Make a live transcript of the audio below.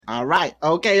All right.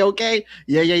 Okay. Okay.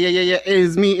 Yeah.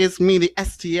 It's me, the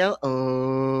STL.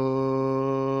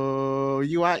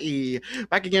 UIE.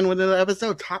 Back again with another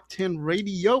episode, Top 10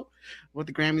 Radio. With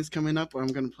the Grammys coming up, I'm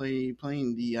gonna playing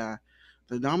the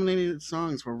nominated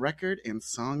songs for record and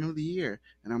song of the year.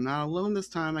 And I'm not alone this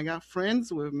time. I got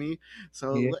friends with me.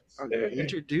 So Yes, sir.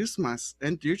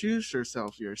 introduce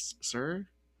yourself, sir.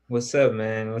 What's up,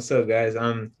 man? What's up, guys?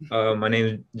 My name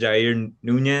is Jair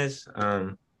Nunez.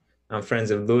 I'm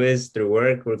friends of Louis through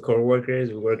work. We're co-workers.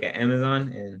 We work at Amazon,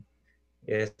 and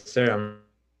yes, sir, I'm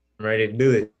ready to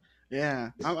do this.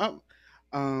 Yeah,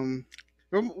 um,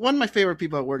 you're one of my favorite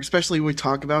people at work, especially when we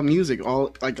talk about music all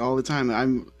the time.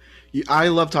 I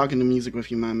love talking to music with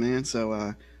you, my man.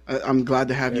 So I'm glad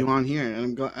to have Sure, you on here,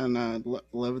 and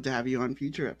love to have you on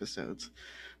future episodes.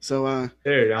 So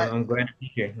sure. I, I'm glad to be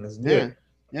here. Let's do yeah, it.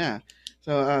 yeah.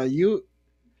 So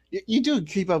you do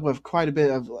keep up with quite a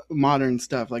bit of modern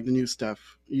stuff, like the new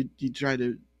stuff. You try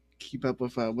to keep up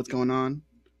with what's going on,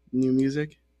 new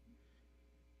music.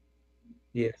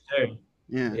 Yes, sir.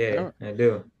 Yeah. Yeah, I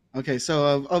do. Okay,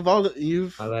 so of all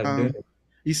the I love doing it.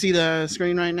 you see the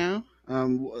screen right now.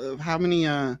 How many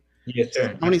Yes,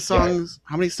 sir. Yes.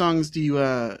 how many songs do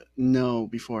you know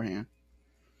beforehand?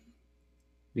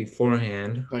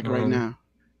 Beforehand, Like right now?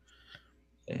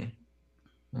 okay.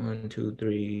 1, 2,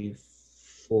 3,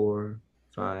 4,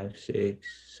 5, 6,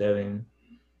 7,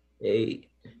 8.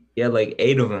 Yeah, like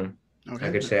 8 of them. I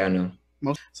Okay. could say I know.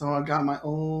 So I got my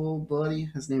old buddy.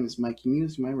 His name is Mikey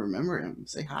Muse. You might remember him.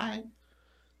 Say hi.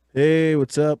 Hey,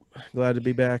 what's up? Glad to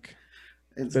be back.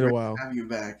 It's It's been a great while. to have you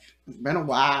back. It's been a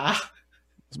while.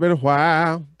 It's been a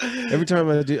while. Every time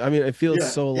I do, I mean, it feels Yeah,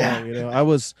 so yeah.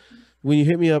 long. When you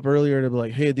hit me up earlier to be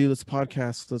like, hey, dude, let's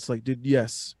podcast. It's like, dude,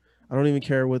 yes. I don't even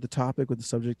care what the topic, what the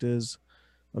subject is.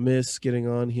 I miss getting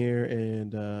on here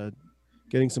and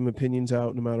getting some opinions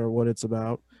out, no matter what it's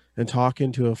about, and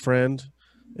talking to a friend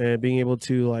and being able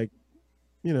to, like,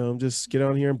 just get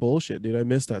on here and bullshit, dude. I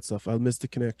miss that stuff. I miss the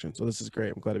connection. So this is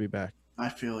great. I'm glad to be back. I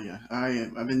feel you.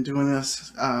 I've been doing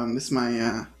this. This is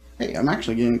my hey. I'm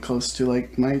actually getting close to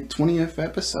like my 20th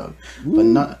episode, but Woo!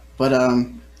 not. But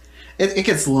it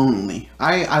gets lonely.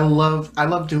 I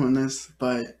love doing this,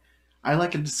 but I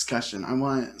like a discussion. I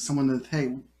want someone to,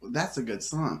 hey, that's a good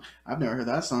song. I've never heard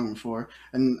that song before.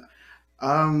 And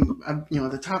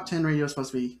the top 10 radio is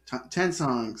supposed to be 10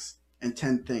 songs and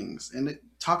 10 things. And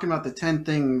talking about the 10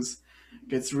 things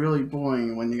gets really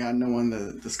boring when you got no one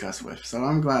to discuss with. So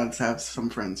I'm glad to have some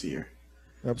friends here.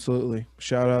 Absolutely.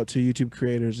 Shout out to YouTube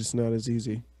creators. It's not as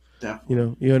easy.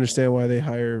 Definitely. You understand why they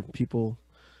hire people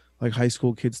like high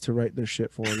school kids to write their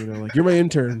shit for them. Like, you're my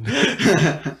intern.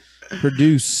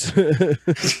 Produce.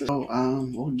 So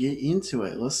we'll get into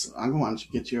it. I want to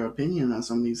get your opinion on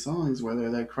some of these songs, whether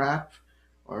they're crap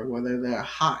or whether they're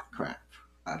hot crap.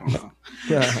 I don't know.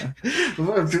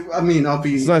 I mean, I'll It's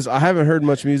be nice. I haven't heard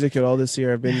much music at all this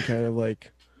year. I've been kind of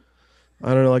like,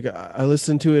 I don't know, like I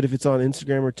listen to it if it's on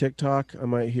Instagram or TikTok. I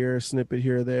might hear a snippet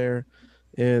here or there,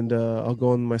 and I'll go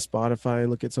on my Spotify and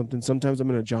look at something. Sometimes I'm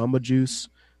in a Jamba Juice.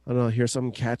 I don't know, I'll hear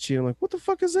something catchy. I'm like, what the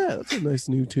fuck is that? That's a nice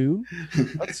new tune.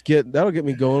 That'll get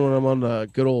me going when I'm on the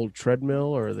good old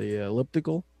treadmill or the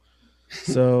elliptical.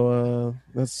 So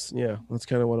that's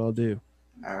kind of what I'll do.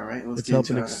 all right. Let's It's get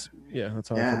helping. into it. That's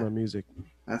how I find Yeah, my music.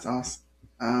 that's awesome.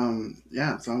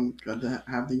 Yeah, so I'm glad to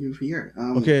have you here.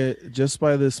 Okay, just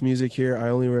by this music here, I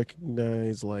only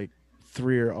recognize like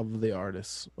three of the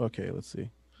artists. Okay, let's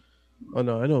see. Oh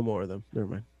no, I know more of them. Never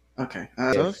mind. Okay.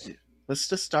 So Yes. let's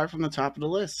just start from the top of the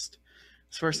list.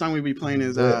 This first song we'll be playing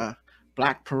is Do it.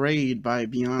 "Black Parade" by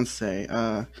Beyonce.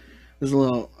 There's a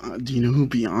little. Do you know who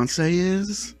Beyonce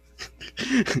is?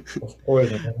 Of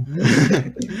course,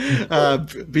 man.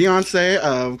 Beyonce,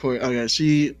 of course. Okay,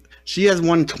 she has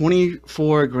won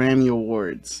 24 Grammy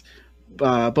awards,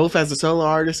 both as a solo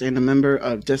artist and a member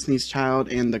of Destiny's Child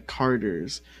and the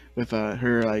Carters, with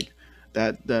her like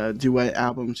that the duet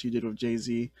album she did with Jay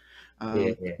Z, Yeah,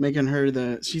 yeah. making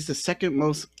her she's the second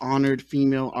most honored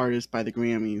female artist by the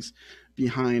Grammys,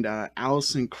 behind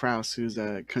Alison Krauss, who's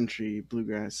a country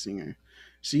bluegrass singer.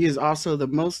 She is also the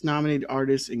most nominated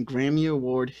artist in Grammy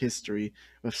Award history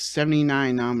with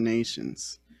 79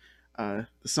 nominations. The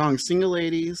song "Single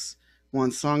Ladies"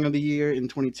 won Song of the Year in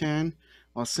 2010,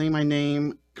 while "Say My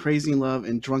Name," "Crazy in Love,"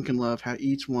 and "Drunken Love" have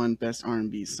each won Best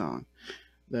R&B Song.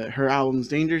 Her albums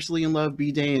 "Dangerously in Love,"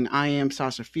 "B-Day," and "I Am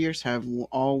Sasha Fierce" have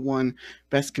all won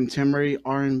Best Contemporary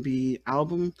R&B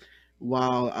Album,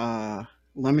 while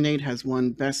 "Lemonade" has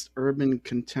won Best Urban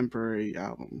Contemporary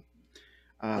Album.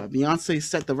 Beyonce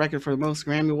set the record for the most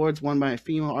Grammy Awards won by a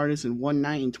female artist in one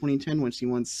night in 2010 when she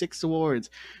won 6 awards,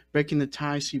 breaking the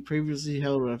tie she previously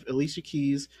held with Alicia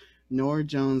Keys, Norah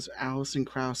Jones, Alison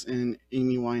Krauss, and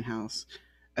Amy Winehouse.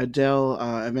 Adele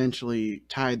eventually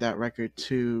tied that record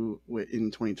too in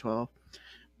 2012.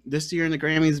 This year in the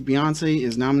Grammys, Beyonce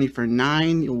is nominated for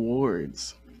 9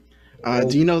 awards.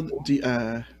 Do you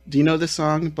know this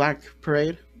song, Black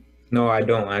Parade? No, I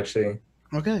don't actually.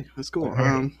 Okay, that's cool.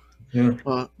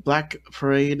 Yeah. Black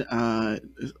Parade, a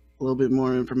little bit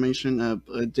more information.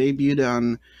 Debuted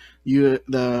on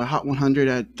the Hot 100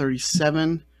 at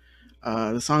 37.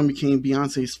 The song became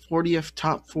Beyonce's 40th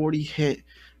top 40 hit,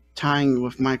 tying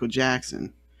with Michael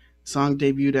Jackson. The song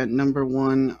debuted at number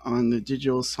 1 on the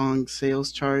digital song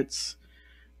sales charts.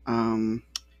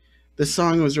 This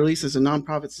song was released as a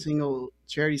non-profit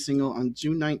charity single on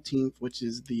June 19th, which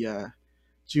is the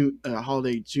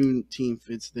holiday Juneteenth.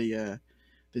 It's the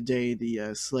day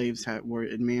the slaves were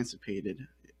emancipated.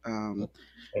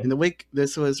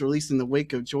 This was released in the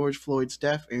wake of George Floyd's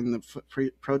death and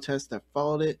the protests that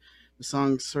followed it. The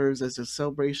song serves as a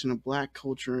celebration of Black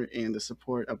culture and the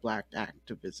support of Black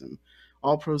activism.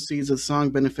 All proceeds of the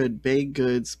song benefit Bay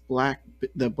Goods,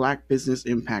 the Black Business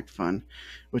Impact Fund,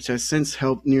 which has since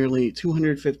helped nearly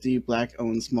 250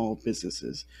 Black-owned small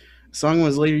businesses. The song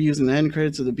was later used in the end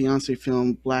credits of the Beyonce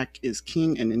film Black is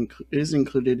King and is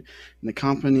included in the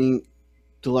accompanying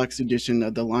deluxe edition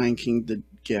of The Lion King: The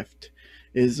Gift.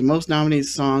 It is the most nominated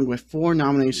song with 4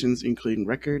 nominations, including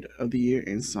Record of the Year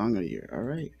and Song of the Year. All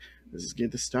right, let's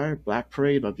get this started. Black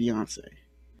Parade by Beyonce.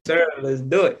 Sir, let's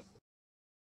do it.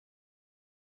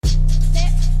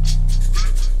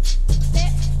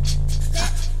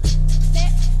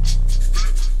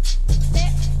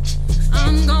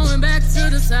 I'm going back to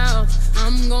the south.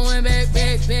 I'm going back,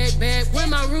 where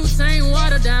my roots ain't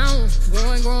watered down.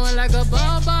 Growing like a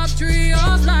baobab tree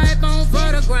of life on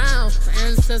fertile ground. My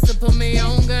ancestor put me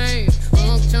on game,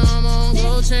 on charm, on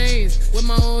gold chains, with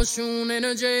my old shoe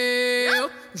energy.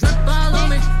 Drip all on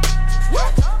me.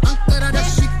 Uncle da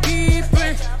shiki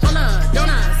print. Holla,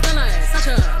 donut, smell like such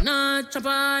a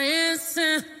non-chopper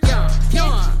instant. Yeah,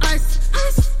 pure ice,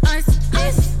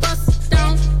 bust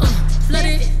down, flood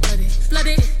it.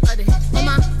 On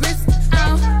my wrist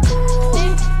out.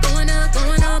 Going up,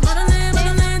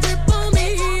 motherland, drip on me.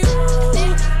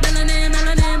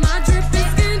 Melanin, my drip is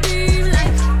skin deep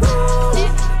like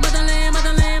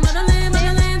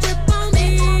motherland, drip on me.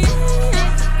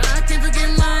 I can't forget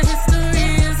my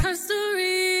history, it's her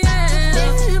story.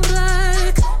 Yeah.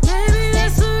 Black, maybe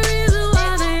that's the reason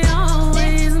why they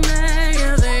always mad.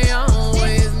 Yeah, they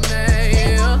always mad.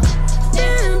 Yeah.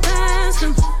 Getting past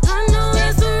them, I know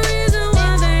that's the reason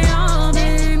why they all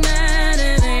be mad,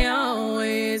 and they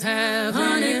always have.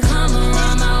 Honey, come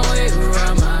around my way,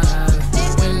 around my eye.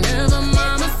 Whenever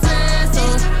mama says so,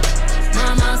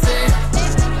 mama said,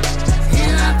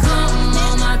 here I come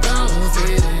on my throne,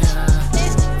 sitting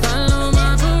high. Follow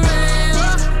my parade.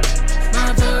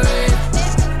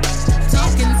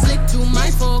 Talking slick to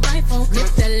my folk, lip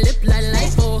that lip like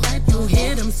lipo. You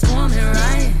hear them swarming,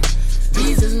 right?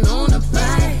 Bees is known to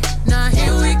bite. Now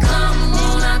here we come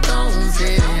on our thrones,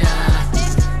 yeah.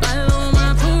 Follow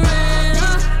my parade.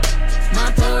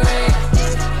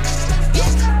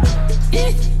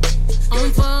 On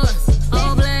for us,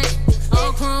 all black,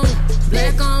 all chrome,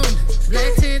 black on,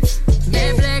 black tits,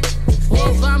 mad black.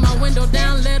 Walk by my window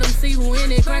down, let them see who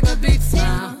in it, crack a big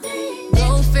smile.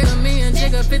 Go figure me and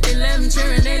Jigga 50, let them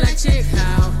cheering, they like chick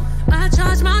how. I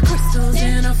charge my crystals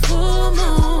in a full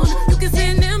moon. You can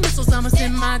send them missiles, I'ma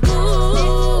send my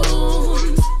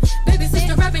goons. Baby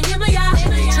sister rapping, hear me out.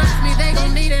 Trust me, they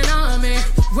gon' need an army.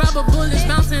 Rubber bullets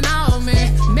bouncing off me.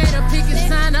 Made a picket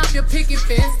sign up your picket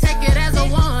fence. Take it as a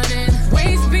warning.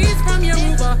 Waste beats from your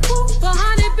Uber.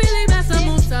 400 Billy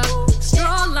Massamusa.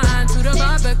 Straw line to the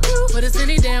barbecue. But it's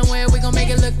any damn way we gon' make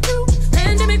it look cute.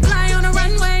 Pandemic fly on the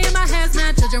runway in my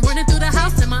hazmat. Children running through the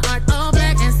house in my art all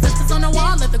black. Ancestors on the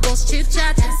wall, let the ghost chit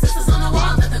chat. Ancestors on the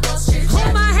wall, let the ghost chit chat.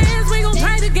 Hold my hands, we gon'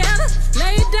 pray together.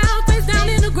 Lay down, face down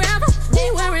in the gravel. We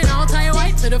wearing all tie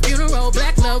white to the funeral.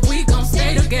 Black love, we gon'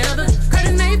 stay together.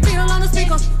 Curtis Mayfield on the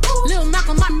speaker. Lil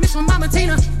Malcolm, my miss from Mama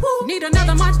Tina. Need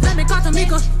another march, let me call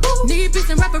Tamika. Need peace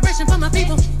and reparation for my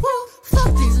people.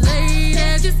 Fuck these late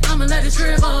edges, I'ma let it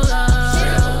shrivel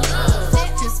up.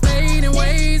 Fuck this fading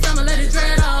ways, I'ma let it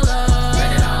dread all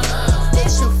up.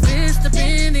 Get your fist up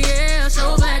in the air,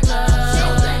 show black love.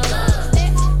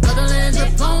 Motherland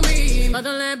drip on me,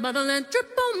 motherland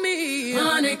drip on me.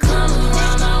 Honey, come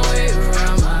around my way,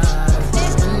 around my eye.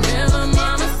 Whenever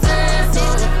mama says so,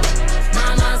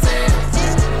 mama said,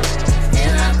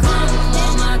 here I come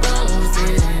on my throne,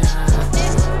 sitting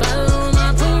high. Follow my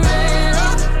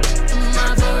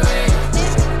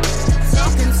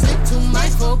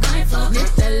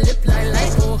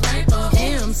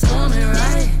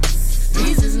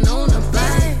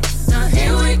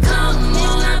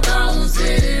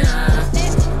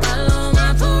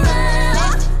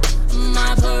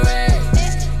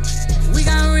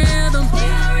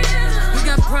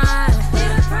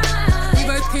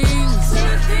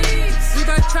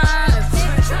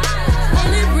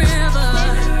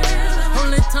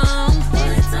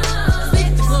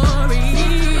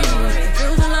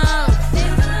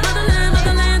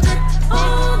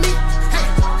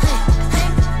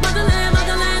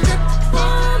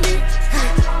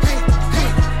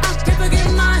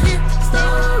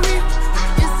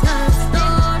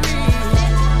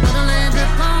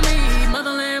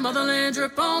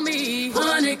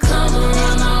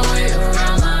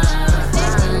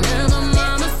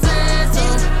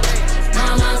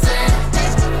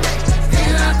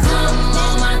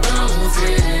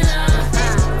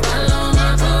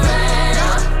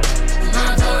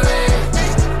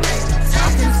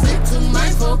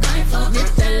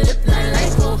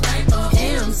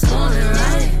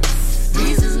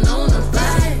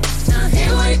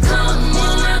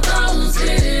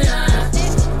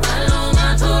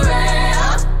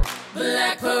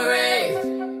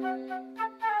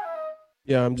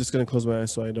Yeah, I'm just gonna close my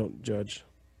eyes so I don't judge.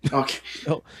 Okay.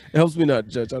 It helps me not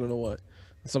judge. I don't know why.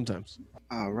 Sometimes.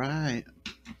 All right.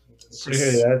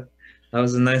 Sure, that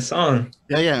was a nice song.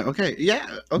 Yeah. Okay.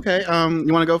 Yeah. Okay.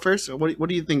 You want to go first? What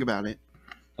do you think about it?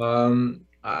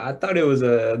 I thought it was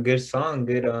a good song.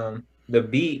 Good. The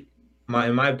beat,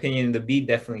 in my opinion, the beat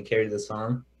definitely carried the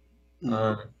song. Mm.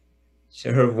 Um,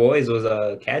 her voice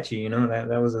was catchy. You know that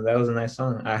was a nice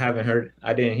song.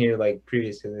 I didn't hear like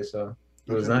previous to this, so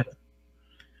it was Okay.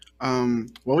 nice.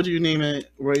 What would you name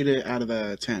it? Rate it out of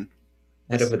a 10.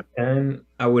 Out of a 10,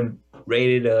 I would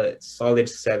rate it a solid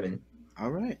 7.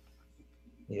 All right.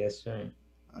 Yes, sir.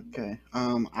 Okay.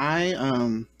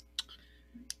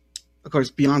 Of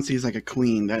course, Beyonce is like a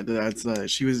queen.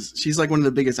 She's like one of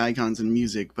the biggest icons in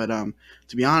music. But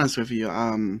to be honest with you,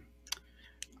 I'm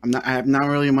not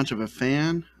really much of a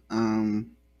fan.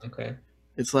 Okay.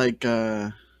 It's like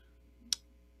how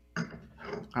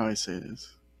do I say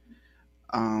this?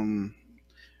 Um,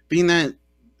 being that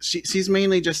she's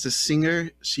mainly just a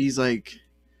singer. She's like,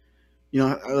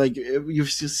 like you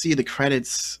see the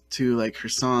credits to like her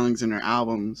songs and her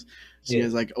albums. She Yeah.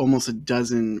 has like almost a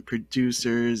dozen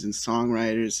producers and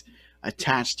songwriters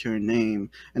attached to her name.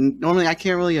 And normally I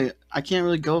can't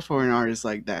really go for an artist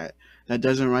like that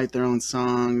doesn't write their own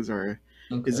songs or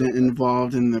Okay. isn't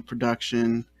involved in the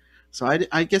production. So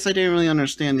I guess I didn't really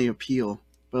understand the appeal.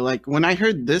 But like when I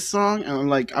heard this song,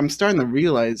 I'm starting to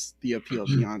realize the appeal of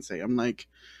Beyonce. I'm like,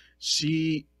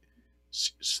 she,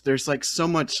 there's like so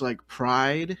much like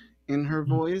pride in her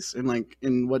voice and like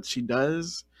in what she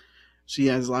does. She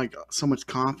has like so much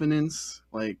confidence.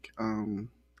 Like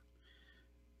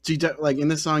like in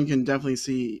this song, you can definitely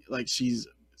see like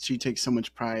she takes so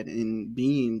much pride in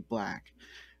being black.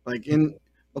 Like in,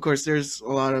 of course, there's a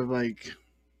lot of like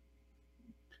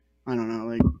I don't know,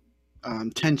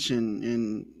 like tension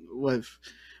in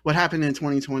what happened in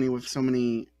 2020 with so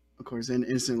many, of course,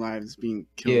 innocent lives being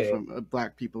killed Yeah. from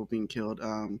black people being killed.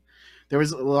 There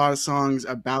was a lot of songs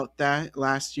about that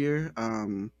last year.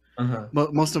 Uh-huh.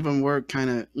 But most of them were kind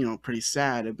of pretty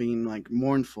sad of being like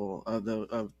mournful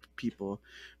of people.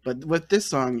 But with this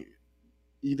song,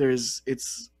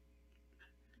 it's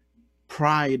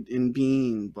pride in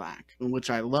being black, which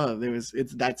I love. It's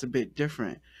that's a bit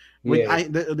different. With Yeah.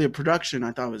 the production,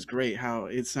 I thought was great. How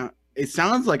it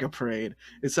sounds like a parade.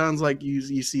 It sounds like you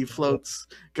see floats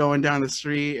going down the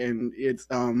street and it's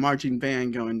marching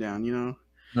band going down. No,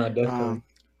 definitely. Um,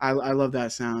 I love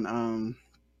that sound.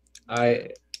 I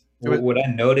It was, what I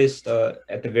noticed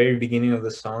at the very beginning of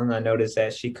the song, I noticed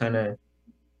that she kind of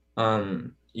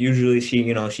usually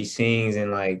she sings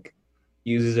and like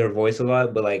uses her voice a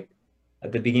lot, but like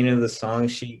at the beginning of the song,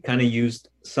 she kind of used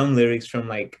some lyrics from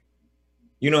like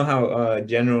how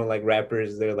general like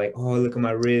rappers, they're like, oh, look at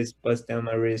my wrist, bust down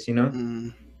my wrist,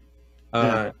 mm, yeah.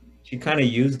 uh she kind of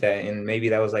used that, and maybe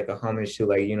that was like a homage to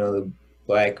like the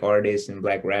black artists and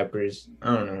black rappers.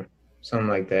 I don't know, something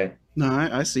like that. No,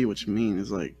 I see what you mean.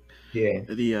 It's like Yeah.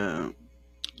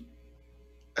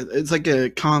 it's like a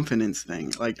confidence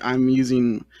thing. Like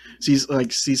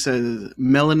she says,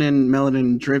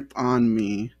 melanin drip on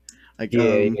me. Like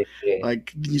Yeah, yeah, yeah,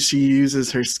 like she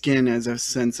uses her skin as a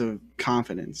sense of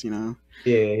confidence. yeah,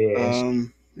 yeah.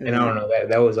 And I Yeah, don't know,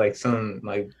 that was like something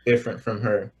like different from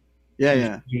her.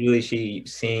 yeah. Usually she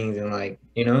sings and like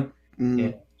Mm.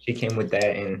 and she came with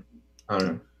that, and I don't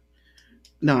know.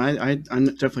 No, I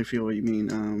definitely feel what you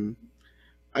mean.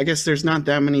 I guess there's not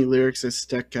that many lyrics that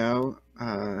stick out,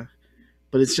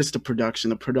 but it's just the production.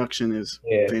 The production is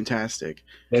Yeah, fantastic.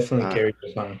 definitely Uh, carried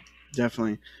the song.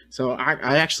 Definitely. So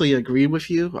I actually agree with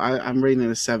you. I'm rating it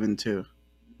a 7 too.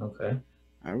 Okay.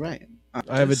 All right.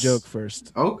 I have a joke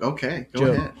first. Oh, okay. Go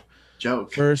Joke. ahead.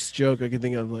 Joke. First joke I can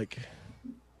think of, like,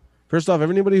 first off,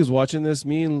 anybody who's watching this,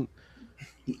 me and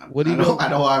what do you I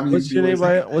don't want me what's to your be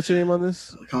name? What's your name on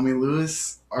this? Call me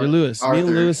Lewis. You're Lewis. Me and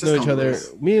Arthur. Lewis know Just each call me other.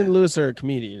 Lewis. Me and Lewis are a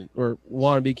comedian or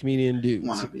wannabe comedian dudes.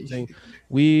 Wannabe. Saying,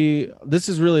 this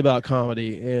is really about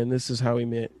comedy, and this is how we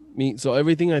meet. So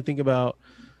everything I think about,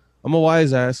 I'm a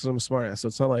wise ass, I'm a smart ass, so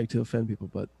it's not like to offend people.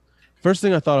 But first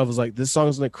thing I thought of was like, this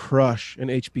song's gonna crush in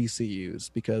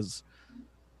HBCUs because,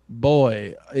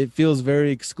 boy, it feels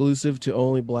very exclusive to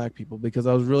only black people. Because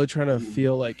I was really trying to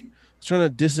feel like I was trying to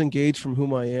disengage from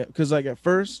whom I am. Because like at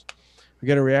first, I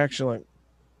get a reaction like,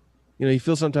 you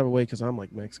feel some type of way because I'm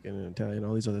like Mexican and Italian,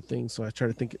 all these other things. So I try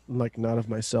to think like not of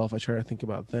myself. I try to think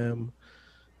about them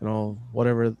and all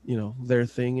whatever their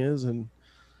thing is, and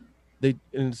it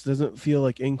doesn't feel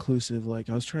like inclusive.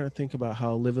 Like I was trying to think about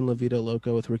how "Livin' La Vida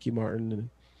Loca" with Ricky Martin and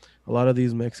a lot of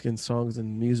these Mexican songs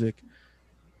and music,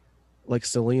 like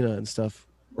Selena and stuff,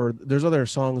 or there's other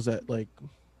songs that like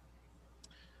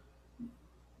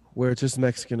where it's just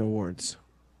Mexican awards.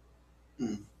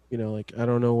 Mm. You know, like I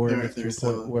don't know where it gets to They're a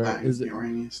so point where Latin is it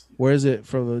Grammys. where is it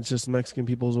from the just Mexican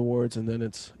People's Awards and then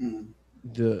it's Mm.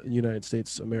 the United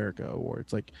States America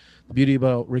Awards. Like the beauty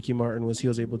about Ricky Martin was he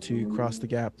was able to cross the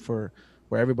gap for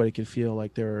where everybody could feel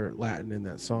like they were Latin in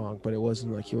that song, but it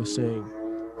wasn't like he was saying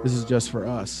this is just for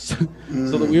us.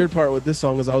 So the weird part with this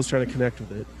song is I was trying to connect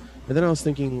with it. And then I was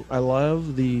thinking I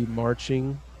love the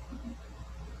marching.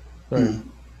 Sorry.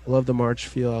 I love the march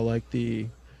feel.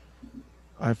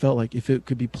 I felt like if it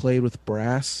could be played with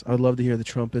brass, I would love to hear the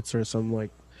trumpets or some like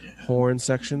horn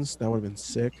sections. That would have been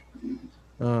sick.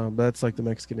 But that's like the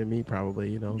Mexican in me,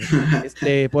 probably, you know.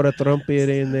 Put a trumpet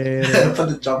in there,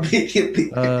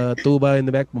 tuba in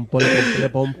the back,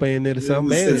 pompe in there, sound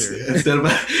better.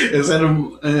 Instead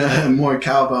of more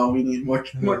cowbell, we need more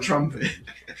trumpet.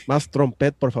 Más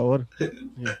trompet, por favor.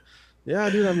 Yeah,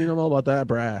 dude. I mean, I'm all about that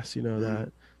brass, you know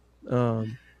that.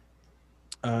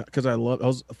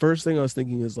 Because first thing I was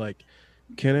thinking is like,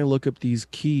 can I look up these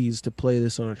keys to play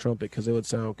this on a trumpet? Because it would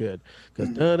sound good.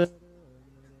 Because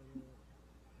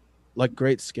like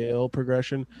great scale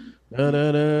progression. Like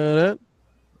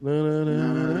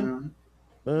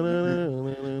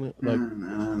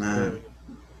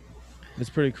it's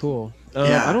pretty cool.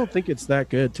 I don't think it's that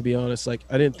good, to be honest. Like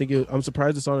I didn't think I'm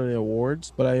surprised it's on any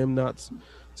awards, but I am not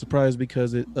surprised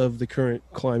because of the current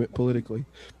climate politically.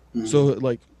 So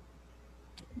like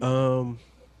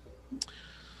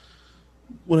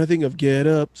when I think of get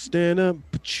up, stand up,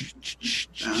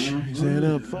 stand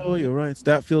up for your rights,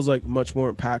 that feels like much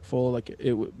more impactful. Like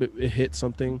it hit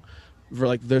something. For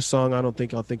like their song, I don't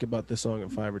think I'll think about this song in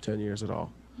 5 or 10 years at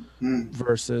all.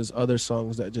 Versus other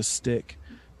songs that just stick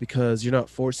because you're not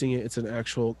forcing it. It's an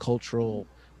actual cultural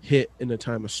hit in a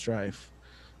time of strife.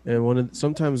 And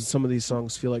sometimes some of these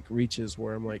songs feel like reaches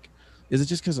where I'm like, is it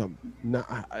just because I'm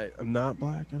not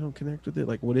black? I don't connect with it.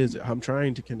 Like, what is it? I'm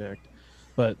trying to connect,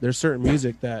 but there's certain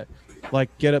music that, like,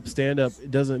 get up, stand up. It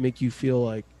doesn't make you feel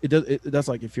like it does. That's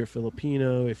like if you're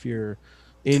Filipino, if you're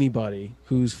anybody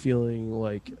who's feeling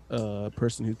like a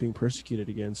person who's being persecuted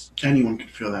against. Anyone can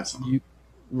feel that song.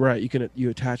 You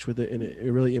attach with it, and it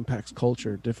really impacts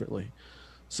culture differently.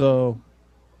 So,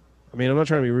 I mean, I'm not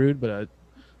trying to be rude, but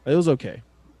it was okay.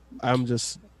 I'm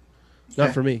just.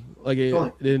 Not for me. Like it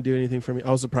didn't do anything for me.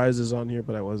 I was surprised it's on here,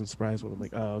 but I wasn't surprised when I'm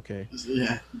like, oh, okay.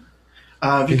 Yeah.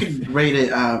 If you could rate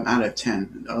it out of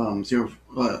 10, 1 through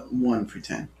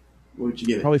 10, what would you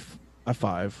give it? Probably a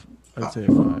 5. I'd say a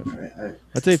 5. Right.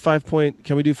 I'd say 5 point.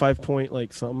 Can we do 5 point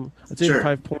like something? I'd say sure.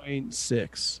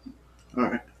 5.6. All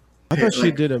right. I thought she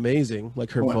did amazing.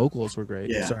 Like her vocals were great.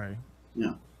 Yeah. Sorry.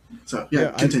 Yeah. So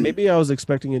maybe I was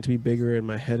expecting it to be bigger in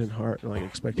my head and heart, and like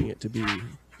expecting it to be.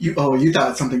 You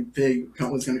thought something big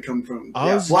was going to come from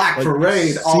Black like,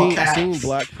 Parade, all caps. Seeing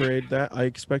Black Parade, that I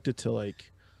expected to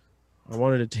like, I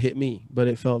wanted it to hit me, but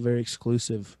it felt very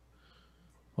exclusive.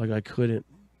 Like I couldn't,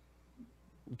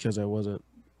 because I wasn't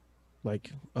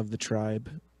like of the tribe,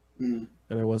 and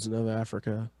I wasn't of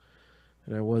Africa,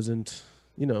 and I wasn't,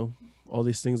 you know, all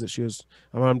these things that she was.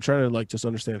 I'm trying to like just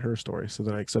understand her story, so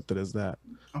then I accept it as that,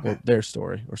 or their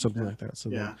story, or something like that. So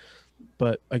then,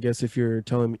 but I guess if you're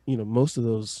telling me, you know, most of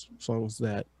those songs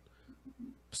that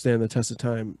stand the test of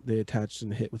time, they attached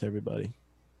and hit with everybody,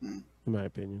 in my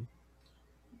opinion.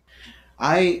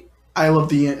 I love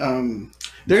the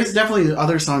there's definitely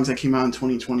other songs that came out in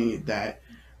 2020 that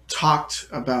talked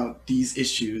about these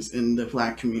issues in the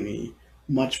Black community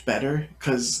much better,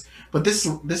 but this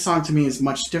song to me is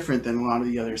much different than a lot of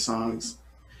the other songs,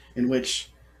 in which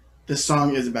this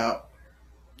song is about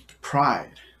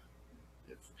pride.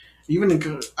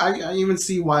 I even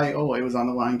see why it was on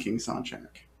the Lion King soundtrack,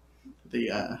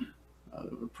 the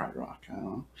Pride Rock. I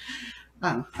don't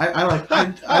know.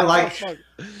 I like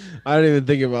I didn't even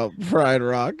think about Pride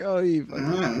Rock. Oh, you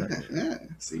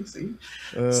see.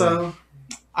 So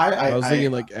I was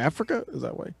thinking like Africa. Is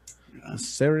that way?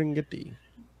 Serengeti.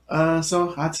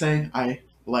 So I'd say I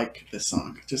like this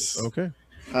song. Just okay.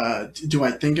 Do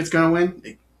I think it's gonna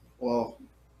win? Well,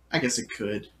 I guess it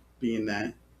could, being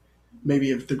that.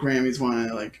 Maybe if the Grammys want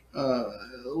to like,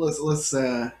 let's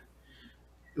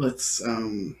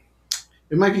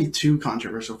it might be too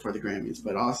controversial for the Grammys,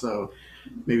 but also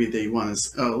maybe they want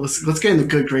to. Let's get in the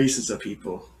good graces of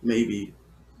people. Maybe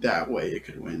that way it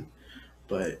could win,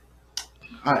 but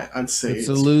I'd say it's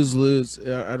a lose-lose.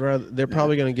 I'd rather they're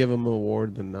probably going to give them an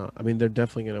award than not. I mean, they're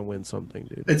definitely going to win something,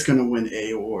 dude. It's going to win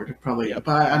a award probably,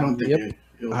 but I don't think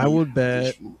I would bet.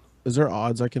 Additional. Is there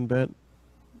odds I can bet?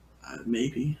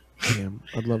 Maybe. Damn,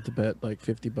 I'd love to bet like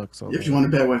 $50 on. If you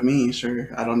want to bet with me, sure.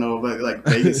 I don't know about like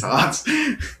Vegas odds.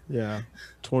 Yeah,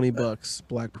 $20.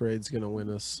 Black Parade's gonna win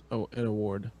us an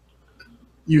award.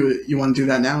 You want to do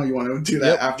that now? Or you want to do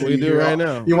that Yep, after we you do hear right all-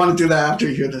 now. You want to do that after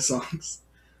you hear the songs?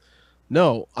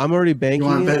 No, I'm already banking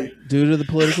wanna it due to the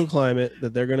political climate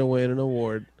that they're going to win an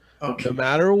award, Okay. no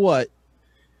matter what.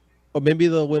 Or maybe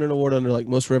they'll win an award under like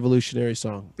most revolutionary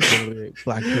song.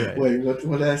 Black Parade. Wait,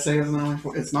 what did I say it was nominated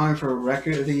for? It's nominated for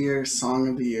Record of the Year, Song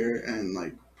of the Year, and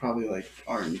like probably like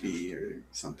R&B or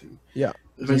something. Yeah.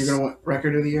 But you're gonna want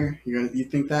Record of the Year? You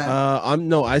think that?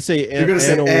 I say you're gonna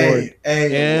say award.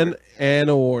 award. An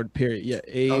award. Period. Yeah,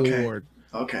 Okay. award.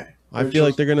 Okay. I feel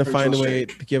like they're gonna find a way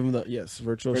shake. to give them the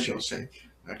virtual Virtual shake. shake.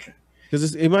 Okay.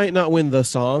 Because it might not win the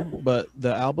song, but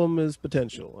the album is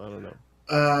potential. I don't know.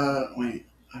 Wait.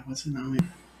 What's it nominated?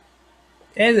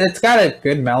 It's got a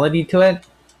good melody to it.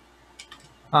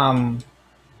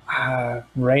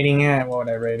 Rating it, what would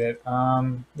I rate it?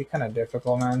 Be kind of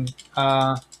difficult, man.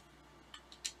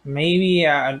 Maybe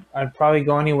I'd probably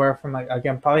go anywhere from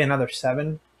probably another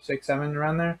 6, 7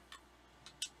 around there.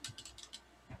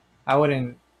 I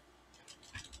wouldn't.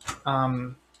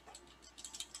 I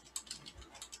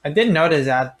did notice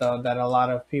that though, that a lot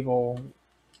of people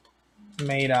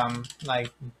made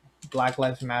like Black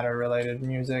Lives Matter related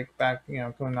music back,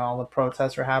 when all the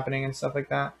protests were happening and stuff like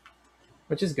that,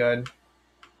 which is good.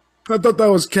 I thought that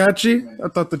was catchy. I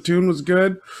thought the tune was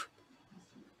good.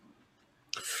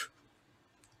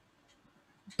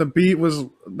 The beat was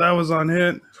on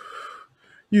hit.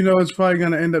 It's probably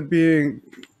going to end up being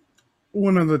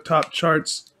one of the top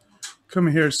charts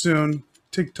coming here soon.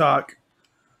 TikTok.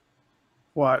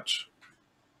 Watch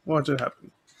it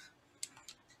happen.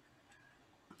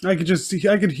 I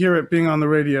could hear it being on the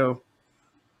radio.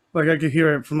 Like I could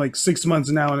hear it from like 6 months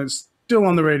now and it's still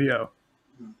on the radio.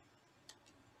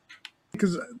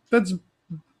 Because that's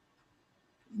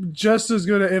just as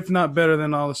good, if not better,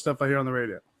 than all the stuff I hear on the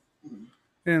radio.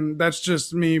 And that's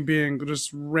just me being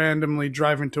just randomly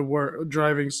driving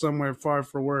somewhere far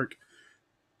for work.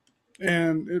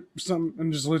 And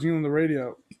I'm just listening on the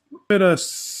radio. At a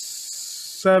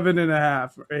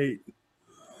 7.5 or 8.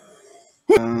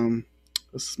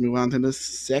 Let's move on to the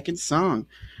second song.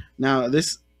 Now,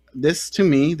 this to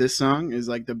me, this song is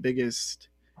like the biggest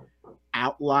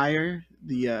outlier,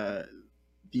 the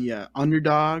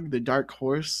underdog, the dark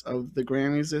horse of the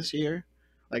Grammys this year.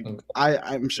 Like, okay.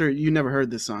 I'm sure you never heard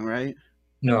this song, right?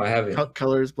 No, I haven't.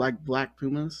 Colors, Black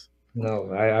Pumas.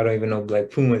 No, I don't even know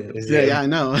Black Pumas. Yeah, I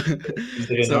know. Is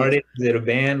it an artist? Is it a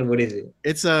band? What is it?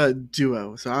 It's a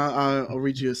duo. So I'll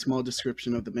read you a small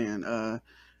description of the band. It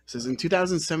says, in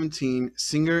 2017,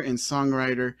 singer and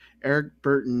songwriter Eric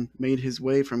Burton made his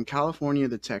way from California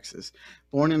to Texas.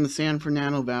 Born in the San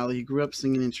Fernando Valley, he grew up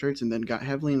singing in church and then got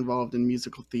heavily involved in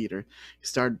musical theater. He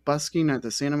started busking at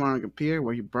the Santa Monica Pier,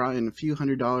 where he brought in a few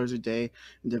 $100s a day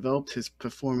and developed his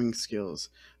performing skills.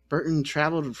 Burton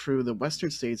traveled through the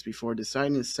western states before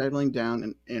deciding to settling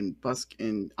down and busk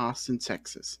in Austin,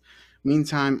 Texas.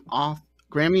 Meantime,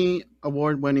 Grammy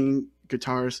award-winning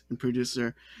guitarist and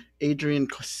producer Adrian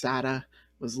Quesada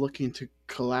was looking to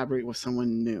collaborate with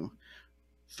someone new.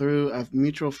 Through a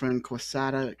mutual friend,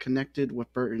 Quesada connected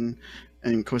with Burton,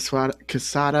 and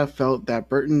Quesada felt that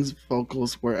Burton's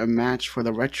vocals were a match for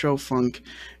the retro funk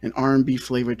and R&B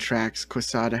flavored tracks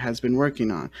Quesada has been working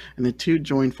on, and the two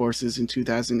joined forces in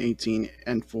 2018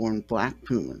 and formed Black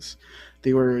Pumas.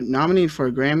 They were nominated for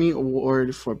a Grammy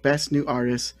Award for Best New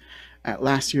Artist at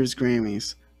last year's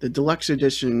Grammys. The deluxe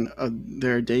edition of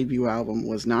their debut album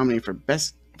was nominated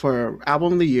for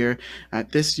Album of the Year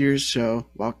at this year's show,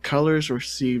 while Colors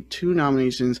received 2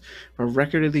 nominations for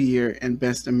Record of the Year and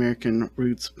Best American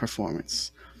Roots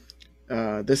Performance.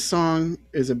 This song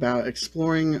is about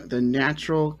exploring the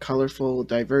natural, colorful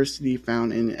diversity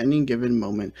found in any given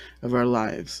moment of our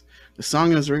lives. The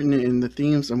song is written in the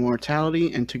themes of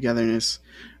mortality and togetherness,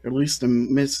 released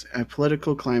amidst a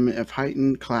political climate of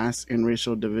heightened class and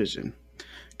racial division.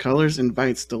 Colors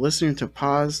invites the listener to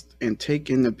pause and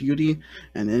take in the beauty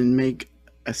and then make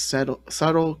a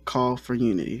subtle call for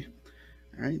unity.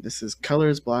 All right, this is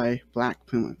Colors by Black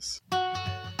Pumas.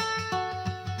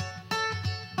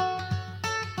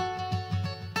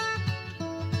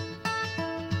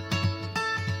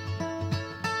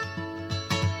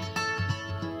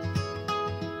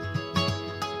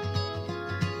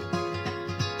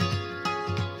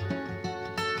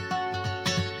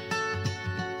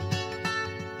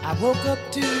 I woke up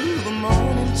to the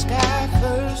morning sky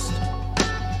first,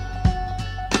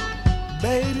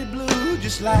 baby blue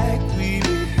just like we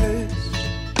rehearsed.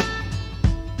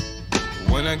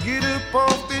 When I get up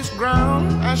off this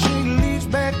ground, I shake leaves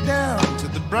back down to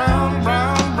the brown,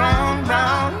 brown, brown,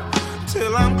 brown,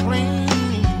 till I'm clean.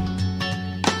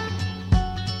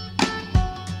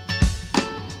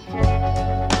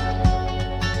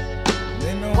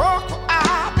 Then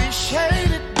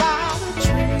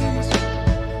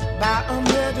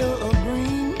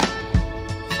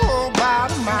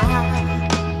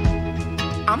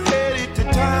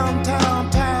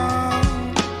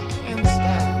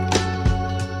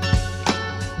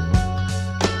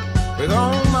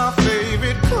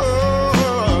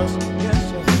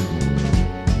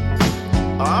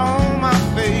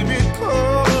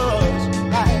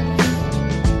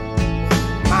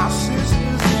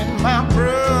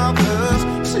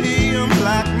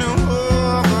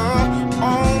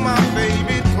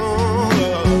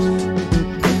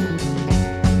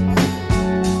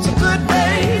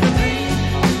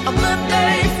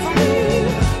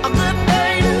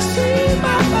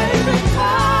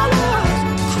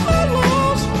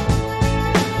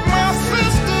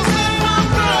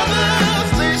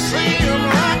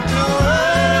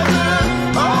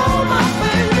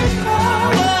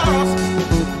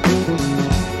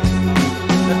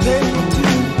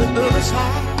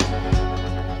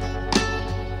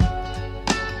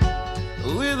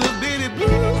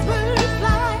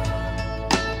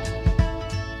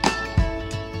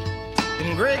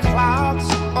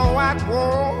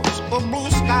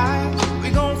skies, we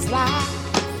gon' fly,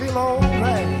 feel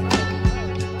alright.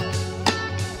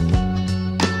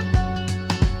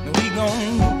 We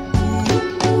gon'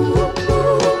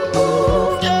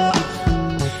 yeah.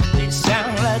 They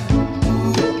sound like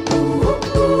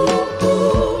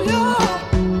yeah.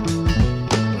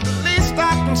 The least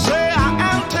I can say, I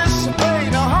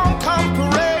anticipate a homecoming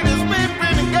parade as we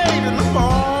renegade in the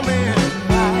morning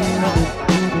light.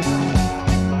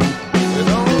 With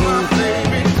all my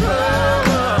favorite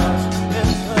colors, yes,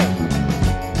 sir.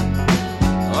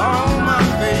 All my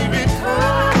favorite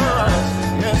colors,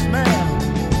 yes, ma'am.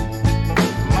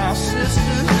 My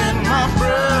sisters and my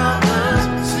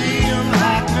brothers, see 'em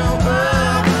like no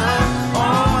other.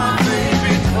 All my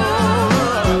favorite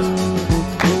colors.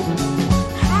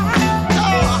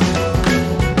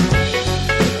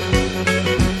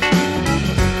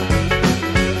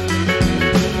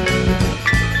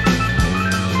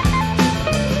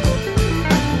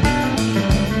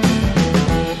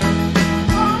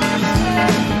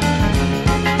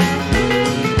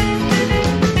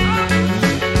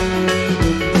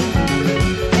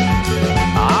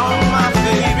 All my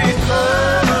favorite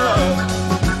colors.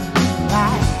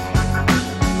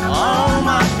 All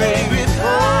my favorite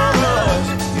colors.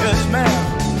 Yes, ma'am.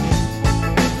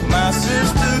 My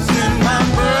sisters and my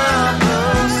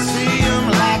brothers, see 'em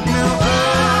like no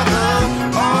other.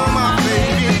 All my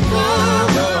favorite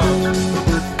colors.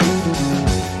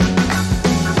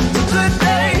 It's a good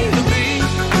day to be,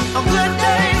 a good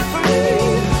day for me,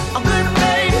 a good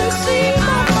day to see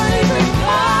my favorite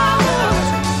colors.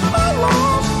 Oh,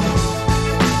 Lord.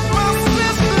 My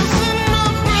sisters and my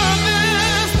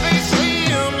brothers, they see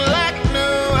 'em like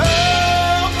no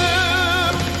other.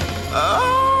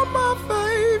 All my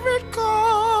favorite colors.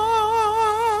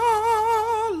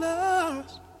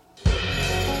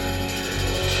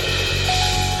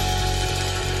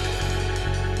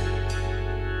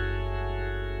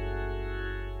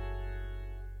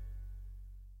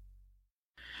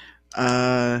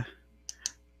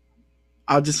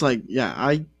 I'll just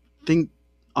I think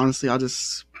honestly, I'll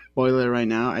just spoil it right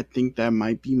now. I think that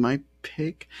might be my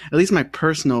pick, at least my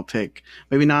personal pick.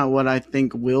 Maybe not what I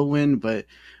think will win, but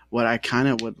what I kind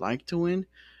of would like to win.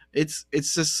 It's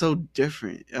just so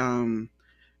different.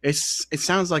 It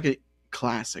sounds like a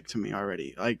classic to me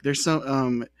already. Like there's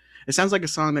it sounds like a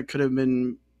song that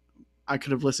I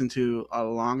could have listened to a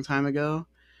long time ago.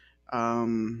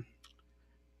 Um,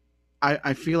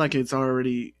 I feel like it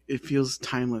feels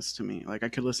timeless to me. Like I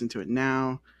could listen to it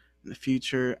now, in the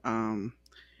future. I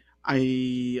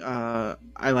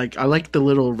like the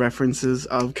little references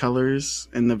of colors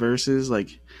in the verses.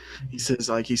 Like he says,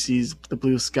 like he sees the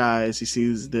blue skies, he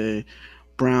sees the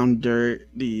brown dirt,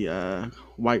 the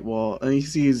white wall, and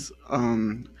he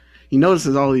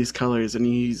notices all these colors, and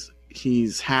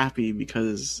he's happy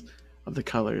because of the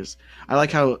colors. I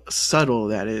like how subtle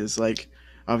that is. Like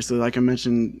obviously, like I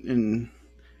mentioned in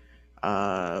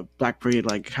Black Parade,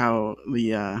 like how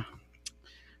the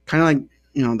kind of like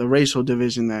the racial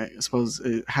division that I suppose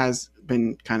it has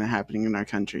been kind of happening in our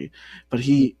country, but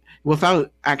he,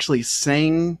 without actually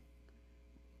saying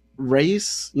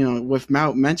race,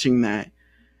 without mentioning that,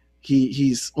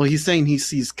 he's saying he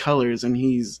sees colors, and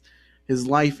his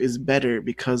life is better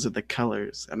because of the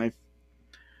colors, and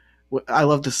I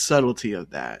love the subtlety of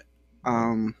that.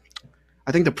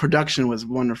 I think the production was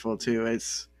wonderful too.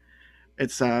 It's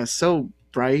so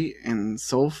bright and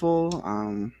soulful.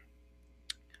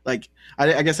 Like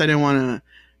I guess I didn't want to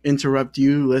interrupt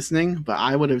you listening, but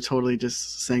I would have totally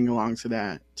just sang along to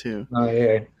that too. Oh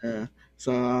yeah. Yeah.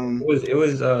 So It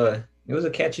was a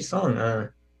catchy song.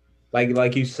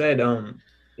 Like you said,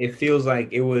 it feels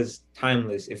like it was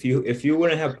timeless. If you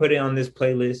wouldn't have put it on this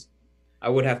playlist, I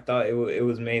would have thought it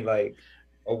was made like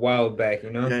a while back,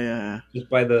 yeah. just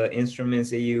by the instruments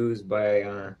they used,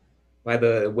 by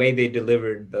the way they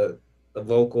delivered the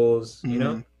vocals,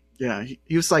 Mhm. Yeah,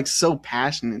 he was like so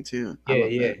passionate too. I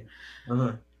love Yeah. that.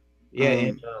 Uh-huh.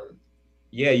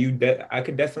 Yeah, I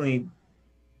could definitely,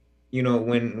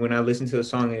 when I listened to the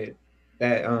song,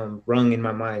 that rung in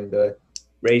my mind the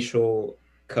racial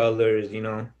colors,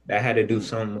 that had to do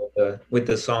something with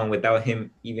the song without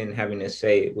him even having to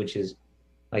say it, which is,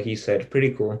 like you said, pretty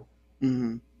cool.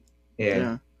 Mm-hmm.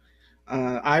 Yeah.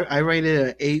 I rated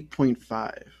it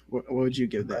 8.5. What would you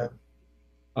give that?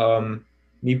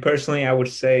 Me personally, I would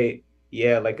say,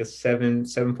 like a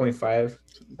 7.5.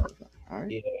 All right.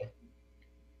 Yeah.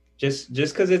 Just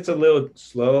because it's a little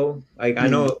slow. Like I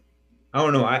know, I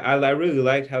don't know. I really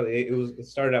liked how it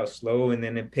started out slow, and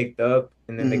then it picked up,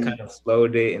 and then they kind of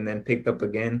slowed it and then picked up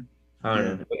again. I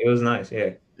don't know. It was nice.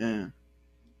 Yeah. Yeah.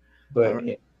 But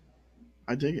right.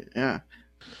 I dig it. Yeah.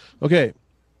 Okay.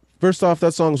 First off,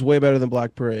 that song's way better than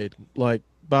Black Parade, like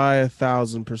by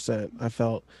 1,000%. I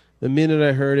felt the minute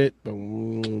I heard it,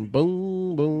 boom,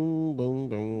 boom, boom, boom,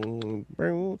 boom,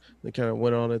 boom. It kind of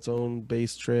went on its own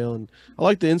bass trail, and I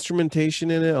like the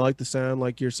instrumentation in it. I like the sound,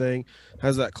 like you're saying,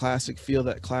 has that classic feel,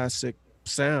 that classic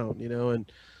sound,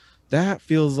 and that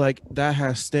feels like that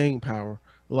has staying power.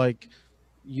 Like,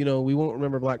 we won't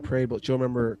remember Black Parade, but you'll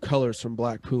remember Colors from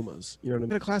Black Pumas. You know what I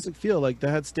mean? A classic feel, like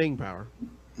that had staying power.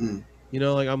 Mm.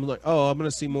 Like I'm like, oh, I'm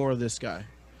gonna see more of this guy.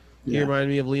 He Yeah. reminded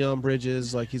me of Leon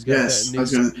Bridges. Like he's got Yes, that I new.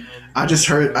 was gonna. I just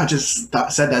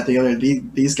said that the other.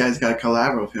 These guys got to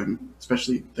collaborate with him,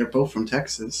 especially they're both from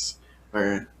Texas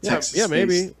or Texas. Yeah, maybe.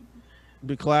 based.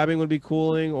 Be collabing would be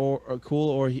cooling or cool.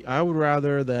 Or I would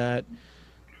rather that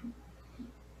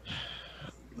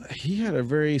he had a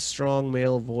very strong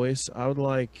male voice. I would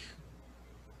like,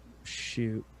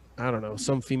 shoot, I don't know,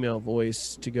 some female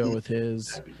voice to go with his.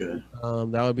 That'd be good.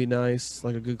 That would be nice.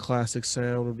 Like a good classic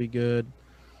sound would be good.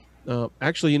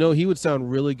 Actually, he would sound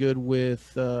really good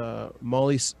with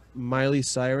Miley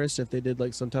Cyrus if they did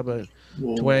like some type of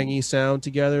Whoa. twangy sound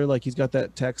together. Like he's got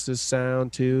that Texas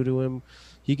sound too to him.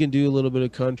 He can do a little bit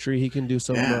of country. He can do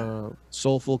some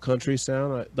soulful country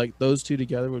sound. Like those two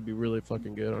together would be really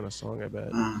fucking good on a song, I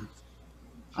bet.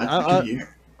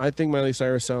 I think Miley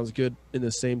Cyrus sounds good in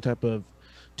the same type of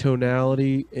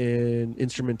tonality and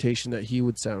instrumentation that he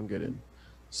would sound good in.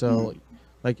 So,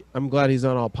 like, I'm glad he's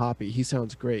not all poppy. He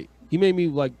sounds great. He made me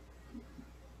like,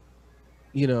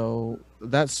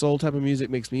 that soul type of music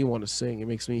makes me want to sing. It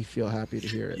makes me feel happy to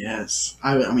hear it. Yes,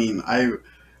 I mean, I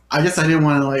guess I didn't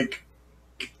want to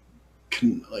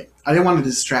I didn't want to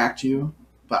distract you,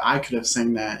 but I could have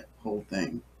sang that whole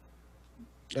thing.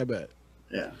 I bet.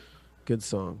 Yeah. Good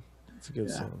song. It's a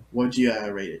good song. What'd you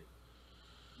rate it?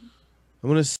 I'm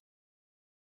gonna.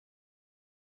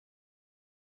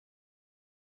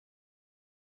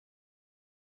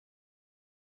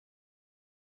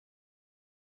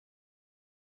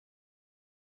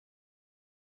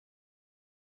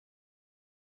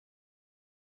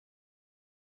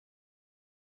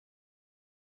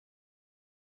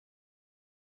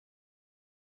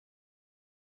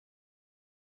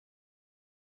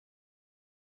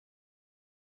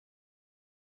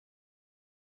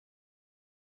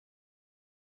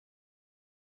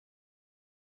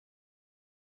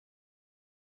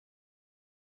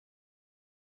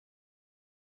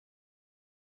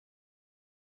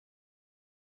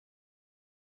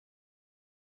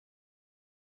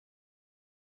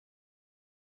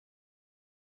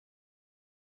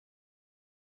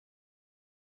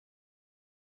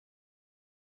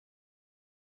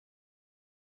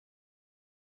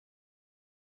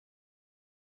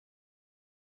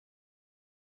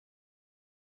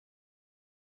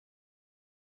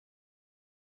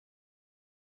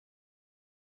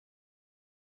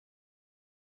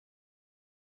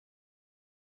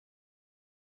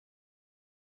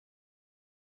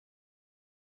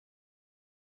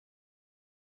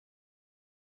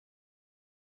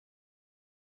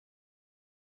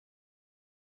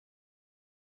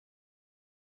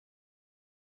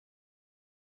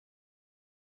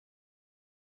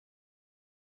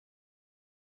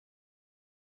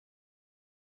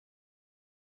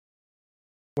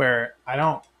 Where I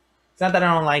don't. It's not that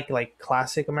I don't like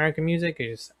classic American music.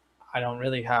 It's just I don't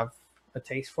really have a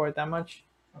taste for it that much.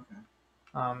 Okay.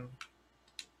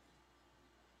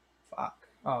 Fuck.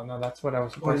 Oh no, that's what I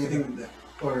was What do supposed you to.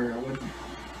 think?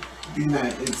 Being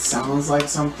that it sounds like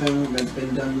something that's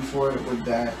been done before, would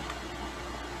that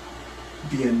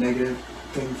be a negative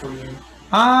thing for you?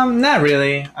 Not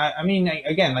really. I mean,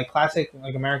 again, like classic,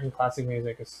 like American classic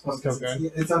music is still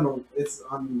good.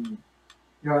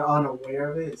 You're unaware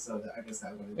of it, so I guess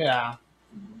that would. Yeah.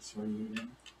 For you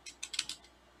then.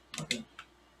 Okay.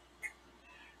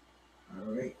 All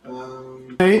right.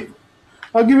 8.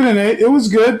 I'll give it an 8. It was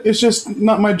good. It's just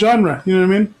not my genre. You know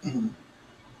what I mean? Mm-hmm.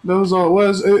 That was all it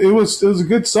was. It was a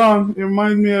good song. It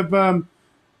reminded me of. Have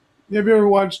you ever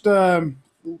watched? You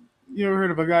ever heard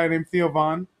of a guy named Theo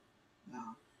Vaughn?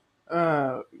 No.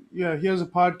 Yeah, he has a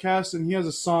podcast and he has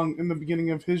a song in the beginning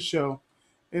of his show,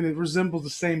 and it resembles the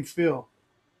same feel.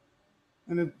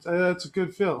 And that's a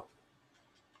good feel.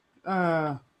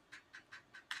 Hard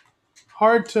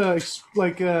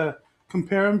to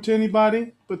compare them to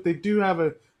anybody, but they have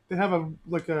a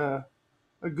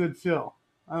good feel.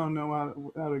 I don't know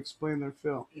how to explain their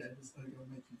feel. Yeah, just like it'll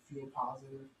make you feel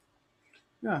positive.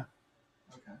 Yeah.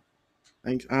 Okay.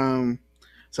 Thanks.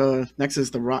 So next is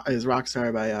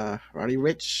Rockstar by Roddy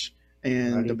Ricch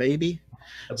and The Baby.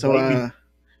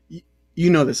 You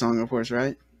know the song, of course,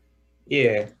 right?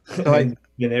 Yeah. So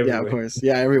been Yeah, everywhere. of course.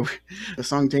 Yeah, everywhere. The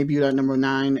song debuted at number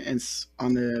 9 and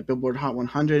on the Billboard Hot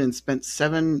 100 and spent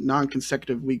 7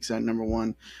 non-consecutive weeks at number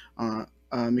 1,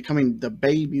 becoming the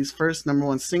Baby's first number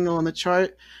 1 single on the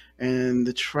chart. And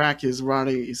the track is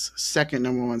Roddy's second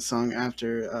number 1 song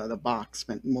after The Box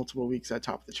spent multiple weeks at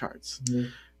top of the charts. Mhm.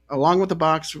 Along with The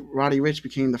Box, Roddy Ricch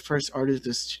became the first artist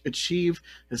to achieve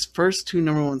his first 2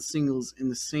 number 1 singles in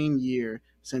the same year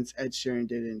since Ed Sheeran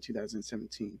did it in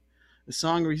 2017. The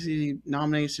song received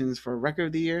nominations for Record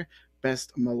of the Year,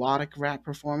 Best Melodic Rap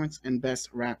Performance, and Best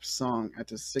Rap Song at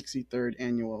the 63rd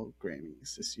Annual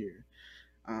Grammys this year.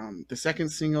 The second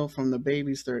single from the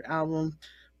Baby's third album,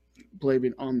 Blame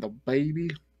It on the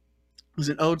Baby, was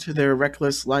an ode to their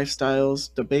reckless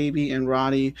lifestyles. The Baby and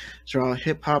Roddy draw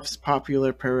hip hop's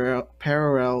popular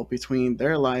parallel between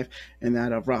their life and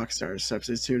that of rock stars,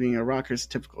 substituting a rocker's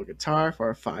typical guitar for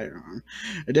a firearm.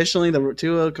 Additionally, the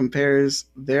duo compares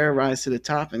their rise to the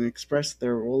top and express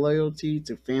their loyalty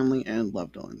to family and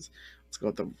loved ones. Let's go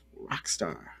with the rock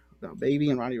star, The Baby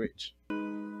and Roddy Ricch.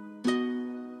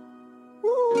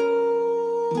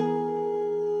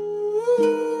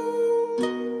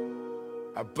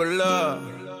 I pull up,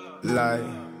 like,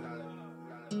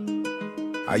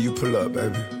 how you pull up,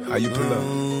 baby? How you pull up?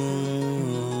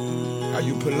 How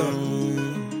you pull up?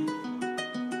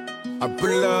 I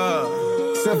pull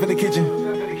up, step in the kitchen,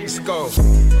 let's go.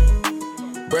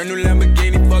 Brand new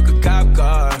Lamborghini, fuck a cop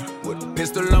car, with a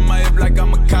pistol on my hip like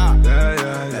I'm a cop.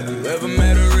 Have you ever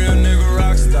met a real nigga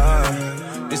rock star?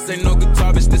 This ain't no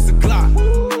guitar, bitch, this a Glock.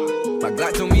 My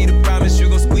Glock told me to promise you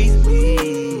gon' squeeze me.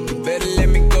 You better let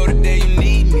me go the day you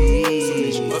need me. So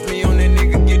bitch, put me on that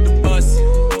nigga, get the bus.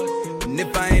 And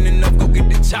if I ain't enough, go get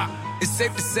the chop. It's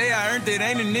safe to say I earned it,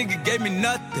 ain't a nigga gave me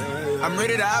nothing. I'm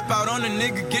ready to hop out on a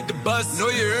nigga, get the bus. Know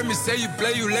you heard me say you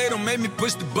play, you late, don't make me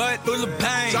push the butt. Full of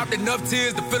pain, dropped enough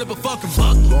tears to fill up a fucking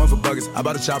bucket. Going for buckets, I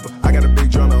bought a chopper. I got a big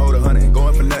drum to hold 100.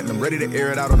 Going for nothing, I'm ready to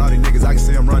air it out on all these niggas. I can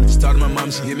see I'm running. She talked to my mom,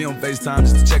 she hit me on FaceTime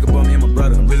just to check up on me and my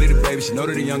brother. I'm really the baby, she know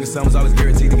that the youngest son was always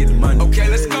guaranteed to get the money. Okay,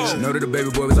 let's go. She know that the baby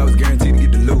boy was always guaranteed to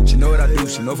get the loot. She know what I do,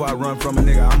 she know if I run from a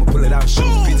nigga, I'ma pull it out, shoot.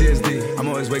 PTSD, I'm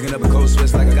always waking up in cold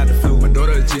sweats like I got the flu. My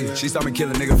daughter a G, she saw me kill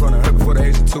a nigga in front of her before the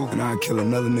age of 2. And I'd kill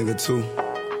another nigga too.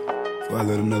 Before I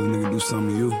let another nigga do something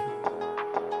to you.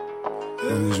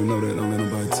 As long as you know that, don't let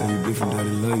nobody tell you different, that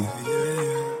they love you.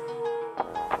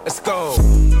 Let's go.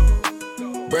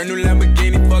 Brand new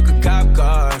Lamborghini, fuck a cop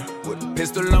car. With a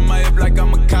pistol on my hip like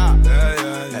I'm a cop.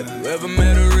 Have you ever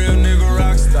met a real nigga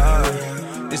rock star?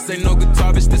 This ain't no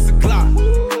guitar, bitch, this a Glock.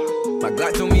 My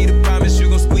Glock told me to promise you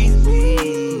gon' squeeze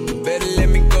me. You better let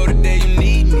me go the day you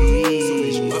need me. So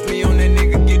bitch, put me on that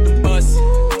nigga, get the bus.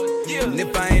 And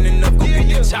if I ain't enough, go get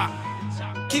your chop.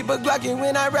 Keep a Glockin'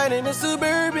 when I ride in the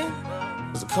Suburban.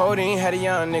 Was a codeine, had a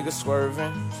young nigga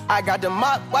swerving. I got the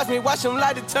mop, watch me wash him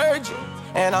like detergent.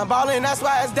 And I'm ballin', that's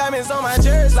why it's diamonds on my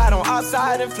jersey. Slide on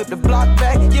outside and flip the block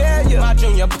back, yeah, yeah. My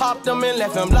junior popped him and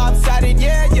left him lopsided,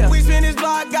 yeah, yeah. We spin his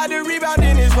block, got the rebound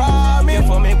in his ramen.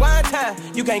 For me one time,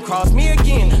 you can't cross me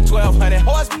again. 1200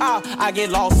 horsepower, I get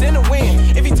lost in the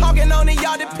wind. If he talking on it,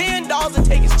 y'all depend, dolls and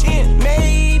take his chin.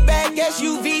 Maybach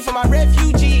SUV for my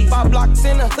refugees. 5 blocks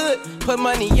in the hood, put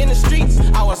money in the streets.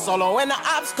 I was solo and the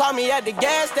ops called me at the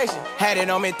gas station. Had it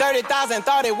on me 30,000,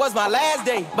 thought it was my last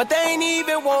day. But they ain't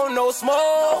even want no smoke.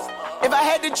 If I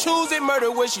had to choose it,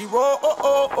 murder would she roll?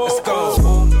 Let's go.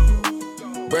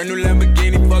 Brand new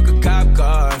Lamborghini, fuck a cop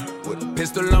car. With a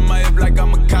pistol on my hip like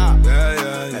I'm a cop.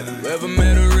 Have you ever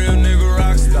met a real nigga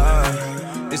rock star?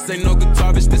 This ain't no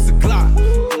guitar, bitch, this a Glock.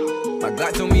 My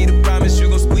Glock told me to promise you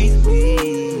gon' squeeze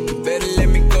me. You better let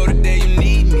me go the day you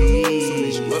need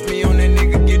me. So bitch, put me on that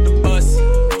nigga, get the bus.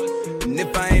 And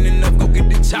if I ain't enough, go get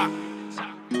the chop.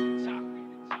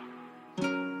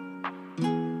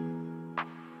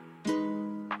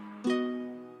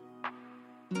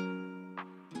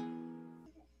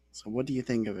 So what do you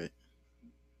think of it?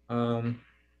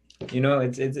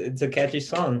 It's a catchy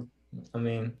song. I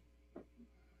mean,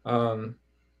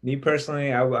 me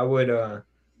personally, I would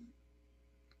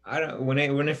I don't when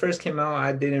it first came out,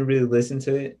 I didn't really listen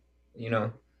to it,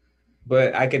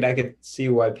 but I could see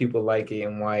why people like it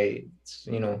and why it's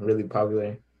really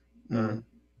popular. Mm.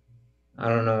 I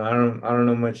don't know. I don't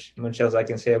know much else I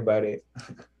can say about it.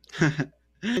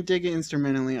 I dig it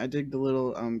instrumentally. I dig the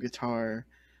little guitar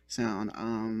sound.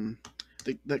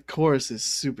 The chorus is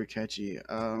super catchy.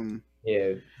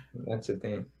 Yeah, that's the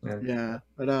thing. Yeah,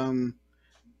 but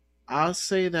I'll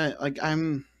say that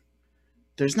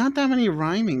there's not that many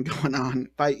rhyming going on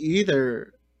by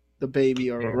either the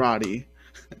Baby or Roddy.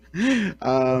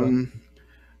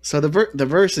 So the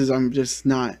verses I'm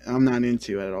not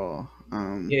into at all.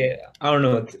 Yeah, I don't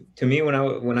know. To me, when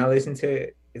I listen to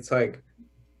it, it's like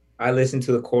I listen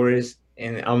to the chorus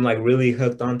and I'm like really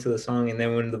hooked onto the song, and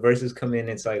then when the verses come in,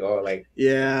 it's like, oh, like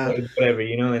Yeah. whatever,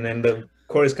 you know. And then the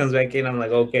chorus comes back in, I'm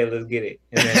like, okay, let's get it.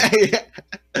 And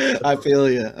then I feel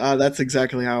you. That's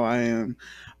exactly how I am.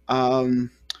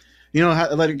 Um, you know,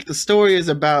 how, like the story is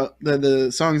about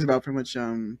the song is about pretty much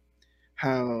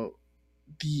how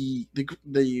the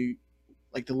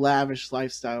like the lavish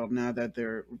lifestyle now that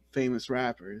they're famous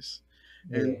rappers,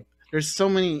 and yeah, there's so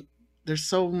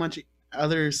much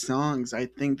other songs I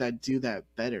think that do that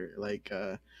better. Like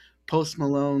Post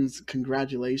Malone's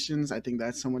 "Congratulations," I think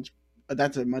that's a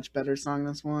much better song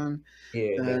than this one.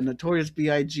 yeah, definitely. Notorious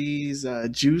B.I.G.'s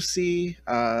 "Juicy."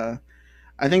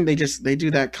 I think they do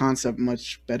that concept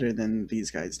much better than these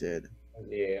guys did.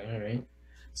 Yeah, all right.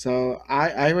 So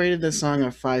I rated this song a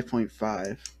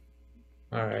 5.5.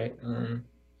 All right.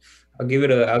 I'll give it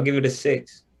a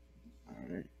 6. All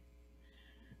right.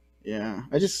 Yeah,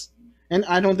 and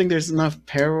I don't think there's enough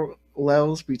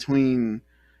parallels between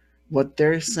what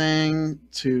they're saying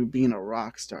to being a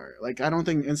rock star. Like I don't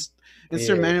think Yeah.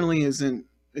 instrumentally isn't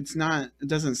it's not it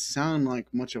doesn't sound like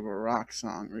much of a rock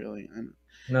song really. And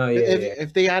No, yeah, yeah.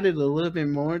 if they added a little bit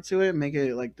more to it, make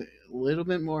it like a little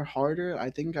bit more harder, I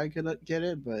think I could get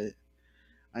it. But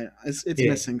it's Yeah.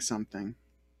 missing something.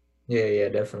 Yeah, yeah,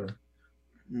 definitely.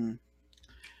 Mm.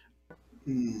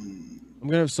 Mm. I'm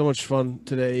gonna have so much fun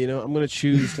today. You know, I'm gonna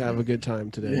choose to have a good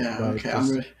time today. Yeah. by Okay.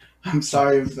 just- I'm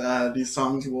sorry if these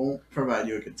songs won't provide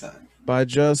you a good time. by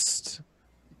just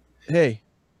hey.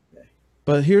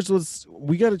 But here's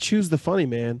we got to choose the funny,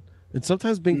 man. And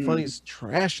sometimes being funny is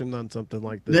trashing on something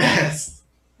like this. Yes.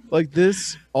 Like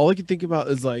this, all I can think about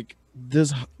is like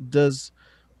does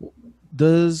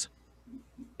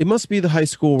it must be the high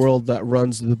school world that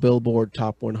runs the Billboard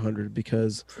Top 100,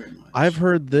 because Pretty much. I've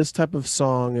heard this type of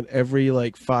song in every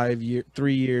like 3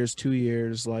 years, 2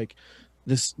 years. Like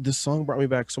this song brought me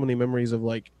back so many memories of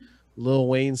like Lil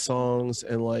Wayne songs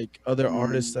and like other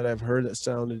artists that I've heard that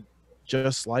sounded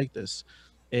just like this.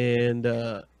 And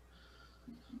I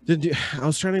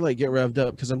was trying to like get revved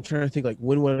up because I'm trying to think like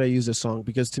when would I use this song,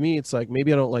 because to me it's like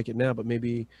maybe I don't like it now, but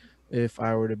maybe if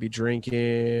I were to be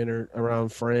drinking or around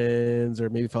friends, or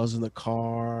maybe if I was in the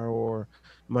car, or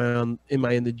am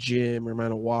I in the gym, or am I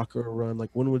on a walk or a run, like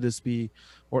when would this be,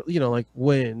 or you know, like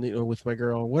when, you know, with my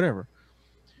girl, whatever.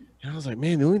 And I was like,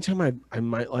 man, the only time I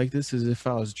might like this is if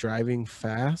I was driving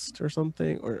fast or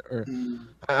something, or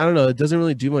I don't know. It doesn't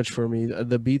really do much for me.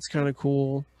 The beat's kind of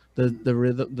cool. The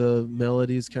rhythm, the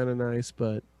melody is kind of nice,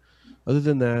 but other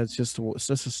than that, it's just a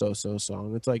so-so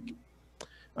song. It's like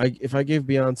if I gave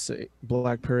Beyonce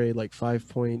Black Parade like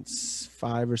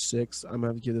 5.5 or 6, I'm gonna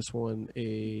have to give this one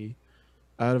a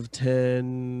out of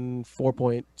 10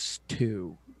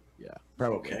 4.2. Yeah,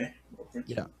 probably. Okay.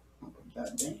 Yeah.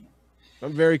 Damn.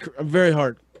 I'm very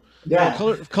hard. Yeah.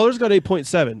 Colors got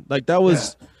 8.7. Like that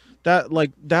was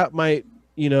that might,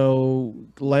 you know,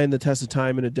 land the test of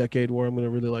time in a decade where I'm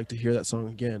gonna really like to hear that song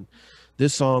again.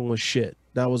 This song was shit.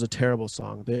 That was a terrible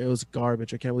song. It was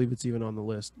garbage. I can't believe it's even on the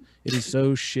list. It is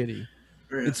so shitty.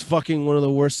 It's fucking one of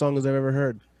the worst songs I've ever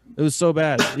heard. It was so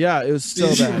bad. Yeah, it was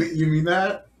so bad. You mean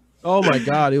that? Oh my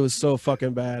god, it was so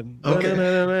fucking bad.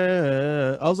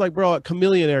 Okay. I was like, bro, a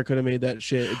Chameleon Air could have made that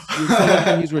shit. It's so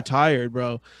lucky he's retired,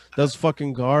 bro. That's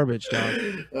fucking garbage, dog.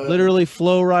 Literally,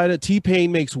 Flow Rida.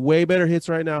 T-Pain makes way better hits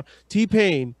right now.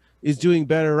 T-Pain is doing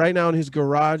better right now in his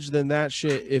garage than that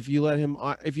shit if you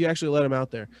actually let him out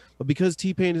there. But because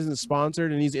T-Pain isn't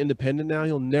sponsored and he's independent now,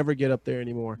 he'll never get up there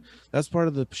anymore. That's part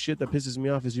of the shit that pisses me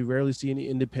off, is you rarely see any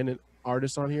independent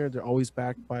artists on here. They're always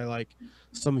backed by like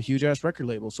some huge ass record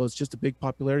label. So it's just a big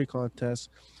popularity contest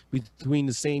between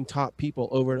the same top people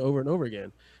over and over and over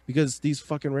again, because these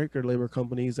fucking record label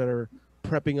companies that are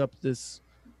prepping up this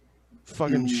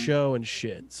fucking show and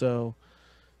shit. So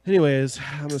anyways,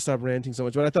 I'm gonna stop ranting so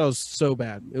much, but I thought it was so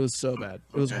bad. It was so bad.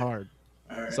 It was hard.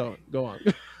 All right. So go on.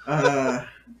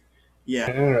 Yeah.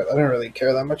 I don't really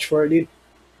care that much for it, dude.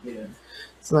 Yeah.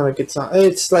 It's not a good song.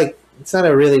 It's not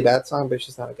a really bad song, but it's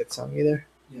just not a good song either.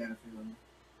 Yeah.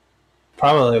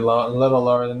 Probably a little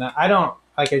lower than that. I don't,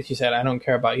 like as you said, I don't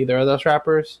care about either of those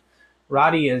rappers.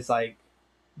 Roddy is like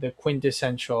the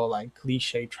quintessential like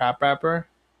cliche trap rapper.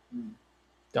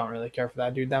 Don't really care for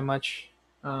that dude that much.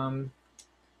 The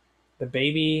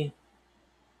Baby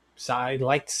side,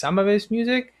 liked some of his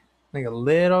music, like a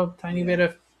little tiny bit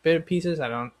of pieces.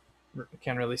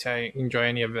 Can't really say I enjoy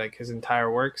any of like his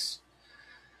entire works.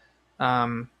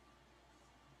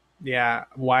 Yeah,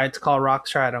 why it's called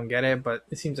Rockstar, I don't get it, but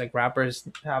it seems like rappers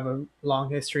have a long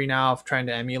history now of trying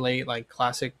to emulate like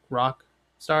classic rock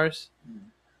stars.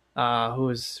 Who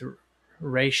is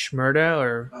Ray Shmurda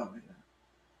or Oh yeah,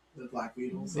 the Black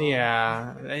Beatles.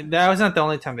 yeah, that was not the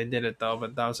only time they did it though,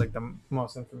 but that was like the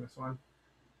most infamous one.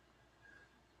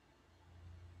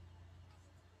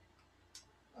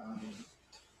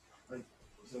 Like,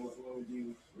 so what would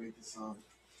you rate the song?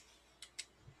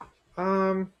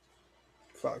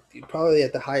 Fuck, dude, probably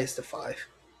at the highest of 5.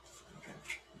 Okay,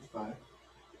 5.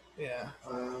 Yeah.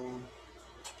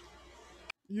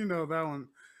 You know that one.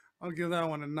 I'll give that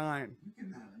one a 9.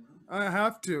 I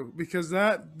have to, because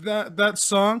that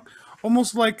song,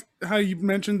 almost like how you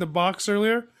mentioned the box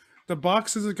earlier, the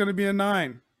box is going to be a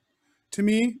 9 to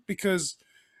me, because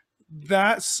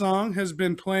that song has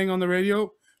been playing on the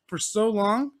radio for so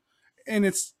long, and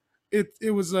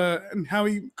it was and how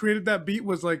he created that beat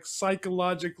was like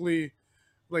psychologically,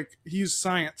 like he used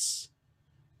science.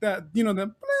 That, you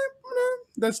know,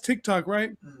 that's TikTok,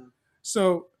 right? Mm-hmm.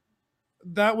 So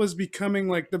that was becoming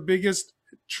like the biggest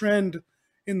trend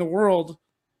in the world,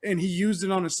 and he used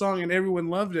it on a song and everyone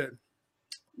loved it.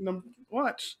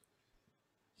 Watch.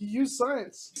 He used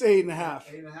science. It's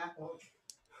 8.5. 8.5.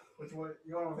 Which one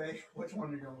you want to make? Which one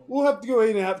are you going? We'll have to go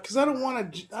 8.5 because I don't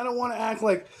want to act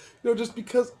like, you know, just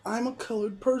because I'm a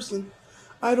colored person,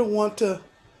 I don't want to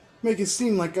make it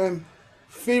seem like I'm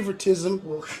favoritism.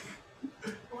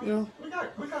 You know,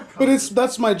 but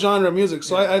that's my genre of music,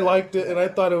 so I liked it and I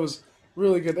thought it was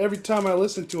really good. Every time I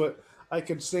listened to it, I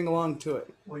could sing along to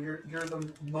it. Well, you're the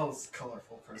most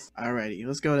colorful person. Alrighty,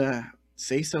 let's go to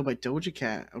 "Say So" by Doja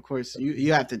Cat. Of course,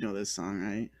 you have to know this song,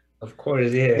 right? Of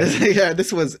course, yeah. Yeah,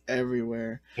 this was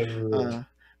everywhere. Everywhere.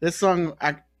 This song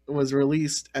was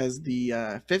released as the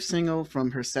 5th single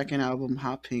from her second album,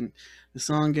 Hot Pink. The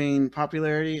song gained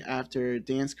popularity after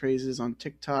dance crazes on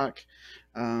TikTok.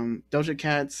 Doja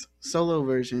Cat's solo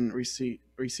version received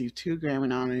 2 Grammy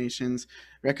nominations,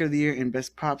 Record of the Year and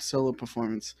Best Pop Solo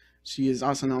Performance. She is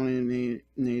also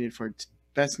nominated for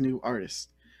Best New Artist.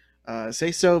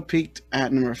 Say So peaked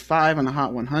at number 5 on the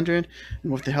Hot 100,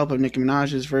 and with the help of Nicki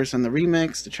Minaj's verse on the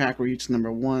remix, the track reached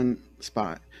number 1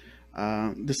 spot.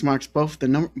 This marks both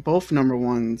number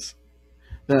ones.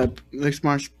 This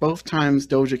marks both times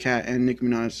Doja Cat and Nicki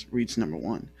Minaj reached number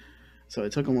 1. So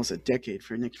it took almost a decade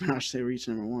for Nicki Minaj to reach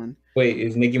number 1. Wait,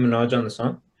 is Nicki Minaj on the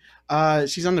song?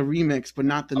 She's on the remix, but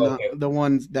not the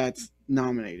ones that's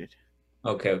nominated.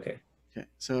 Okay.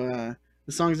 So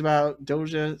the song's about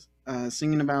Doja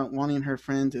singing about wanting her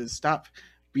friend to stop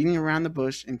beating around the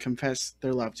bush and confess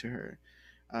their love to her.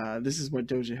 This is what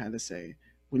Doja had to say.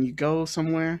 When you go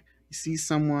somewhere, you see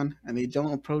someone and they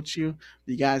don't approach you,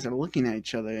 you guys are looking at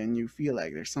each other and you feel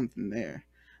like there's something there.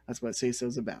 That's what Say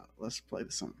So's about. Let's play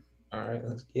the song. All right,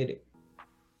 let's get it.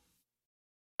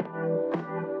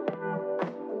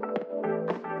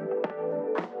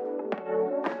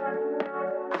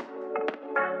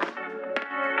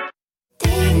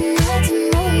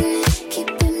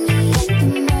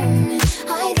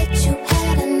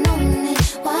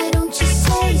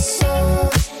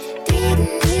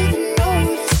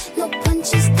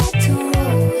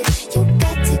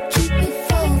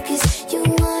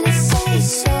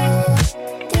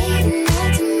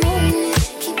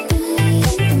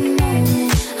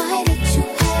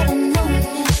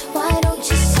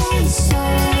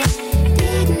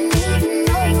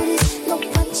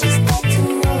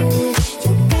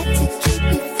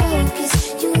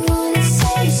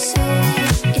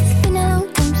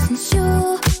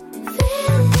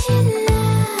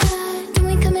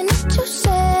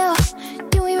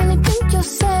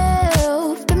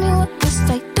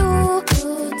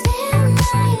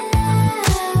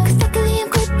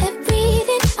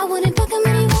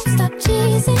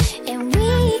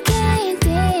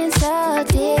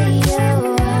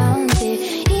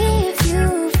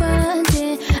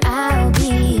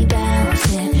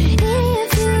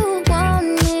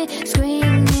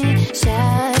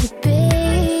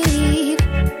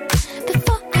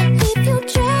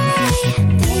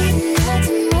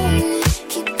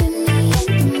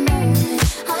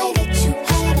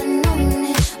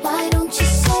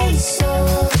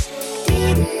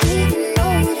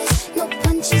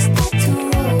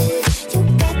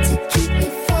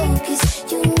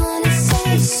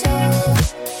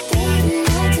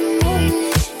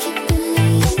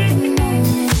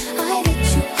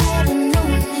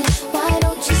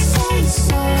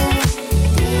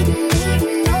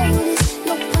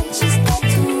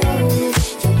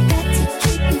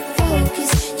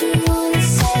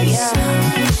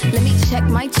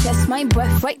 my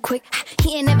breath right quick.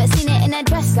 He ain't never seen it in a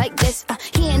dress like this.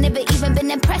 He ain't never even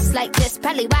been impressed like this.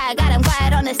 Probably why I got him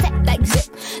quiet on the set like zip.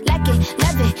 Like it,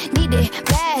 love it, need it,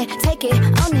 bad. Take it,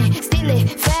 own it, steal it,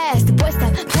 fast. The boy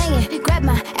stop playing, grab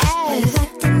my ass.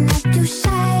 Acting like you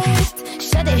shy.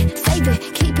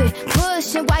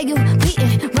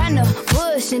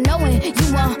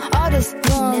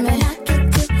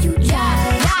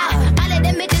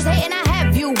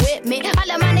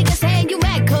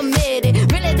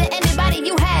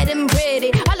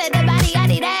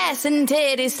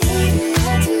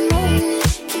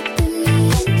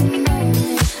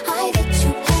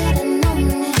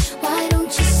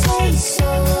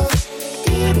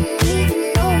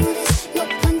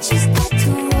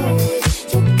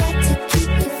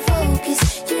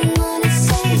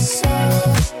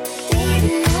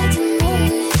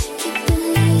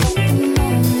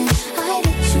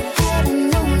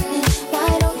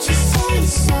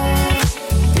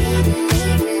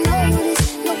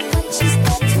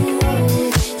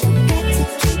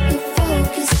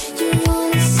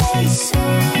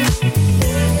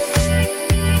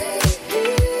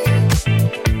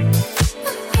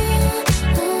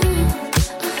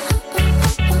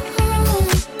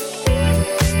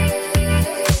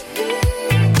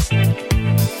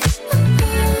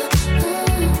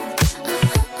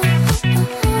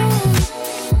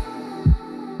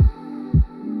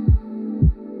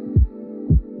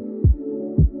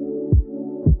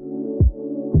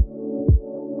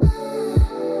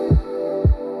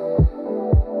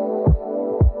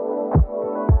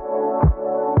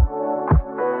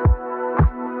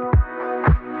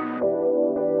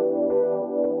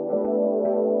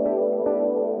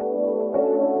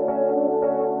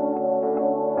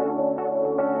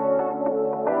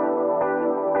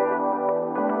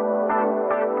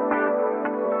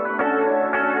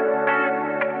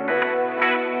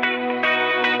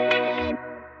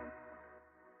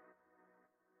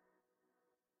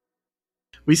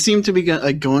 we seem to be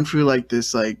like going through like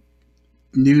this like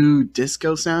new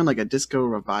disco sound, like a disco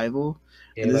revival.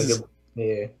 Yeah, And this like is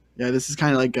yeah. yeah, this is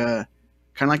kind of like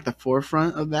the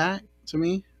forefront of that to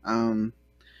me. I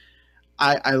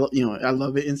I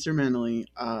love it instrumentally.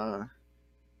 The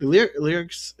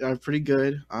lyrics are pretty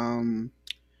good.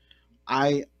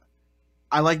 I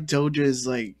I like Doja's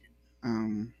like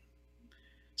um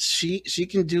she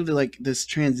can do the like this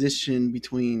transition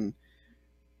between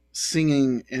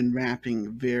singing and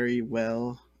rapping very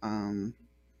well.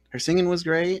 Her singing was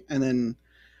great, and then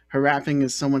her rapping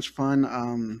is so much fun.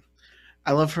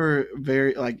 I love her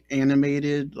very like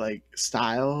animated like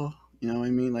style. You know what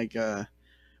I mean? Like with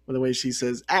the way she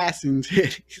says ass and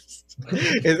titties.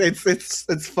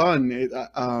 It's fun.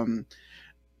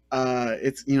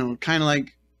 It's kind of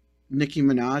like Nicki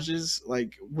Minaj's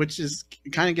like, which is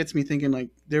kind of gets me thinking like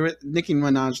Nicki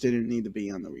Minaj didn't need to be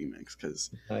on the remix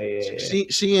because Oh, yeah,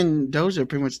 she and Doja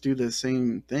pretty much do the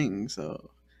same thing. So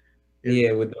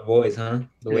yeah, with the voice, huh?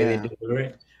 The way they yeah, deliver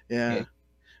it. yeah.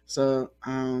 So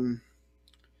I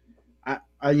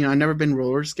I never been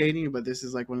roller skating, but this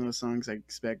is like one of those songs I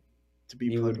expect to be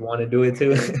You would played. want to do it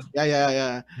too.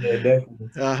 Yeah. Yeah, definitely.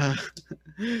 Uh,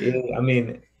 Yeah, I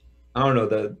mean, I don't know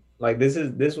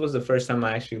this was the first time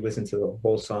I actually listened to the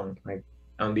whole song. Like,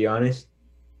 I'm be honest,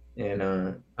 and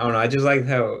I don't know. I just liked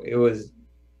how it was.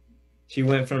 She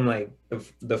went from like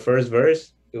the first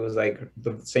verse, it was like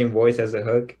the same voice as the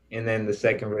hook, and then the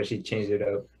second verse she changed it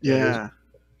up. yeah.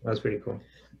 That was pretty cool.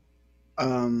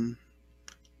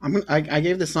 I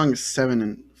gave this song a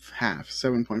 7.5,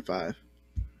 7.5.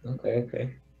 Okay.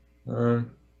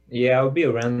 Yeah, I would be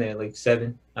around there, like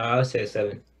 7. I would say a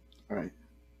 7. All right.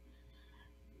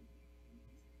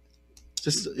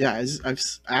 Just yeah, I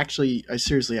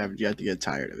seriously have yet to get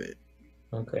tired of it.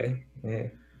 Okay, yeah.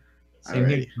 Same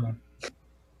here.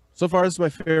 So far, this is my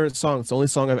favorite song. It's the only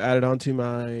song I've added onto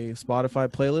my Spotify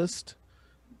playlist.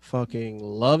 Fucking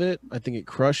love it. I think it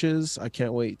crushes. I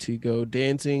can't wait to go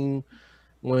dancing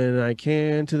when I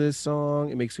can to this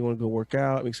song. It makes me want to go work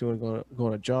out. It makes me want to go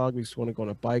on a jog. It makes me want to go on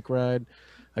a bike ride.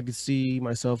 I could see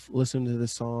myself listening to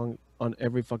this song on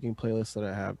every fucking playlist that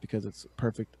I have because it's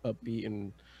perfect, upbeat,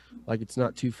 and like it's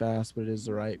not too fast, but it is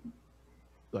the right,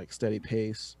 like, steady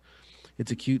pace.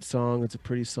 It's a cute song. It's a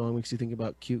pretty song. Makes you think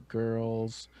about cute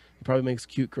girls. It probably makes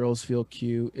cute girls feel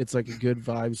cute. It's like a good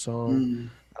vibe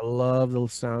song. I love the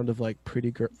sound of like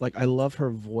pretty girl. Like I love her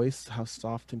voice, how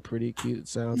soft and pretty cute it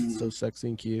sounds. It's so sexy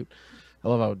and cute. I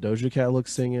love how Doja Cat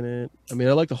looks singing it. I mean,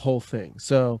 I like the whole thing.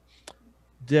 So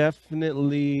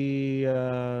definitely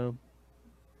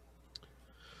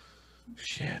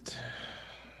shit.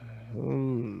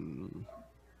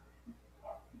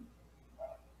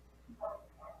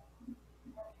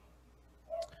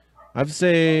 I'd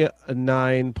say a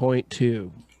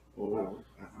 9.2.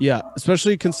 Yeah,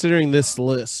 especially considering this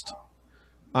list.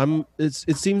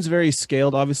 It seems very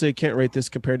scaled. Obviously, I can't rate this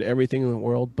compared to everything in the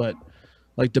world, but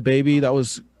like the baby, that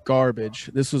was garbage.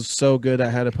 This was so good I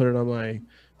had to put it on my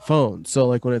phone. So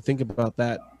like when I think about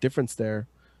that difference there,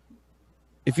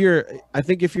 I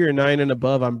think if you're a 9 and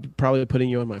above, I'm probably putting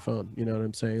you on my phone. You know what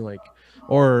I'm saying? Like,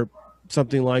 or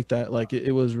something like that. Like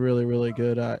it was really, really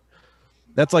good.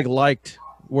 That's like liked,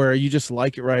 where you just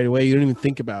like it right away. You don't even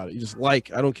think about it. You just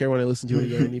like. I don't care when I listen to it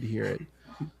again. I need to hear it.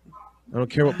 I don't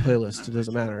care what playlist. It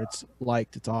doesn't matter. It's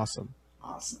liked. It's awesome.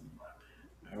 Awesome.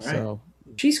 All right. So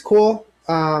She's cool.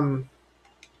 Man,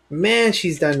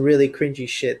 she's done really cringy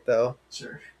shit though.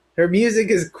 Sure. Her music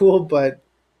is cool, but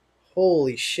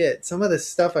holy shit, some of the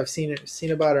stuff I've seen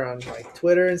about her on like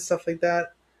Twitter and stuff like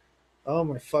that. Oh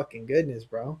my fucking goodness,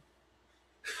 bro.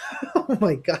 Oh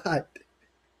my god.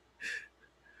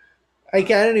 I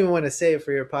don't even want to say it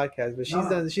for your podcast, but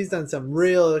she's done some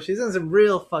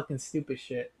real fucking stupid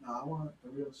shit. No, I want the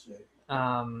real shit.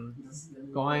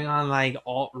 Going on like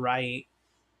alt-right,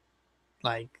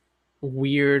 like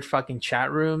weird fucking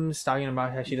chat rooms talking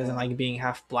about how she doesn't like being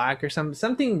half black or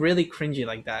something really cringy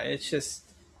like that. It's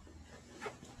just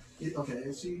Okay,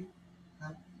 is she?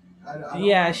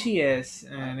 yeah, she is,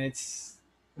 and it's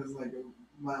because like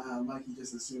Mikey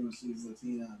just assumed she's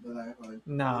Latina, but I like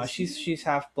no, she's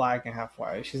half black and half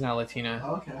white. She's not Latina.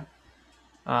 Oh, okay.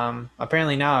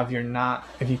 Apparently now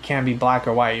if you can't be black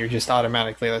or white, you're just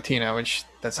automatically Latina, which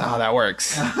that's not how that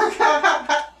works.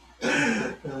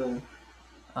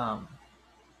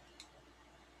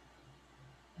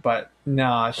 But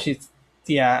no,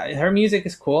 her music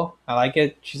is cool. I like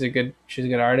it. She's a good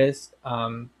artist.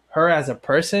 Her as a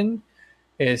person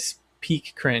is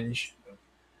peak cringe.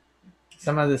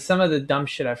 Some of the dumb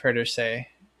shit I've heard her say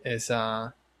is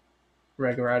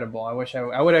regrettable. I wish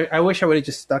I would have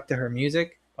just stuck to her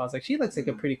music. I was like, she looks like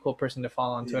a pretty cool person to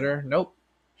follow on Twitter. Nope.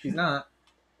 She's not.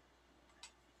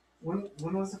 When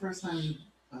was the first time you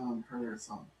heard her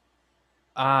song?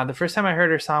 The first time I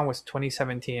heard her song was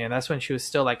 2017, and that's when she was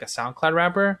still like a SoundCloud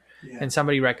rapper. Yeah. And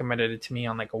somebody recommended it to me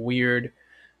on like a weird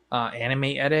anime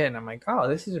edit, and I'm like, oh,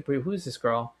 who is this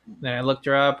girl? And then I looked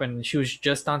her up, and she was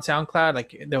just on SoundCloud.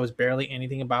 Like there was barely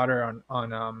anything about her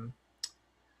on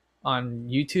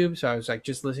YouTube. So I was like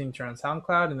just listening to her on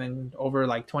SoundCloud, and then over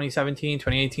like 2017,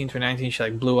 2018, 2019, she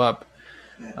like blew up,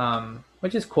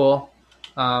 which is cool.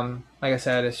 Like I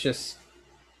said, it's just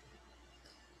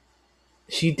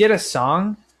she did a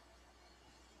song.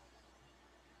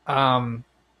 I'm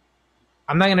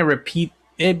not gonna repeat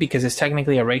it because it's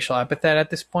technically a racial epithet at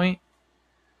this point,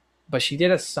 but she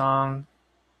did a song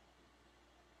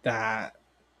that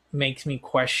makes me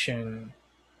question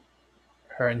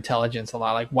her intelligence a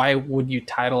lot. Like, why would you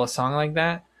title a song like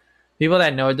that? People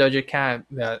that know Doja Cat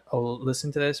that will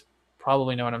listen to this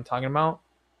probably know what I'm talking about.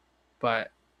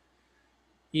 But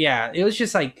yeah, it was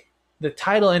just like the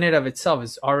title in it of itself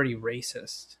is already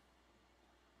racist.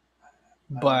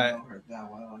 But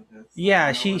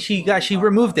yeah, she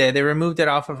removed it. They removed it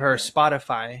off of her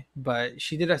Spotify, but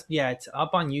she did it's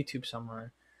up on YouTube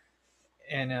somewhere.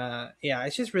 And yeah,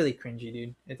 it's just really cringy,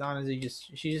 dude. It's honestly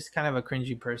she's just kind of a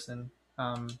cringy person.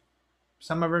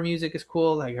 Some of her music is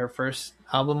cool, like her first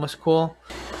album was cool.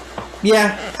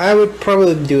 Yeah, I would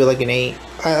probably do like an 8.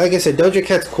 Like I said, Doja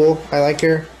Cat's cool. I like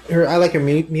her. I like her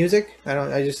music.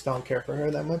 I just don't care for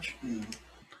her that much.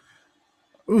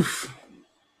 Oof.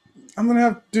 I'm gonna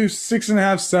have to do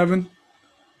 6.5, 7.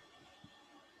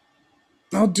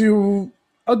 I'll do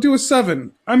a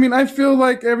 7. I mean, I feel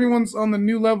like everyone's on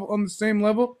the same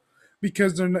level,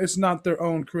 because it's not their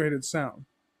own created sound.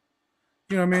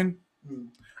 You know what I mean?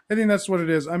 I think that's what it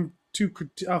is. I'll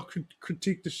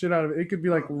critique the shit out of it. It could be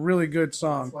like a really good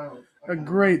song, a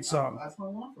great song.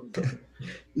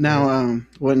 Now,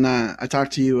 when I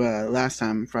talked to you last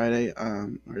time, Friday,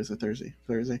 or is it Thursday?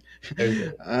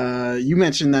 You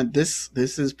mentioned that this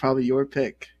is probably your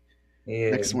pick.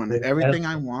 Yeah, next one, Everything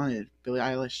I Wanted, Billie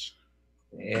Eilish.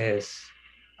 Yes.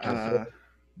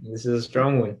 This is a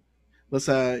strong one. Let's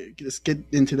get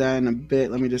into that in a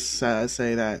bit. Let me just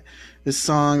say that this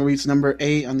song reached number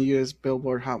 8 on the U.S.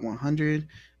 Billboard Hot 100.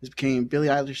 This became Billie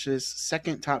Eilish's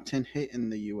second top 10 hit in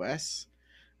the U.S.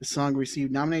 The song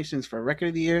received nominations for Record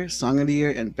of the Year, Song of the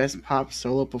Year, and Best Pop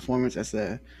Solo Performance at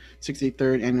the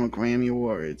 63rd Annual Grammy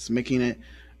Awards, making it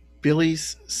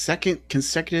Billie's second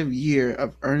consecutive year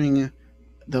of earning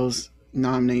those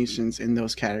nominations in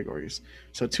those categories.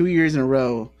 So 2 years in a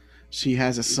row, she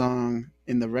has a song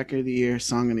in the Record of the Year,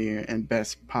 Song of the Year, and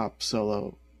Best Pop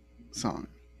Solo Song.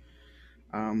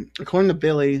 According to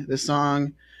Billie, the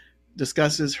song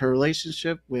discusses her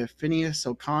relationship with Phineas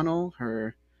O'Connell,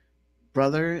 her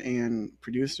brother and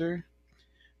producer.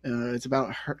 It's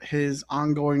about his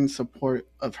ongoing support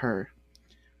of her.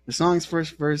 The song's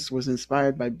first verse was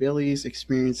inspired by Billie's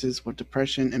experiences with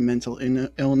depression and mental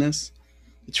illness.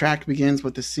 The track begins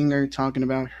with the singer talking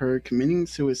about her committing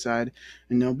suicide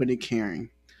and nobody caring.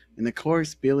 In the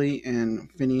chorus, Billie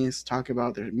and Phineas talk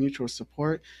about their mutual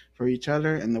support for each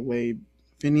other and the way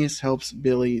Phineas helps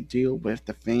Billie deal with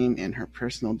the fame and her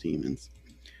personal demons.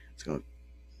 Let's go.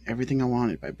 Everything I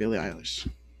Wanted by Billie Eilish.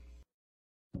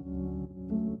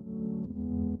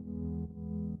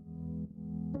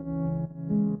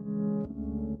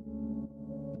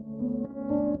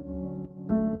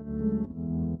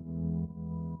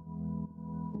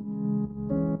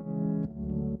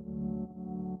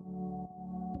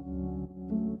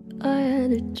 I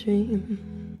had a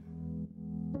dream.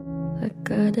 I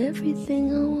got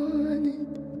everything I wanted.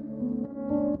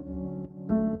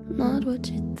 Not what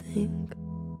you think.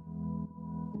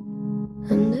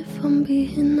 And if I'm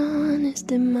being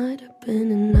honest, it might have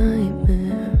been a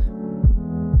nightmare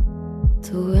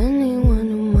to anyone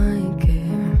who might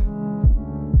care.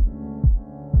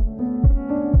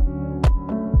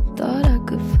 Thought I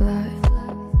could fly,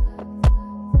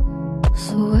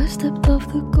 so I stepped off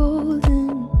the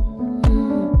golden.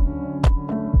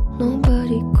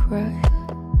 Nobody cried.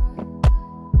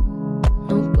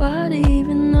 Nobody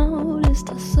even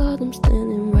noticed. I saw them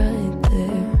standing right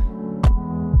there.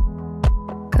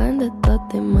 Kinda thought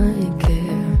they might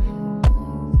care.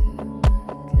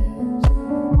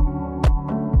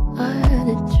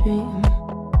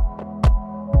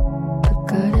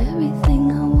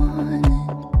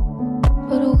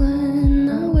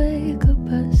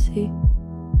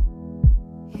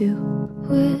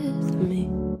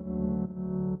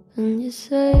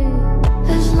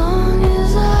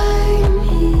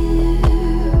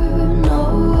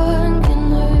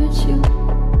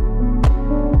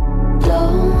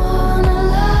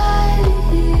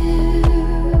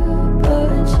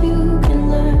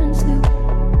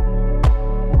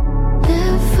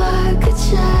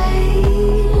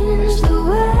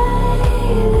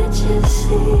 just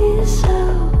see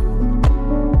yourself.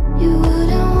 You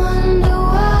wouldn't wonder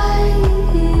why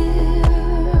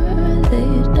they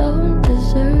don't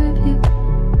deserve you.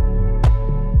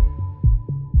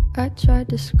 I tried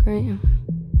to scream,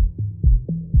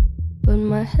 but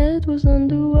my head was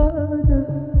underwater.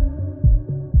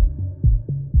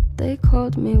 They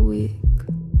called me weak,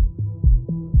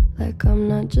 like I'm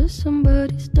not just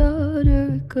somebody's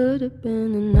daughter. It could have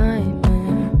been a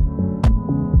nightmare,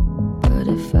 but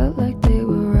it felt like they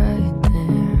were right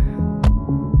there.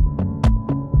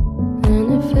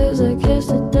 And it feels like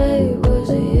yesterday was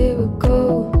a year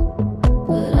ago,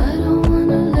 but I don't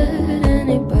wanna let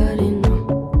anybody know,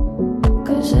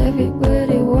 'cause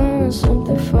everybody wants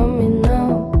something from me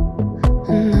now,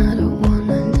 and I don't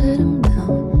wanna let them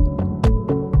down.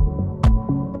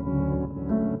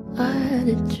 I had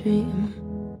a dream,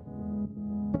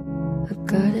 I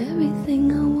got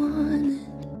everything I wanted,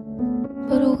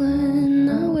 but when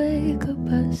I wake up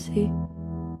I see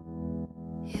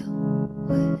you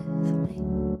with me.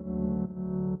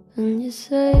 And you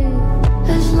say,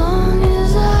 as long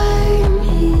as I'm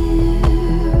here,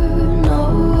 no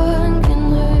one can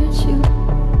hurt you.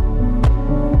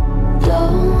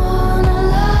 Don't wanna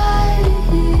lie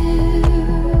here,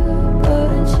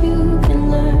 but you can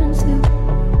learn to.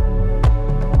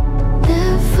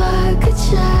 If I could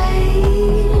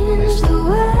change the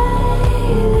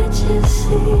way that you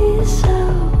see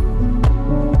yourself,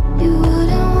 you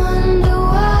wouldn't wonder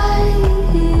why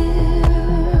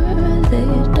they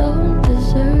don't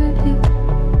deserve you.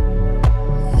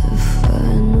 If I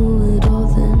knew it all,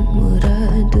 then would I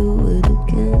do it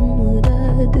again? Would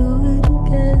I do it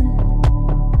again?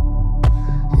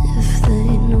 If they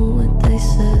knew what they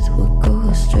said would go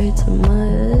straight to my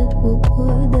head, what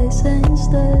would they say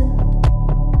instead?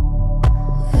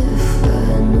 If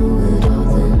I knew it all,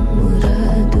 then would I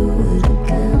do it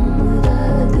again? Would I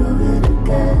do it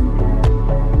again?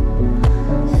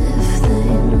 If they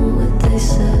knew what they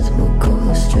said would go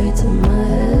straight to my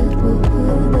head, what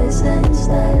would they say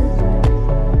instead?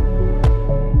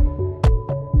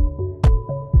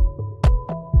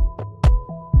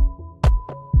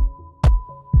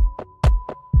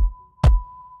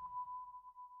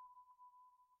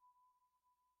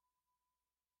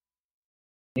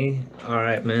 All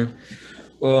right, man.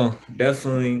 Well,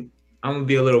 definitely, I'm gonna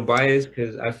be a little biased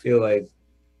because I feel like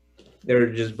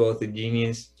they're just both a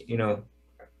genius. You know,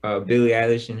 Billie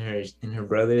Eilish and her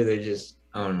brother, they're just,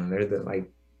 I don't know, they're the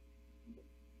like,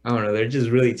 I don't know, they're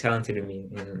just really talented to me,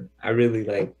 and I really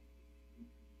like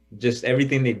just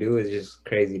everything they do is just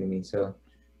crazy to me. So,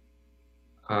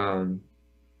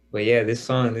 but yeah, this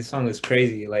song is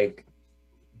crazy. Like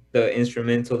the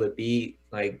instrumental, the beat,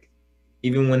 like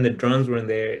even when the drums weren't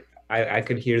there, I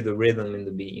could hear the rhythm in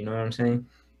the beat. You know what I'm saying?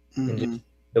 And just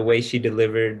the way she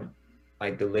delivered,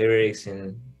 like the lyrics,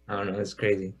 and I don't know, it's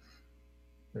crazy.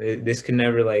 This could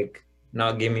never like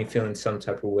not get me feeling some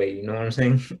type of way. You know what I'm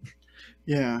saying?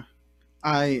 Yeah,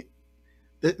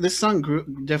 this song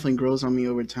definitely grows on me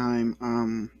over time.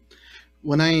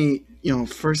 When I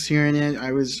first hearing it,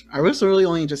 I was really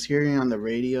only just hearing it on the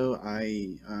radio.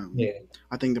 Yeah.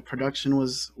 I think the production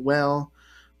was well,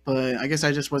 but I guess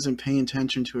I just wasn't paying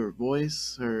attention to her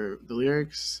voice or the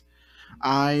lyrics.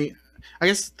 I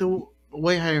guess the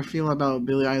way I feel about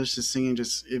Billie Eilish's singing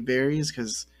just it varies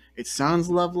because it sounds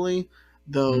lovely,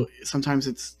 though sometimes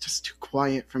it's just too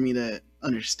quiet for me to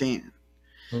understand.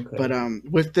 Okay. But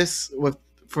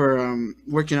for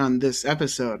working on this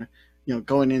episode,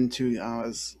 going into I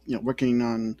was working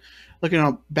on looking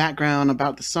up background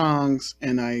about the songs,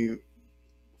 and I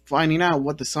finding out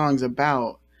what the song's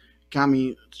about got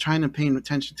me trying to pay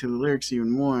attention to the lyrics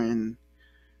even more, and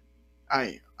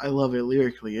I love it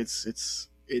lyrically.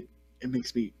 It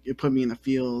makes me it put me in the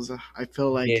feels. I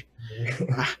feel like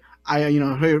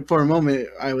for a moment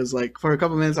I was like for a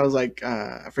couple minutes I was like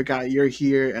I forgot you're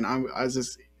here, and I was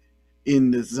just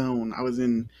in the zone. I was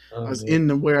in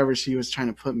the wherever she was trying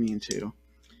to put me into.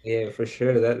 Yeah, for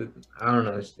sure. That I don't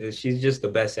know. She's just the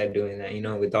best at doing that. You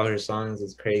know, with all her songs,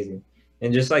 it's crazy.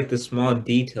 And just like the small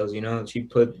details,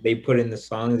 they put in the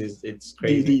songs. It's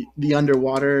crazy. The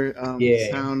underwater Yeah,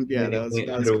 sound. Yeah, when they went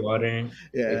underwater. Cool.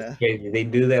 Yeah, it's crazy. They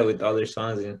do that with all their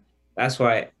songs, and that's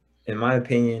why, in my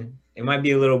opinion, it might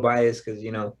be a little biased because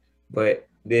but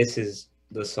this is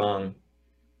the song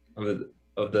of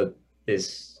the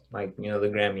this the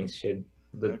Grammys should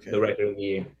the record of the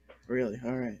year. Really?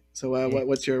 All right. So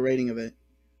what's your rating of it?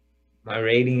 My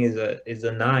rating is a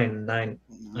 9.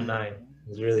 A 9.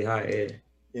 It's really high.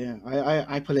 Yeah.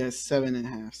 I put it at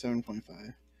 7.5,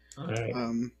 7.5. All right.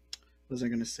 What was I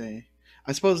gonna say?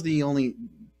 I suppose the only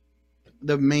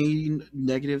the main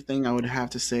negative thing I would have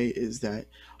to say is that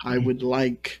I would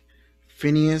like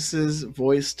Phineas's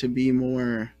voice to be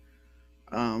more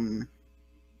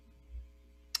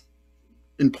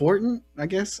important, I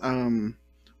guess. When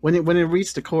it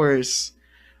reached the chorus,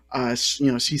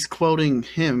 she's quoting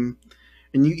him,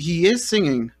 and he is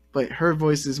singing, but her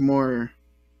voice is more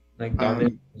Like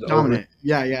dominant. dominant.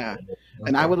 Yeah.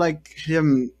 And I would like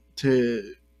him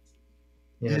to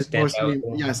his voice to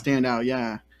be, stand out.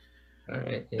 Yeah. All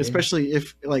right. Yeah. Especially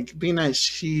if like being that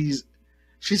she's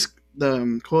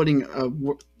the quoting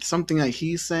something that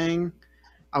he's saying,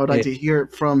 I would like to hear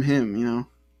it from him.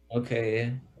 Okay. Yeah.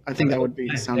 I think that would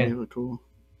sound really cool.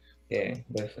 Yeah,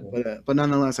 definitely. But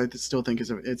nonetheless, I still think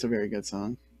it's a very good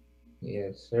song.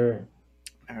 Yes, sir.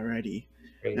 Alrighty.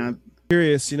 Great. Now,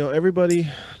 Curious, not everybody,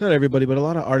 but a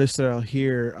lot of artists that I'll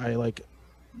hear,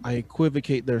 I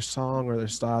equivocate their song or their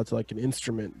style to like an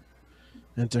instrument.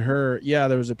 And to her, yeah,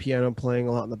 there was a piano playing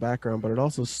a lot in the background, but it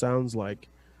also sounds like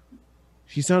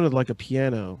she sounded like a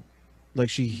piano. Like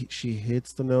she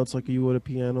hits the notes like you would a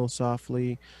piano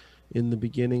softly in the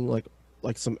beginning, like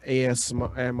some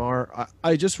ASMR.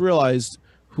 I just realized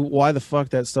why the fuck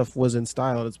that stuff was in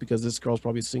style, and it's because this girl's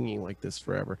probably singing like this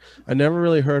forever. I never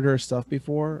really heard her stuff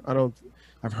before.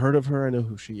 I've heard of her. I know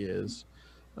who she is.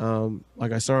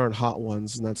 Like I saw her on Hot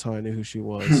Ones, and that's how I knew who she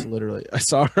was. Literally, I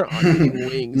saw her on Eating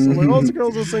Wings. I'm like, oh, this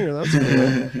girl's a singer. That's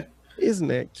cool. Isn't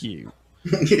that cute?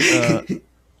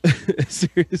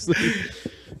 Seriously,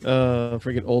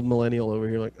 freaking old millennial over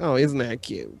here. Like, oh, isn't that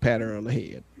cute? Pat her on the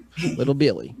head, little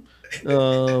Billy.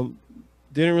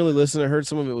 Didn't really listen. I heard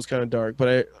some of it was kind of dark,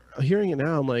 but hearing it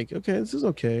now, I'm like, okay, this is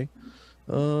okay.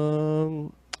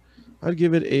 I'd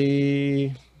give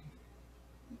it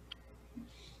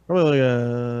probably like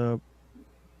a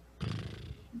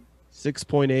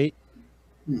 6.8.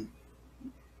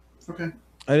 Okay.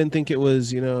 I didn't think it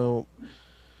was, it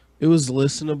was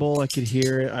listenable. I could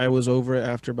hear it. I was over it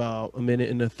after about a minute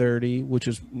and 30, which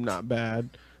is not bad.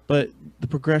 But the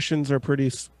progressions are pretty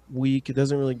weak. It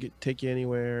doesn't really take you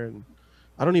anywhere, and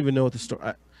I don't even know what the story.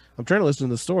 I'm trying to listen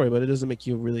to the story, but it doesn't make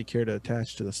you really care to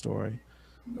attach to the story.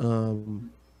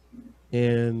 And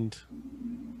it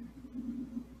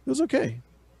was okay.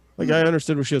 Like I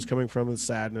understood where she was coming from, with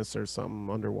sadness or something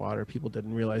underwater. People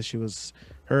didn't realize she was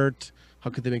hurt.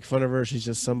 How could they make fun of her? She's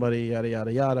just somebody, yada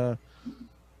yada yada.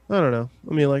 I don't know.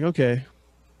 I mean, like, okay,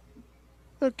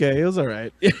 it was all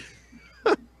right.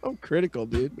 I'm critical,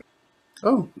 dude.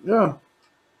 Oh yeah.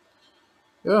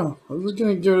 Yeah, I was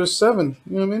gonna give it a 7.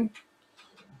 You know what I mean?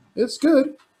 It's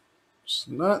good. It's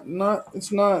not.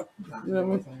 It's not. You know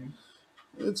what I mean?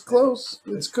 It's close.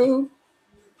 It's cool.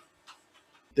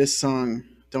 This song,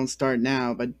 "Don't Start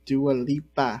Now" by Dua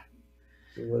Lipa.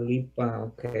 Dua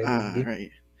Lipa, okay.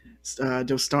 Right.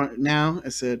 Don't Start Now.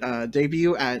 It's a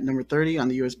debut at number 30 on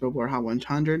the U.S. Billboard Hot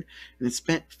 100, and it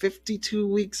spent 52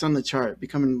 weeks on the chart,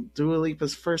 becoming Dua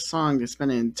Lipa's first song to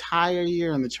spend an entire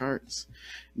year on the charts.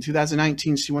 In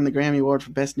 2019, she won the Grammy Award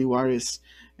for Best New Artist,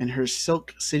 and her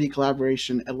Silk City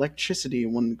collaboration "Electricity"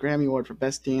 won the Grammy Award for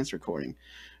Best Dance Recording.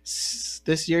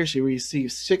 This year, she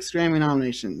received 6 Grammy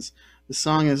nominations. The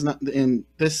song is not in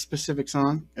this specific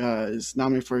song is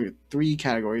nominated for 3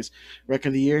 categories: Record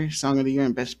of the Year, Song of the Year,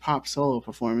 and Best Pop Solo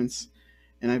Performance.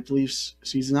 And I believe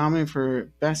she's nominated for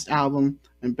Best Album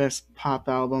and Best Pop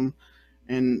Album,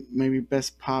 and maybe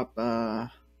Best Pop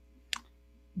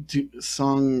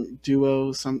song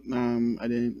duo. I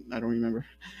don't remember.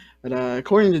 But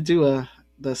according to Dua,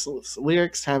 the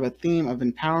lyrics have a theme of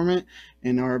empowerment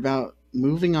and are about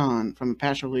moving on from a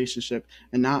past relationship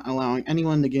and not allowing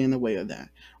anyone to get in the way of that,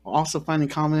 while also finding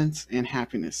confidence and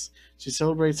happiness. She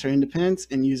celebrates her independence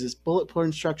and uses bullet point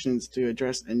instructions to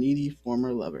address a needy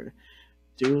former lover.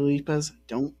 Dua Lipa's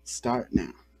 "Don't Start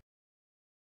Now."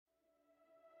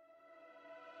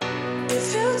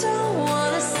 If you don't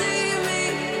wanna see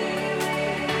me,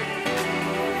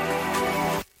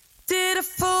 did a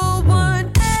full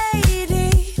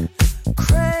 180,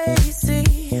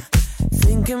 crazy,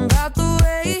 thinking about the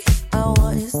way I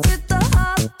was. Did the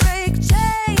heartbreak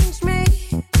change me?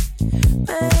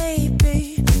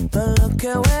 Maybe, but look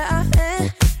at where I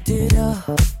ended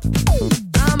up.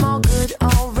 I'm all good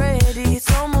already,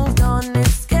 so moved on.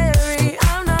 It's scary.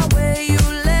 I'm not where you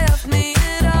left me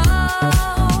at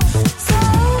all. So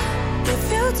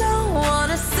if you don't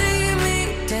wanna see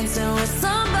me dancing with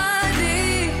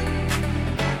somebody,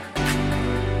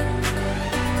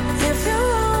 if you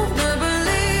wanna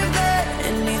believe that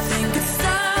anything could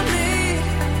stop me,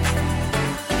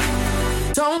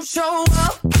 don't show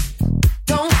up,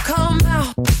 don't come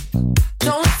out,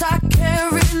 don't start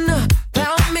caring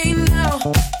about me now.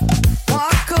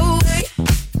 Walk away,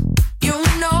 you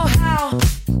know how.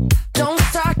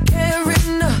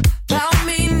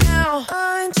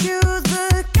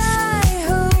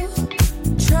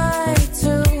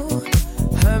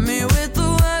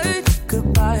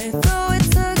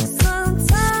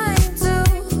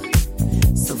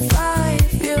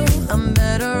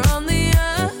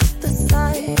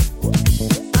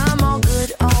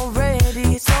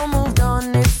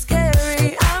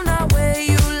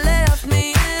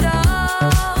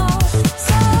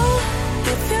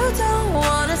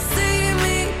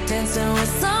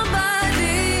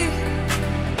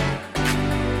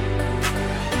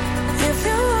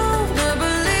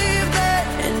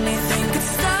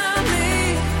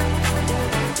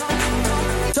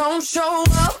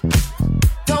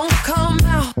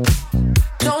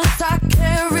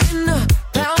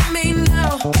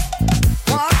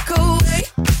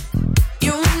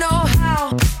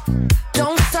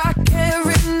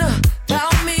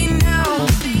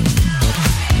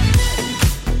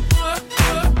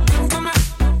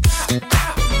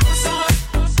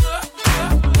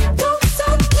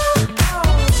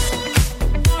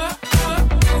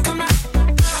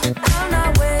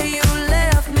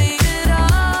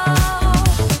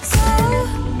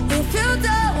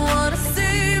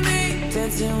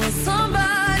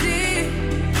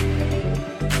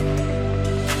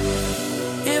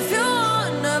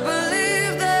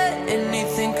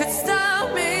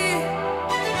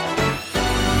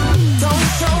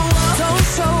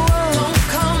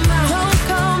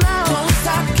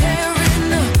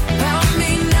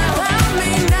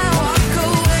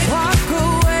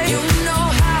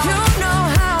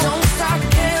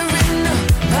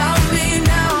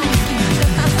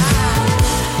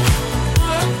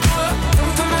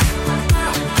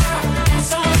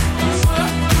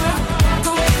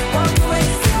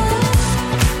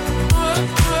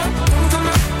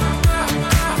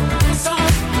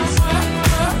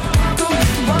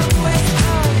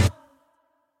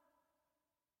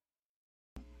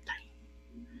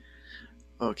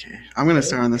 Okay, I'm gonna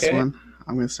start on this Okay. one.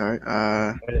 I'm gonna start.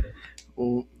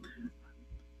 Well,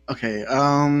 okay.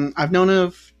 I've known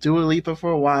of Dua Lipa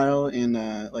for a while, and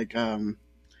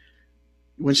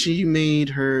when she made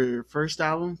her first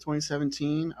album,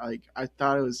 2017, like I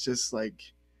thought it was just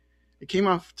like it came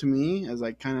off to me as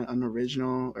like kind of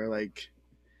unoriginal or like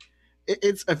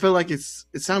it's. I feel like it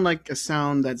sounded like a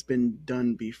sound that's been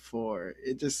done before.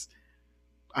 It just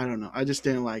I don't know. I just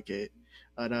didn't like it,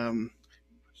 but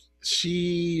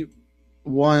she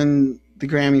won the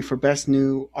Grammy for Best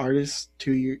New Artist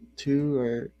 2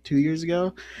 years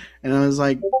ago, and I was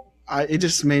like, it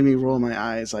just made me roll my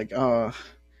eyes. Like, oh,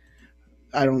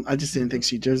 I just didn't think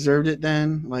she deserved it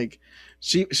then. Like,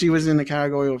 she was in the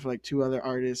category with like two other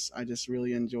artists. I just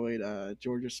really enjoyed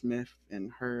Georgia Smith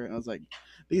and her. I was like,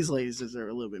 these ladies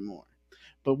deserve a little bit more.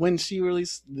 But when she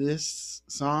released this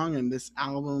song and this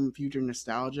album, Future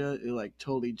Nostalgia, it like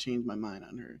totally changed my mind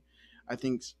on her. I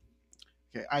think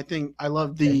Okay, I think I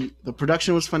love the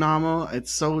production was phenomenal.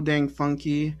 It's so dang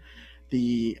funky.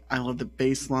 I love the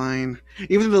bass line.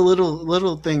 Even the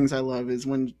little things I love is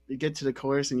when you get to the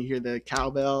chorus and you hear the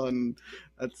cowbell, and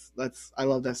that's I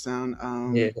love that sound.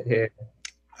 Yeah.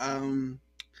 Um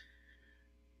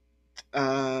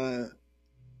uh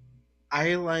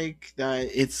I like that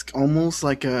it's almost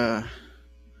like a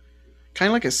kind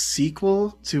of like a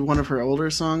sequel to one of her older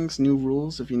songs, New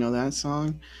Rules, if you know that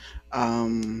song.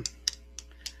 Um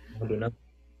I don't know.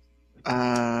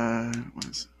 what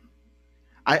is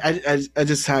I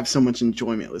just have so much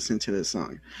enjoyment listening to this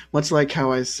song. Much like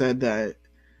how I said that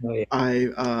Oh, yeah.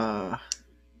 I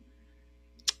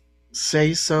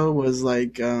Say So was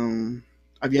like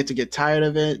I've yet to get tired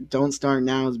of it. Don't Start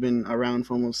Now has been around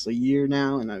for almost a year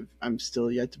now, and I'm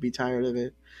still yet to be tired of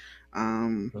it.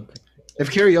 Okay.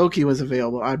 If karaoke was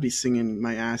available, I'd be singing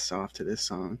my ass off to this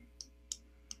song.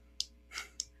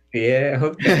 Yeah.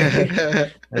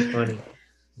 Okay. That's funny.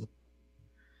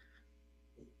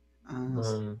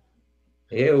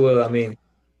 Yeah. Well, I mean,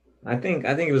 I think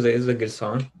it was a good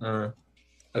song.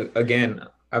 Again,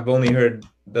 I've only heard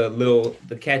the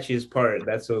catchiest part.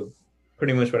 That's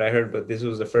pretty much what I heard. But this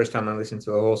was the first time I listened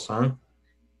to the whole song,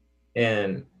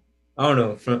 and I don't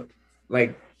know. From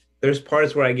like, there's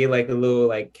parts where I get like a little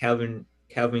like Calvin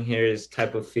Harris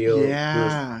type of feel.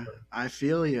 Yeah, I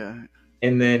feel you.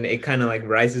 And then it kind of like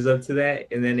rises up to that,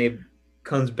 and then it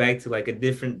comes back to like a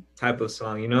different type of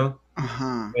song,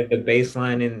 with the bass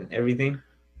line and everything.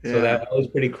 So Yeah. that was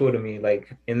pretty cool to me.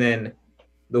 Like, and then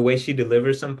the way she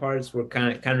delivers some parts were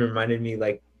kind of reminded me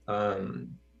like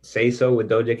Say So with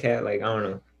Doja Cat. Like, I don't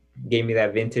know, gave me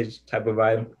that vintage type of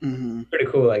vibe. Mm-hmm. Pretty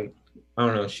cool. Like, I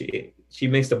don't know, she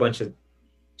mixed a bunch of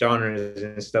genres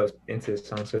and stuff into the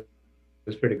song, so it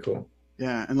was pretty cool.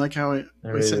 Yeah, and like how I we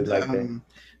really said like that that.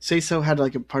 Say So had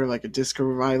like a part of like a disco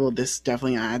revival. This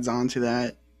definitely adds on to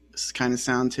that kind of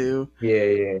sound too.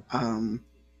 Yeah.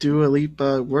 Dua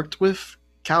Lipa worked with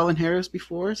Calvin Harris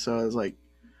before, so I was like,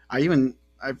 I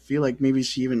feel like maybe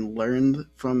she even learned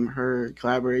from her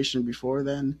collaboration before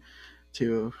then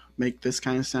to make this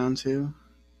kind of sound too.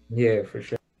 Yeah, for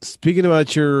sure. Speaking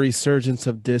about your resurgence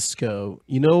of disco,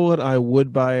 you know what I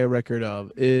would buy a record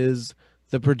of is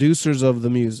the producers of the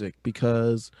music,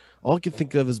 because all I can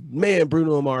think of is, man,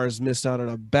 Bruno Mars missed out on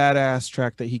a badass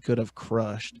track that he could have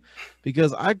crushed,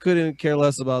 because I couldn't care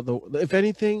less about if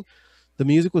anything, the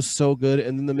music was so good.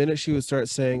 And then the minute she would start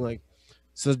saying like,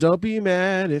 so don't be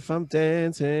mad if I'm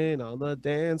dancing on the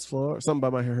dance floor,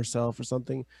 something by herself or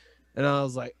something. And I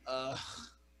was like,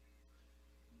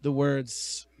 the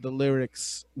words, the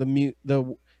lyrics,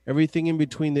 the everything in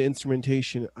between, the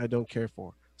instrumentation, I don't care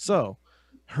for. So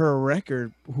her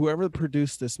record, whoever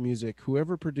produced this music,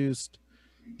 whoever produced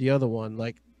the other one,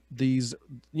 like these,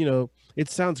 it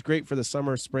sounds great for the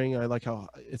summer, spring. I like how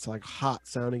it's like hot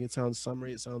sounding. It sounds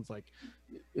summery. It sounds like,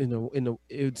 it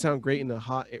would sound great in a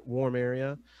hot, warm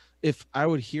area. If I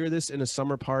would hear this in a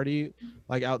summer party,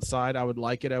 like outside, I would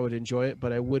like it. I would enjoy it,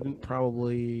 but I wouldn't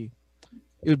probably.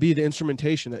 It would be the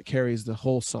instrumentation that carries the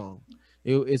whole song.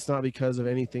 It's not because of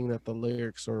anything that the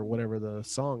lyrics or whatever the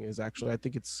song is. Actually, I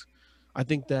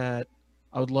think that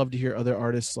I would love to hear other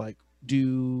artists like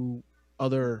do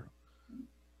other,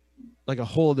 like a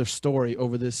whole other story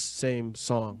over this same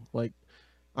song. Like,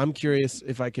 I'm curious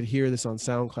if I could hear this on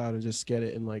SoundCloud and just get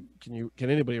it, and like, can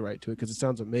anybody write to it? Because it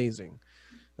sounds amazing.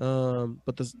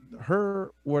 But her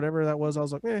whatever that was, I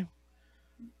was like,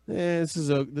 this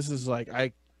is like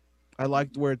I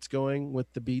liked where it's going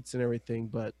with the beats and everything,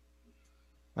 but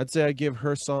I'd say I give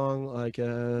her song like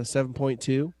a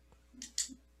 7.2.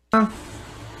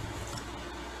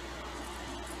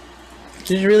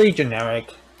 Just really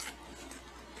generic.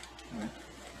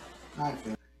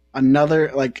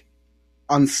 Another like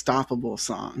unstoppable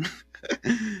song.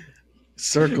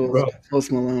 Circles Bro. by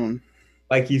Post Malone.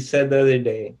 Like you said the other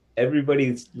day,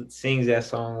 everybody sings that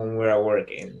song when we're at work,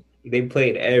 and they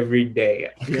play it every day.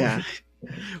 Yeah.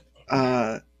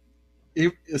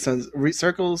 It says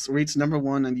Circles reached number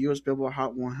 1 on the U.S. Billboard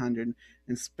Hot 100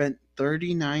 and spent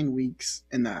 39 weeks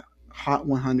in the Hot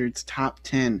 100's top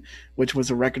 10, which was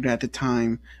a record at the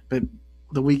time. But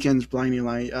The Weeknd's Blinding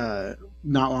Light,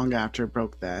 not long after,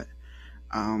 broke that.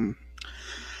 In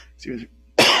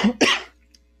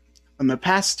the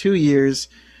past 2 years,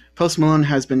 Post Malone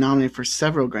has been nominated for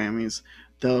several Grammys,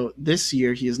 though this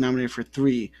year he is nominated for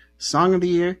 3: Song of the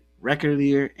Year, Record of the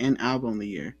Year, and Album of the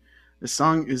Year. The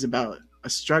song is about a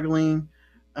struggling,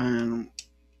 nearing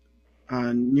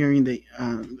the.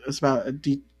 It's about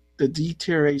the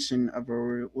deterioration of a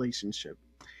relationship.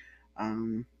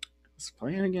 Let's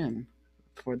play it again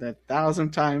for the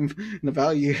 1,000th time in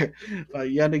about a year. But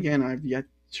yet again, I've yet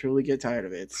to truly get tired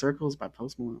of it. Circles by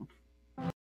Post Malone.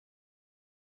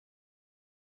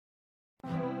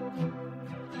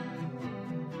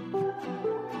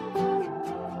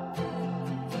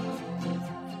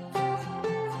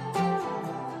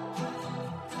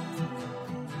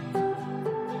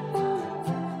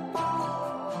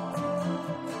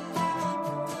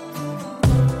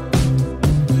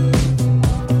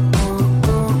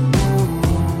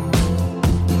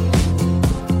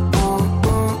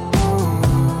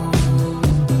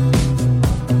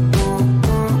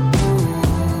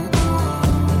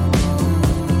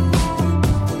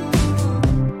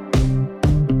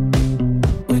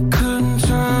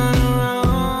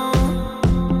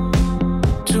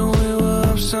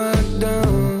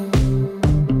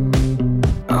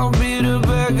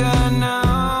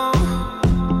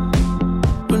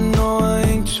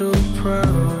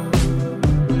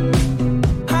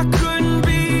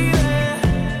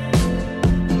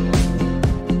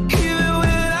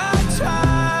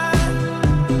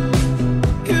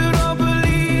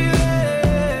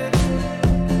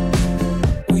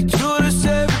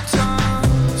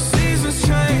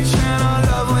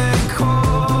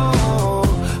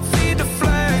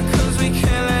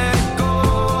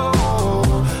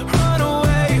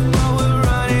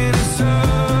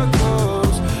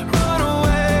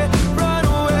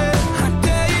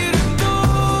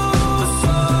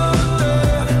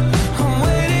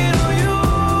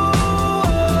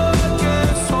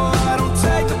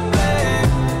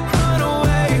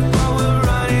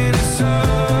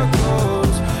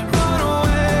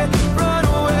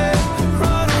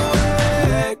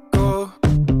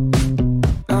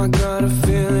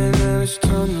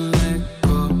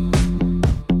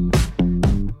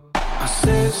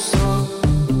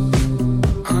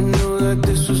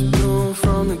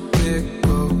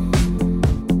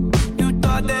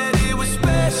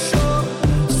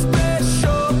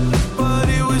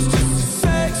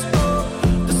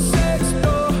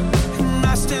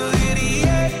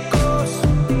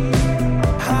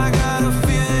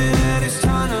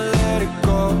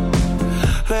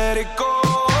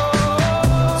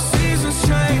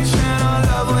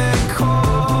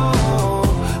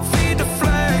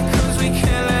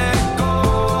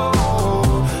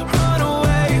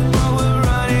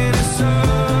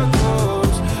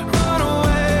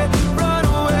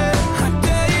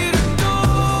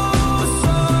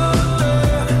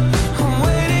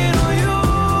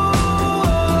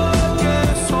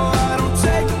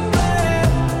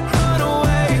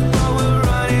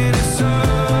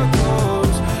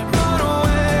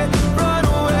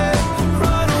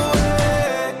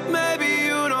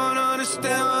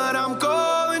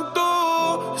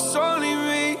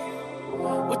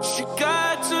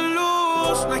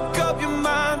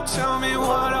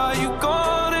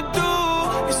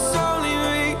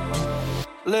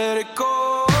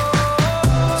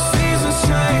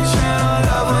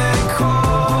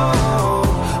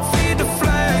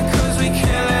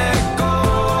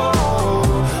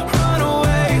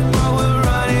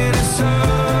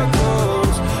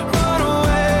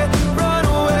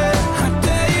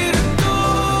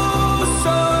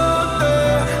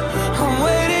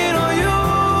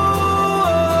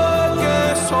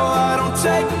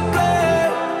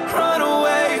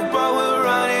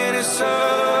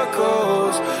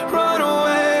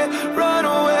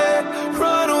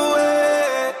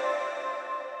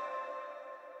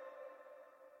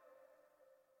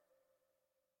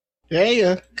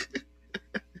 Yeah.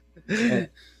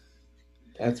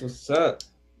 That's what's up.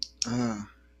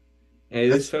 Hey,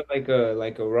 this felt like a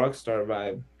rock star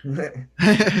vibe.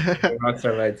 A rock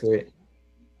star vibe to it.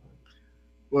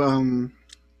 Well,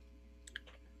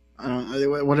 I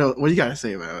don't. What else? What do you got to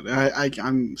say about it?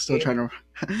 I'm still trying to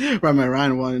wrap my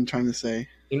mind on what I'm trying to say.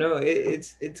 you know,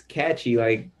 it's catchy.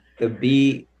 Like the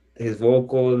beat, his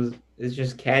vocals, it's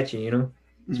just catchy. You know,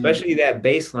 especially that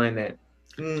bass line. That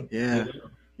you Yeah. know,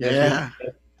 that's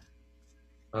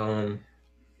really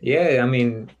Yeah. yeah. I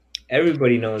mean,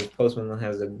 everybody knows Post Malone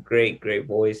has a great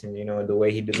voice, and you know the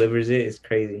way he delivers it is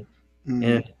crazy.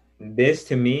 Mm. And this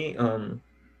to me,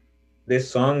 this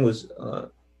song was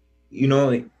you know,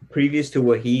 like, previous to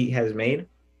what he has made,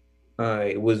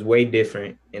 it was way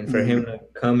different. And for him to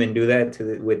come and do that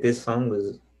with this song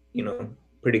was, you know,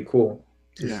 pretty cool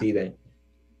to Yeah. see that.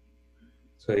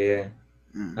 So yeah,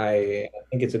 Mm. I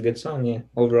think it's a good song. Yeah,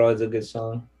 overall, it's a good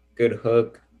song. Good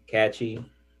hook, catchy.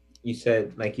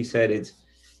 Like you said,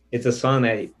 it's a song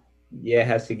that yeah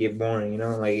has to get boring. You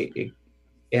know, like it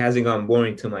hasn't gone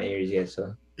boring to my ears yet.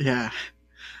 So Yeah.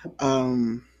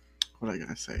 What I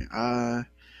gotta say?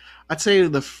 I'd say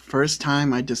the first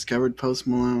time I discovered Post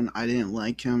Malone, I didn't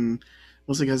like him,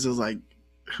 mostly because it was like,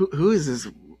 who is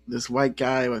this white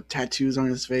guy with tattoos on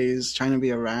his face trying to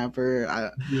be a rapper? I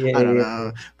don't yeah,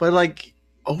 know, but like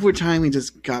over time, he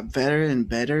just got better and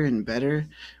better and better.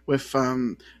 With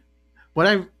what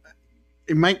I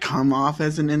it might come off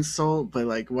as an insult, but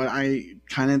like what I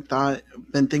kind of thought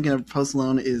been thinking of Post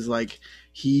Malone is like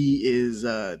he is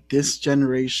this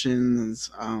generation's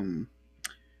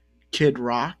Kid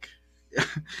Rock. If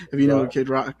you know who Rock. Kid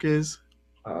Rock is.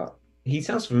 Uh, he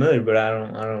sounds familiar, but I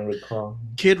don't recall.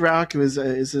 Kid Rock was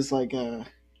is this like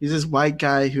he's this white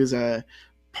guy who's a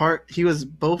part. He was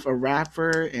both a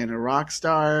rapper and a rock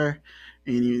star,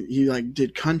 and he like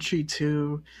did country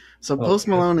too. So Post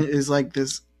Okay. Malone is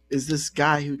this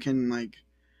guy who can like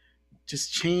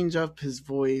just change up his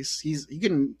voice. He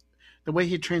can the way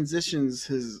he transitions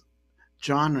his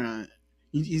genre.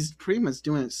 He's pretty much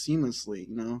doing it seamlessly.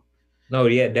 You know. No,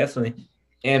 yeah, definitely.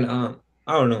 And I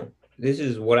don't know. This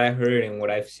is what I heard and what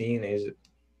I've seen is,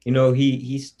 you know,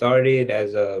 he started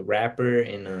as a rapper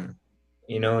and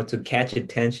you know, to catch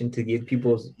attention, to get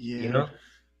people's, you Yeah. know,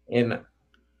 and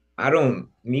I don't,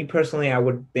 me personally, I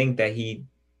would think that he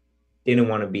didn't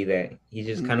want to be that. He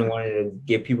just kind of Mm. wanted to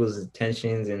get people's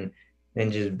attentions and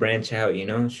then just branch out, you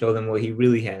know, show them what he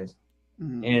really has.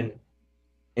 Mm. And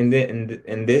in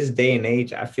this day and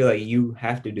age, I feel like you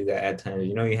have to do that at times.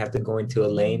 You know, you have to go into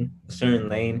a certain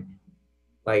lane,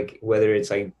 like whether it's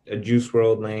like a Juice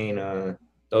World lane,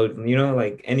 you know,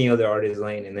 like any other artist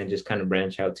lane, and then just kind of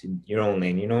branch out to your own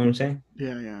lane. You know what I'm saying?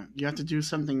 Yeah, yeah. You have to do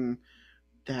something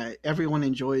that everyone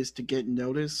enjoys to get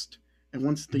noticed, and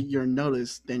once you're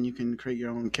noticed, then you can create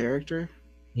your own character.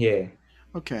 Yeah.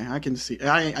 Okay, I can see.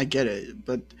 I get it,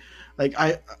 but like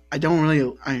I don't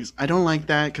really I don't like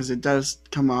that because it does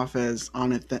come off as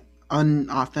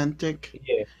unauthentic.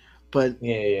 Yeah. But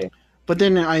Yeah. but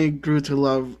then I grew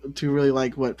to really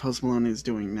like what Post Malone is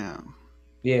doing now.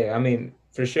 Yeah. I mean,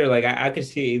 for sure. Like I could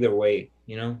see it either way.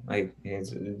 You know, like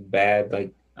it's bad.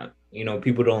 Like you know,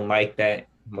 people don't like that,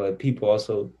 but people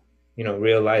also, you know,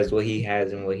 realize what he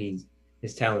has and what his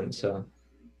talent. So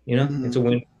you know, it's a Mhm.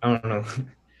 win. I don't know.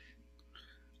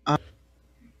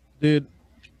 Dude.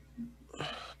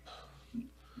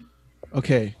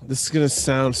 Okay, this is gonna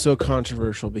sound so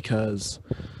controversial because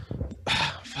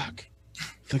fuck.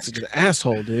 I like such an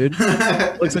asshole, dude.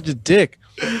 I like such a dick.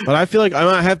 But I feel like I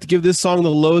might have to give this song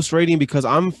the lowest rating because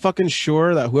I'm fucking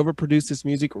sure that whoever produced this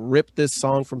music ripped this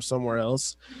song from somewhere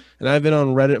else. And I've been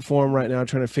on Reddit forum right now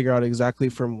trying to figure out exactly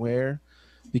from where,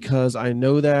 because I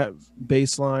know that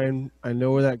bass line, I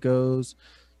know where that goes.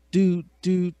 Do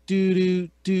do do do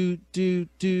do do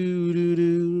do do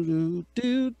do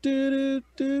do do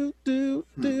do do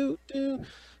do.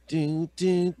 Do, do,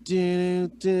 do,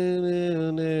 do, do, do,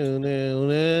 do, do,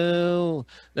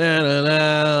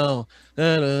 do.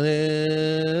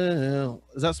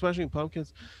 Is that Smashing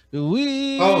Pumpkins?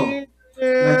 We Oh,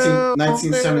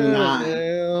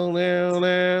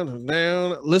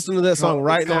 1979. Listen to that song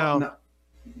right It's called- now. no.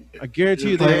 I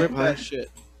guarantee you Play they it, ripped play that it.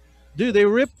 shit. Dude, they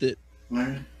ripped it.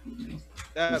 Where?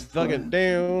 That Let's fucking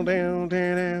play down, down,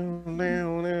 down, down,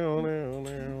 down, down, down,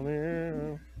 down,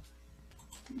 down.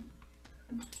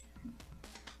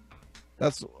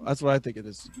 That's what I think it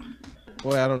is.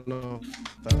 Boy, I don't know if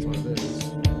that's what it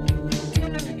is.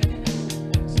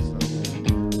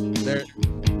 There.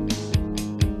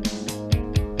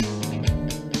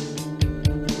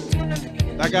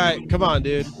 That guy, come on,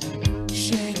 dude.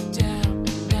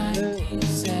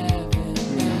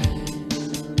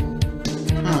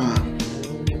 Huh.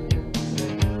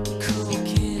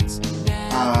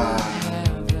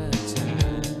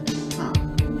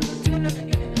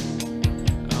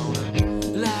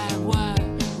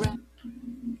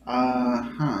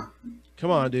 Huh.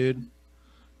 Come on, dude.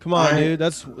 Come on, I- dude.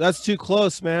 That's too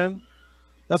close, man.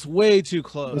 That's way too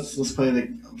close. Let's play it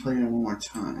one more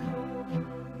time.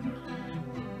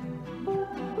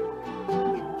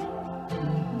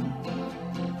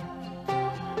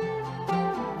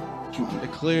 Come on.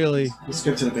 Clearly. Let's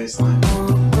get to the bass line.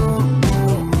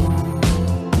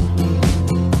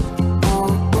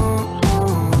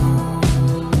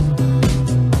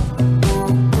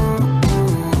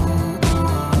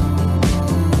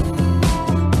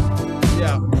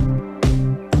 Yeah.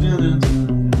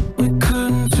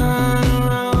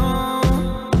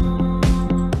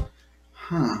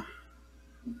 Huh.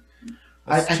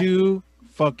 That's too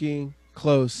fucking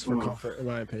close for comfort, in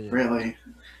my opinion. Really?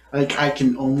 Like, I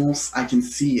can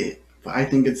see it, but I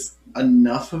think it's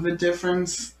enough of a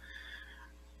difference.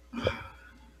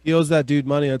 He owes that dude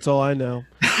money. That's all I know.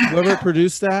 Whoever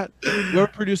produced that,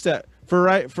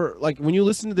 for like when you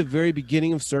listen to the very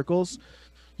beginning of Circles,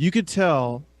 you could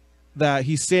tell that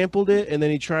he sampled it and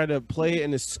then he tried to play it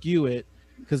and eschew it,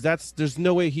 because there's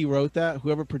no way he wrote that.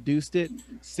 Whoever produced it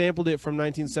sampled it from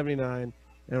 1979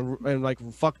 and like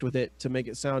fucked with it to make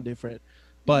it sound different,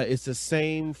 but it's the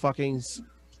same fucking.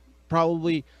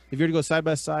 Probably if you were to go side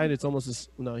by side, it's almost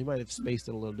no. He might have spaced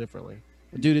it a little differently,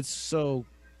 but dude, it's so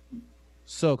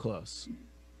close.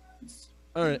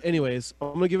 All right. Anyways,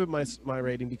 I'm gonna give it my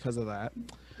rating because of that.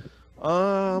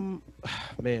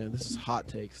 Man, this is hot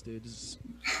takes, dude. This is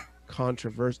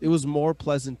controversial. It was more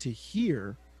pleasant to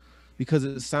hear because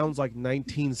it sounds like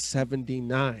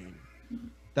 1979.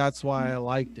 That's why I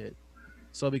liked it.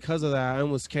 So because of that, I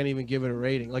almost can't even give it a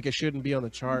rating. Like, it shouldn't be on the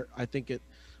chart.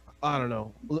 I don't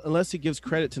know. Unless he gives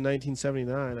credit to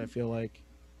 1979, I feel like.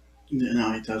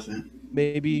 No, he doesn't.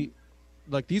 Maybe,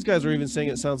 like, these guys are even saying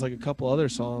it sounds like a couple other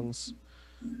songs.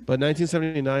 But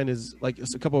 1979 is like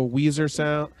it's a couple of Weezer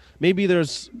sound. Maybe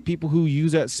there's people who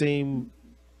use that same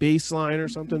bass line or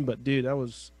something. But, dude, that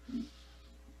was...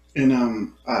 In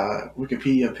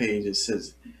Wikipedia page, it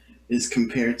says is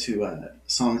compared to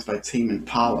songs by Tame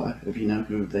Impala, if you know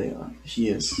who he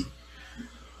is.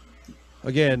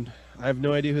 Again, I have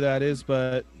no idea who that is,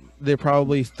 but they're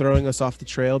probably throwing us off the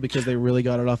trail because they really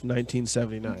got it off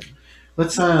 1979.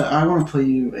 Let's. I want to play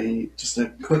you just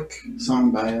a quick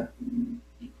song by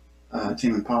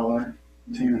Tame Impala.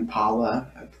 Tame Impala.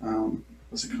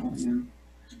 What's it called again?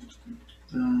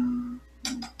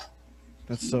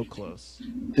 That's so close.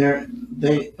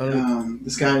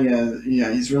 This guy,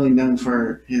 he's really known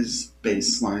for his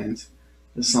bass lines.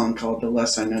 This song called "The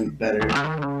Less I Know, the Better."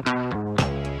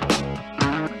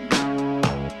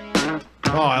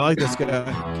 Oh, I like this guy.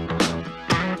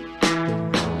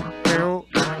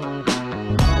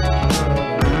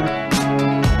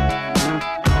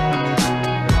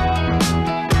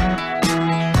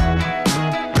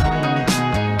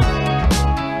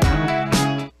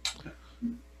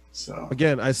 So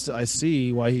again, I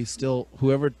see why he's still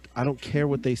whoever. I don't care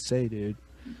what they say, dude.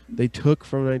 They took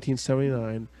from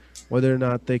 1979, whether or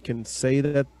not they can say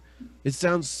that. It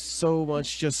sounds so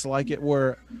much just like it.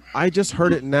 Where I just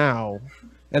heard it now,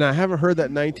 and I haven't heard that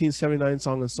 1979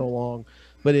 song in so long,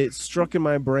 but it struck in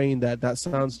my brain that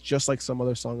sounds just like some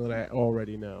other song that I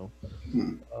already know.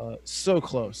 So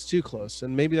close, too close,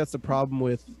 and maybe that's the problem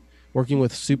with working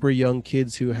with super young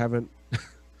kids who haven't.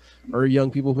 Or young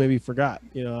people who maybe forgot,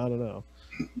 I don't know.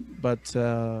 But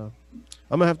I'm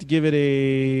gonna have to give it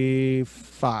a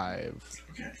 5.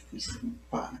 Okay,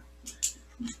 5.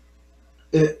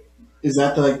 Is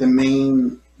that the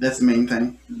main? That's the main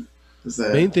thing.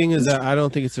 Main thing is that I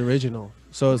don't think it's original.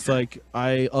 So it's like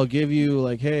I'll give you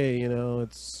like, hey,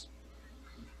 it's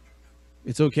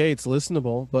okay, it's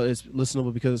listenable, but it's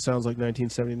listenable because it sounds like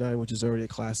 1979, which is already a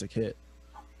classic hit.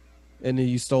 And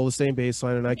you stole the same bass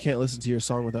line, and I can't listen to your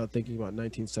song without thinking about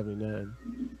 1979.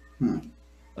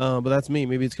 But that's me.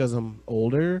 Maybe it's because I'm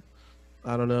older.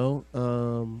 I don't know.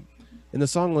 And the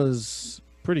song was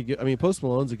pretty good. I mean, Post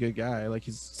Malone's a good guy. Like,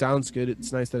 he sounds good.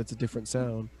 It's nice that it's a different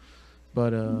sound.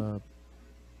 But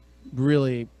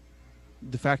really,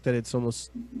 the fact that it's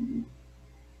almost...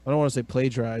 I don't want to say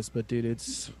plagiarized, but, dude,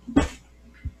 it's...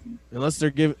 Unless they're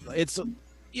giving... It's,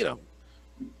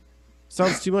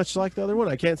 sounds too much like the other one.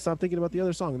 I can't stop thinking about the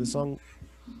other song. This song,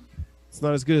 it's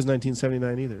not as good as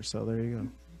 1979 either. So there you go.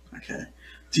 Okay.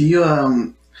 Do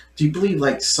you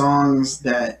believe songs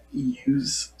that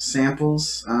use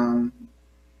samples?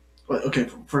 Okay.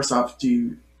 First off, are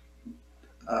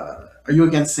you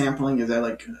against sampling? Is that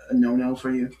a no-no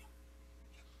for you?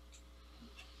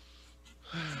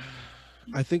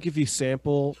 I think if you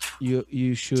sample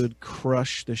you should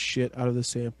crush the shit out of the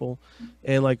sample.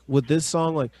 And like with this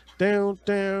song, like down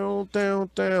down down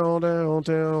down down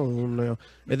down down,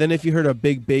 and then if you heard a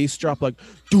big bass drop like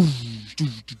doo, doo,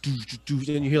 doo, doo, doo,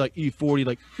 doo, and you hear like E40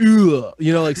 like ugh,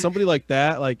 you know, like somebody like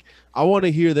that, like I want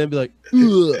to hear them be like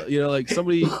ugh, you know, like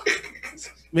somebody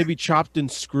maybe chopped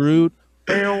and screwed,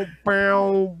 bow,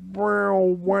 bow, bow,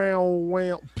 wow,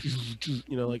 wow,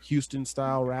 you know, like Houston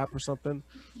style rap or something.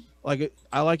 Like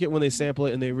I like it when they sample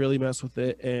it and they really mess with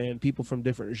it, and people from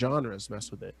different genres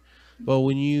mess with it. But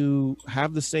when you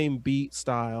have the same beat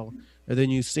style and then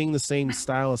you sing the same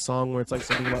style of song where it's like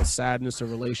something about sadness or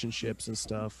relationships and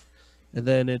stuff, and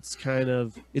then it's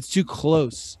too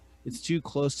close. It's too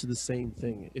close to the same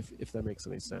thing, if that makes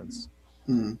any sense.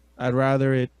 I'd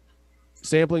rather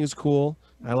sampling is cool.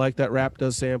 I like that rap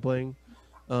does sampling,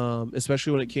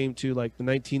 especially when it came to like the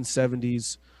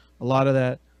 1970s. A lot of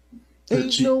that.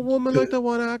 Ain't no woman like the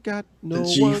one I got. No the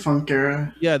G-Funk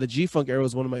era. Yeah, the G-Funk era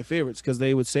was one of my favorites because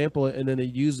they would sample it and then they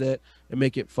use it and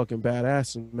make it fucking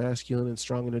badass and masculine and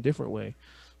strong in a different way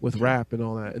with rap and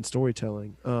all that and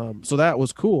storytelling. So that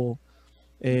was cool,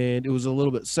 and it was a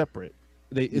little bit separate.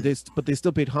 But they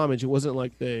still paid homage. It wasn't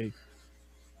like you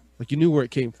knew where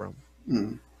it came from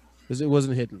because it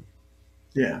wasn't hidden.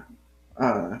 Yeah,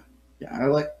 yeah. I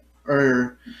like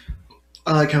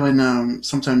how in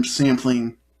sometimes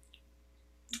sampling,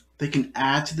 they can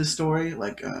add to the story,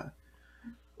 like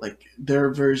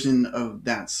their version of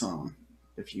that song.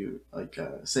 If you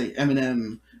say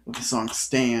Eminem with the song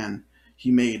 "Stan,"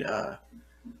 he made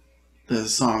the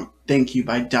song "Thank You"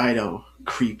 by Dido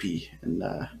creepy and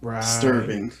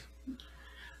disturbing.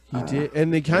 He did,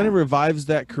 and it kind of revives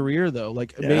that career though.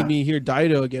 Like it made me hear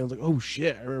Dido again. I was like, oh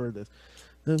shit, I remember this.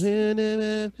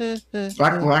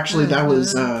 Well, actually, that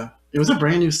was it was a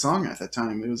brand new song at that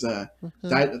time. It was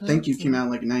 "Thank You" came out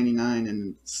like '99,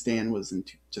 and "Stan" was in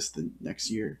just the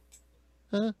next year.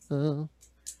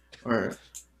 Or,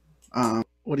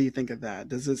 what do you think of that?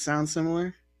 Does it sound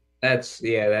similar? That's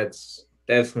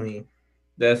definitely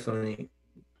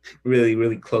really,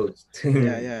 really close.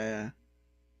 Yeah.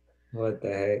 What the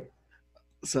heck?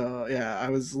 So yeah, I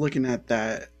was looking at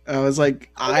that. I was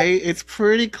like, it's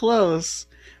pretty close,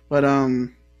 but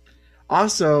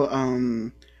also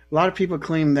a lot of people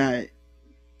claim that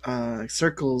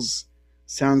 "Circles"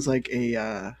 sounds like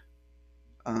a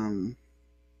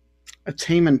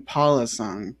Tame Impala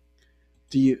song.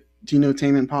 Do you know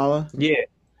Tame Impala?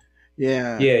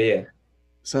 Yeah.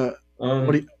 So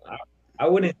what do you... I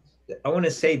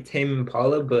wouldn't say Tame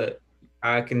Impala, but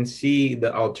I can see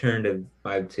the alternative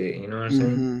vibe to it. You know what I'm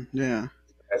saying? Yeah.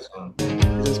 That song.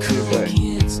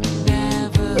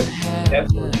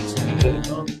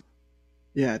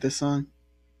 Yeah, this song.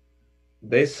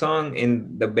 This song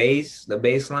in the bass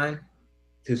line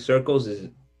to "Circles" is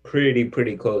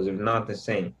pretty close, if not the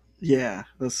same. Yeah,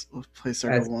 let's play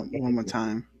 "Circle" one more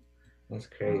time. That's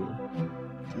crazy.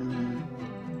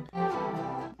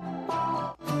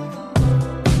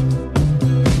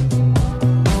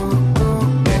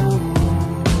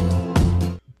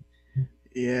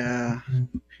 Yeah,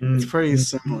 it's pretty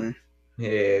similar. Yeah,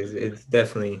 it's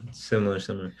definitely similar.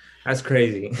 That's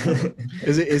crazy.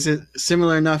 Is it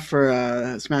similar enough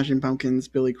for Smashing Pumpkins'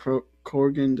 Billy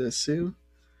Corgan to sue?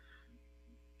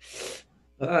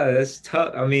 That's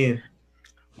tough. I mean,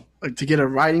 like to get a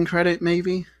writing credit,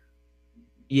 maybe.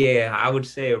 Yeah, I would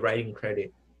say a writing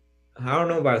credit. I don't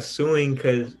know about suing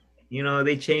because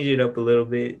they changed it up a little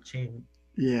bit.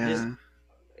 Yeah,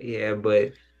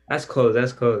 but that's close.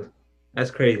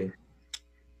 That's crazy.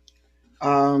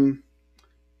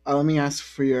 Let me ask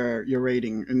for your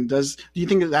rating. And do you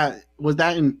think that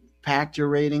impact your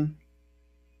rating?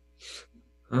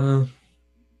 I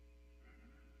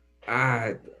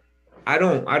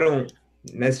don't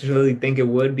necessarily think it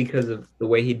would because of the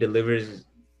way he delivers,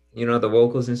 the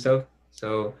vocals and stuff.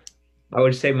 So I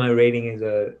would say my rating is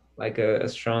a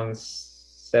strong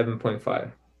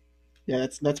 7.5. Yeah,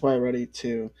 that's why I wrote it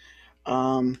too.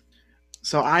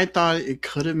 So I thought it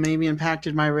could have maybe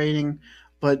impacted my rating,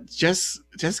 but just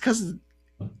because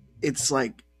it's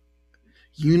like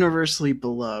universally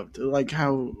beloved, like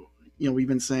how we've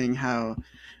been saying how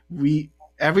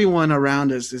everyone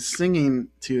around us is singing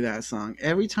to that song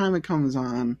every time it comes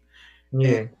on.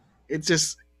 Yeah,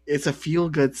 it's a feel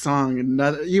good song, and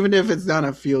even if it's not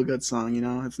a feel good song,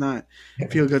 it's not a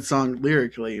feel good song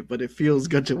lyrically, but it feels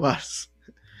good to us.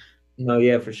 No,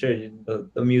 yeah, for sure.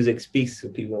 The music speaks to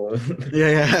people.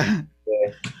 Yeah.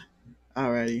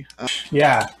 Alrighty.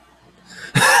 Yeah.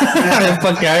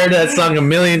 Fuck, I heard that song a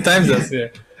million times this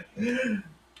year.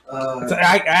 So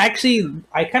I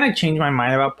kind of changed my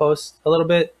mind about Post a little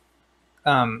bit.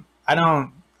 I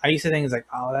I used to think it's like,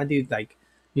 oh, that dude, like,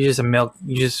 you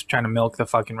just trying to milk the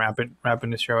fucking rap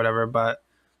industry or whatever. But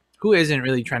who isn't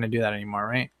really trying to do that anymore,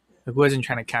 right? Like, who isn't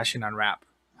trying to cash in on rap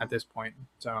at this point?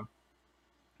 So,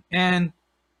 and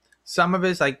some of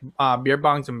his like beer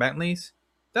bongs and Bentleys,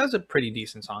 those are pretty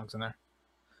decent songs in there.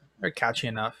 They're catchy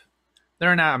enough.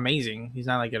 They're not amazing. He's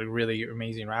not like a really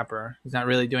amazing rapper. He's not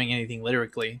really doing anything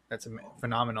lyrically that's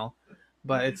phenomenal,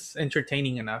 but it's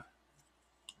entertaining enough.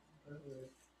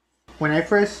 When I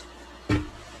first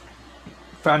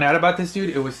found out about this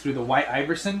dude, it was through the White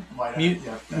Iverson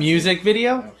music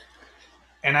video,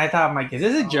 and I thought, I'm like, is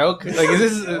this a joke? Like, is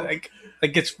this like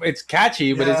it's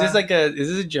catchy, but is this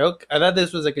a joke? I thought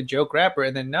this was like a joke rapper,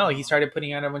 and then no, he started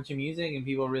putting out a bunch of music, and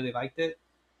people really liked it.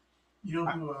 You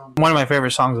know, one of my favorite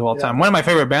songs of all time. One of my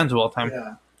favorite bands of all time.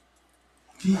 Yeah.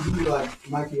 He like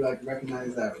Mikey like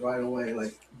recognized that right away.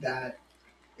 Like that,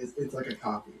 it's like a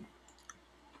copy.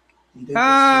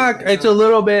 It's a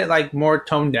little bit like more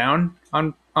toned down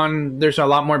on. There's a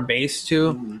lot more bass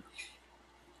to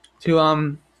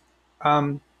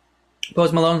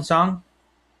Post Malone's song,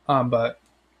 but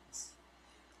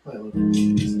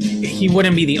he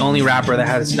wouldn't be the only rapper that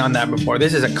has done that before.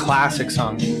 This is a classic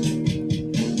song.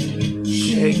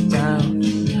 Shakedown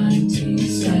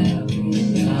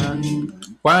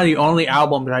 1979. One of the only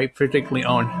albums I particularly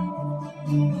own.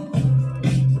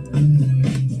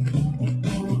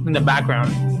 In the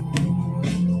background.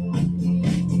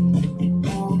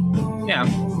 Yeah,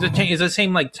 it's the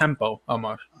same like tempo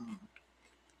almost.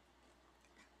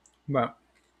 But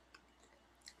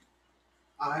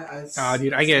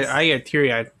dude, I get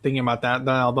teary eyed thinking about that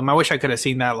album. I wish I could have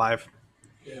seen that live.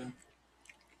 Yeah.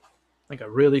 Like a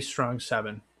really strong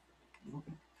 7.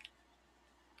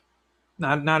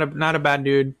 Not a bad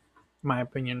dude, in my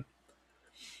opinion.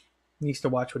 Needs to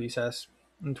watch what he says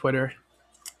on Twitter.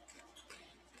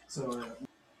 So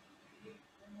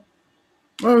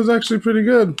that was actually pretty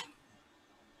good.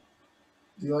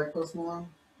 Do you like Post Malone?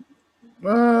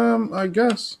 I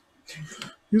guess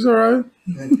he's all right.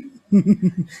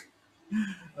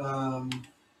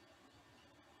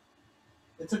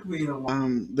 It took me a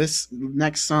while. This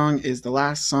next song is the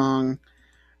last song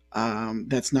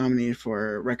that's nominated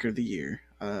for Record of the Year.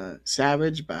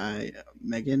 Savage by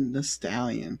Megan Thee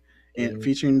Stallion and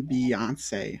featuring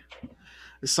Beyonce.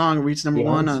 The song reached number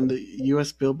 1 on the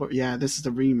U.S. Billboard. Yeah, this is the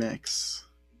remix.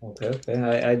 Okay.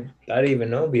 I didn't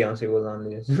even know Beyonce was on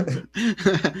this.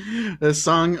 The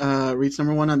song reached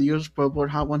number 1 on the U.S. Billboard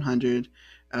Hot 100,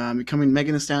 becoming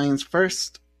Megan Thee Stallion's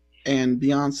first and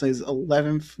Beyonce's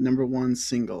 11th number 1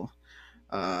 single.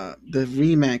 The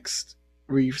remix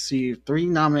received 3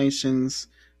 nominations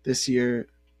this year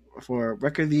for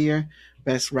Record of the Year,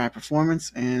 Best Rap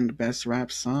Performance, and Best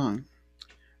Rap Song.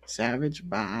 Savage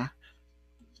by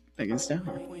Megan Thee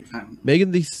Stallion.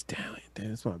 Megan Thee Stallion. Damn,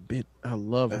 that's my bit. I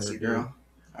love That's her. your girl.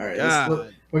 All right,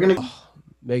 God. we're gonna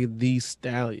Megan Thee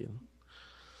Stallion.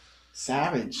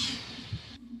 Savage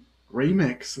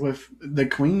remix with the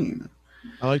Queen.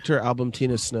 I liked her album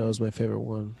Tina Snow is my favorite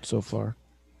one so far.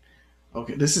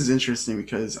 Okay, this is interesting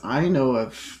because I know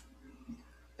of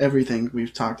everything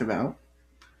we've talked about.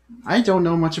 I don't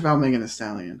know much about Megan Thee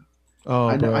Stallion. Oh,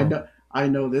 I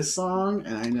know this song,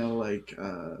 and I know like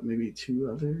maybe 2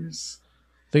 others.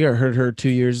 I think I heard her 2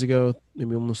 years ago,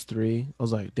 maybe almost 3. I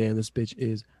was like, damn, this bitch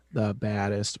is the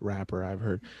baddest rapper I've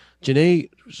heard. Janae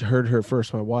heard her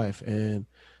first, my wife, and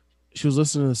she was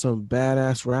listening to some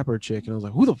badass rapper chick, and I was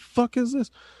like, who the fuck is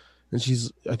this? And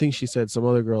I think she said some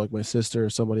other girl, like my sister or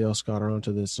somebody else got her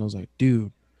onto this, and I was like,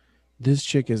 dude, this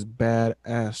chick is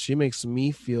badass. She makes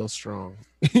me feel strong.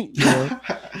 You know?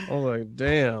 I was like,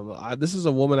 damn, this is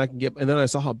a woman I can get. And then I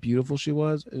saw how beautiful she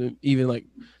was, and even like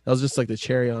that was just like the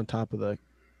cherry on top of the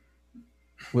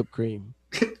whipped cream.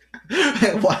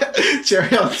 What?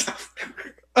 Cherry on top.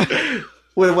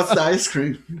 Wait, what's the ice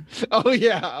cream? Oh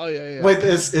yeah. Wait,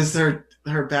 is her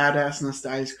badassness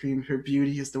the ice cream? Her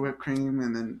beauty is the whipped cream,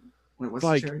 and then wait, what's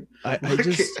like, the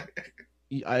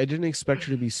cherry? I didn't expect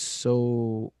her to be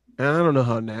so. And I don't know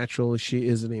how natural she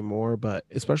is anymore, but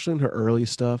especially in her early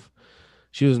stuff,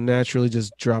 she was naturally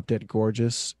just drop dead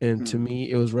gorgeous. And to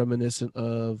me, it was reminiscent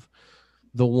of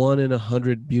the 1 in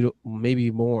 100 beautiful,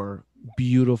 maybe more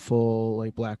beautiful,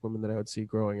 like black women that I would see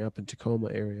growing up in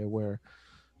Tacoma area, where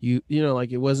you know,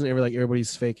 like it wasn't ever like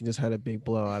everybody's fake and just had a big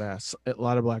blowout ass. A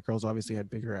lot of black girls obviously had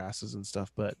bigger asses and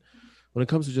stuff, but when it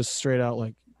comes to just straight out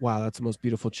like, wow, that's the most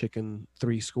beautiful chick in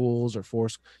 3 schools or 4.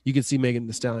 You could see Megan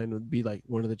Thee Stallion would be like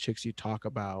one of the chicks you talk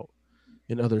about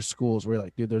in other schools where you're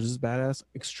like, dude, there's this badass,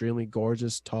 extremely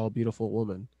gorgeous, tall, beautiful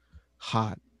woman,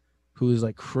 hot, who is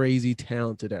like crazy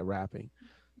talented at rapping.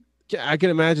 I can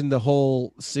imagine the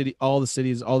whole city, all the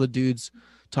cities, all the dudes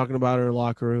talking about her in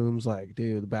locker rooms, like,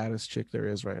 dude, the baddest chick there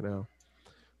is right now.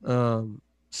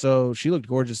 So she looked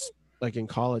gorgeous, like in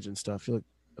college and stuff. She looked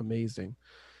amazing.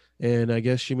 And I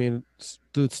guess she made,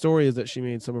 the story is that she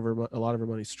made a lot of her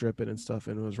money stripping and stuff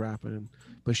and was rapping.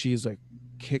 But she's like,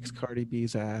 kicks Cardi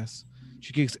B's ass.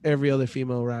 She kicks every other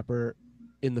female rapper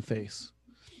in the face.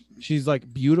 She's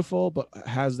like beautiful, but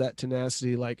has that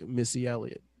tenacity like Missy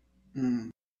Elliott.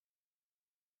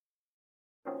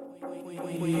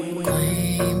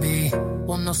 Queen bee,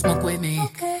 want no smoke with me.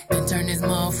 Been turn this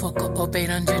motherfucker up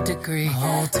 800 degrees. My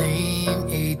whole team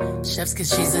eat chefs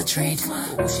cause she's a treat.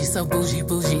 Ooh, she's so bougie,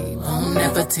 on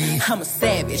appetit. I'm a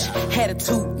savage,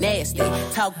 attitude nasty.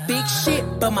 Talk big shit,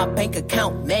 but my bank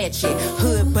account match it.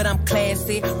 Hood, but I'm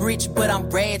classy. Rich, but I'm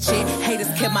ratchet. Haters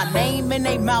kept my name in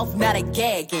their mouth, now they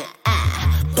gagging.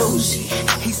 Bougie.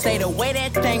 He say the way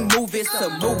that thing move, it's a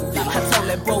movie. I told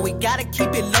that bro, we gotta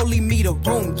keep it lowly, me the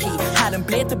room key. I done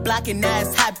bled the block and now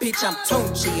it's hot, bitch, I'm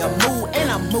Tunchi. I'm mood and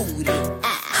I'm moody.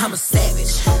 I'm a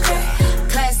savage.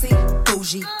 Classy,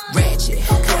 bougie, ratchet.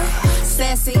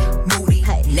 Sassy, moody,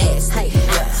 nasty.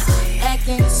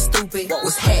 Acting stupid,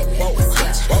 what's happening?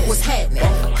 What's happening?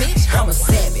 Bitch, I'm a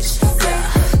savage.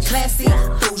 Classy,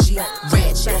 bougie,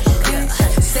 ratchet.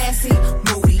 Sassy,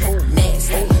 moody,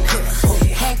 nasty.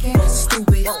 Hacking,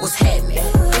 stupid, what's happening?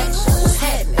 Bitch, what's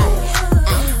happening?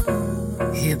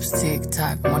 Hips tick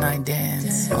tock when I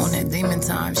dance. On that demon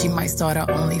time, she might start her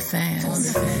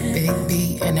OnlyFans. Big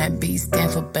B and that B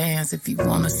stand for bands. If you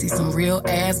wanna see some real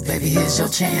ass, baby, here's your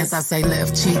chance. I say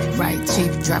left cheek, right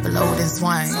cheek, drop it low and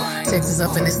swing. Texas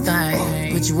up in this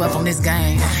thing, put you up on this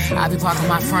game. I be parking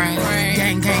my frame,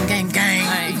 gang, gang, gang,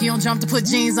 gang. If you don't jump to put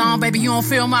jeans on, baby, you don't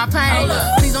feel my pain.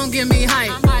 Please don't give me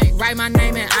hype. Write my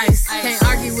name in ice. Can't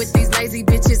argue with these lazy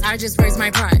bitches, I just raise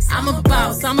my price. I'm a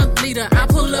boss, I'm a leader. I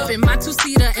pull up in my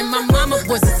two-seater, and my mama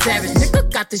was a savage. Nigga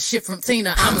got this shit from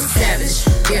Tina, I'm a savage.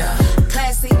 Yeah.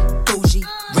 Classy, bougie,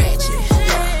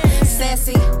 ratchet.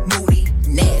 Sassy, moody,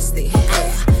 nasty.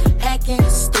 Acting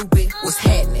stupid, what's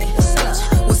happening?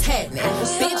 What's happening?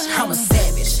 Bitch, I'm a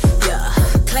savage. Yeah.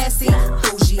 Classy,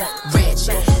 bougie,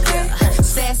 ratchet.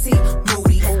 Sassy,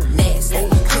 moody, nasty.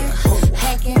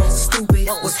 Hacking, stupid,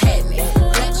 what's happening?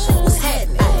 Bitch, what's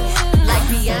happening? Like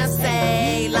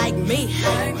Beyonce, like me.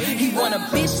 He want a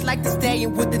bitch like the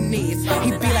stallion with the knees.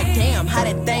 He be like, damn, how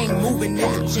that thing moving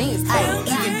in the jeans. Ay,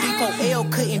 even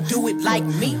D4L couldn't do it like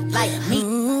me, like me.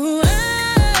 Ooh,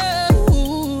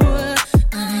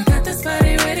 I got this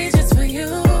body ready just for you.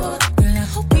 Girl, I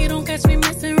hope you don't catch me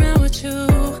messing around with you.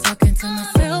 Talking to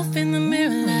myself in the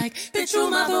mirror like, bitch, you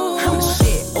my boo. I'm the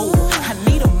shit, ooh. I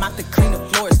need a mop to clean the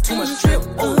floor, it's too much drip,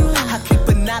 ooh. I keep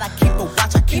a knot, I keep a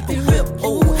watch, I keep a whip,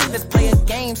 ooh. Let's play a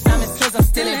game, Simon says I'm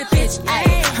still that bitch,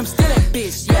 ayy. I'm still that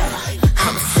bitch, yeah.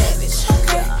 I'm a savage,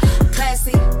 yeah.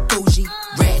 Classy, bougie,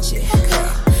 ratchet,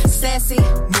 sassy,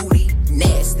 moody,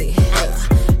 nasty,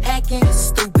 acting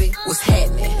stupid, what's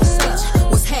happening?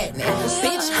 What's happening?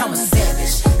 Bitch, I'm a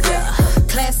savage, yeah.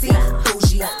 Classy,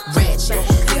 bougie, ratchet,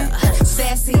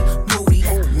 sassy, moody,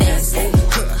 nasty,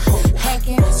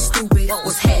 hacking, stupid,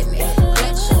 what's happening?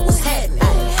 Bitch, what's happening?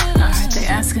 I heard they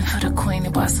asking for the queen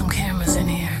to buy some cameras in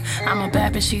here. I'm a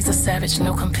bad bitch, she's a savage,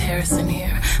 no comparison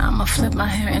here. I'ma flip my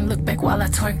hair and look back while I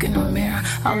twerk in the mirror.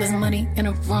 All this money in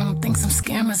a room, think some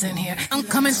scammers in here. I'm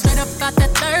coming straight up out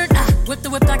that third. Whip the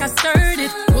whip like I stirred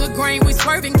it. Wood grain, we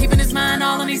swerving, keeping his mind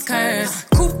all on these curves.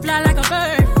 Coop fly like a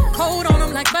bird, cold on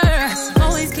them like birds.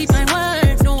 Always keep my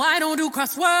word, no I don't do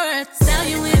crosswords. Sell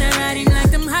you in a writing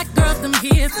like them hot girls, them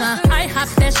hits. I hop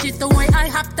that shit the way I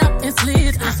hopped up and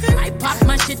slid. I pop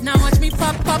my shit, now watch me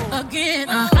pop up again.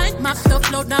 I mop the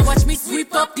float, now watch me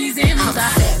sweep up these M's. I'm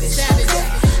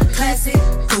savage. Classy,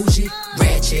 bougie,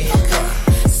 ratchet.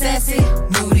 Sassy,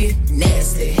 moody,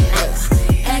 nasty.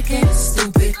 Acting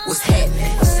stupid, what's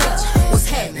happening? What's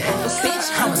happening?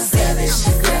 Bitch, I'm a savage.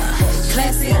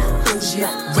 Classy, bougie,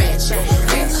 ratchet.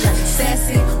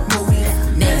 Sassy, moody,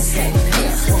 nasty.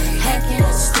 Hacking,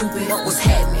 stupid, what's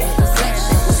happening? What's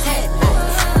happening?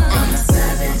 I'm a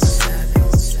savage.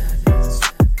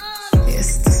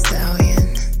 It's the stallion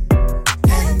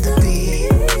and the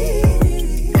beat.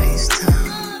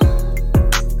 H-Town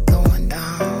going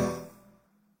down.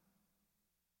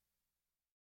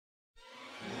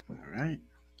 All right.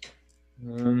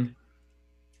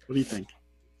 What do you think?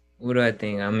 What do I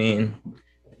think? I mean,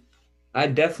 I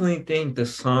definitely think the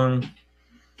song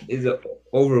is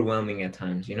overwhelming at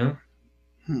times, you know?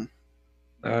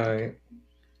 I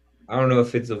don't know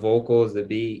if it's the vocals, the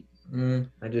beat.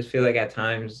 I just feel like at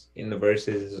times in the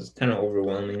verses it's kind of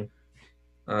overwhelming.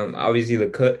 Obviously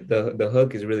the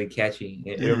hook is really catchy.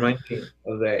 It reminds me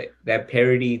of that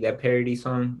parody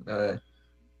song.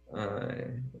 Uh,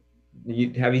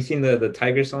 have you seen the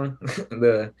Tiger song?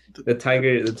 the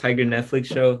Tiger Netflix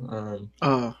show?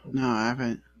 Oh no, I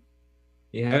haven't.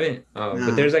 You haven't? But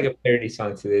Nah. there's like a parody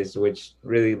song to this, which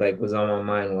really like was on my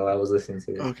mind while I was listening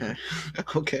to this. Okay.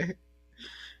 Okay.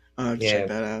 I'll have to check Yeah,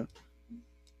 that out.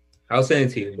 I'll send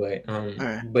it to you. But All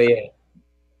right. but yeah,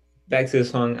 back to the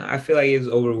song. I feel like it was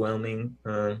overwhelming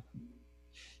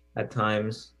at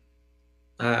times.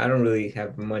 I don't really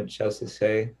have much else to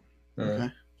say. Okay.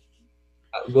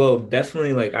 Well,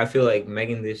 definitely, like I feel like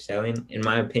Megan Thee Stallion, in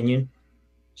my opinion,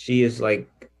 she is like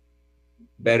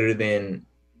better than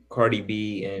Cardi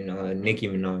B and Nicki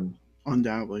Minaj.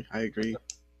 Undoubtedly, I agree.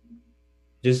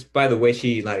 Just by the way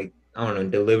she like, I don't know,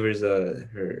 delivers her,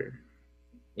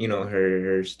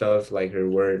 her stuff, like her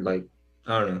word, like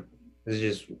I don't know. It's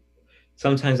just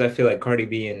sometimes I feel like Cardi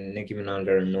B and Nicki Minaj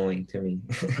are annoying to me.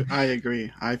 I agree.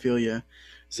 I feel you.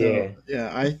 So Yeah.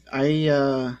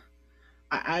 yeah,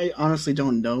 I honestly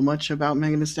don't know much about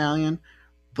Megan Thee Stallion,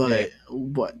 but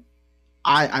what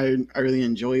I really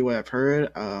enjoy what I've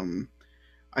heard.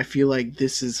 I feel like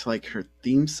this is like her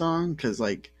theme song because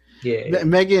like Yeah.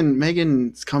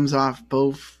 Megan comes off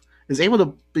both is able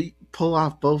to pull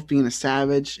off both being a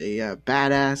savage, a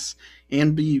badass,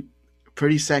 and be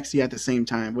pretty sexy at the same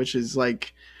time, which is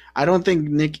like I don't think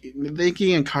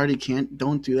Nicki and Cardi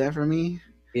don't do that for me.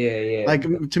 Yeah. Like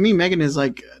to me, Megan is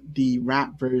like the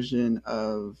rap version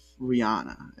of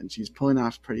Rihanna, and she's pulling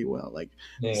off pretty well. Like,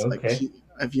 Yeah, like okay.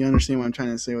 if you understand what I'm trying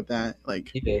to say with that, like,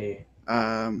 Yeah.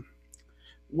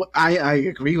 what I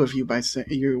agree with you by saying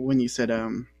when you said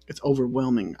it's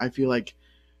overwhelming. I feel like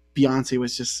Beyonce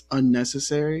was just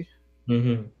unnecessary.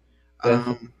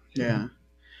 Mm-hmm. Yeah.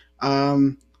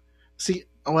 See,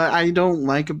 what I don't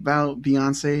like about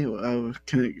Beyonce,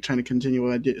 trying to continue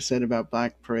what I said about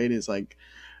Black Parade is like,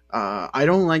 I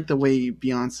don't like the way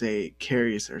Beyonce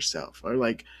carries herself, or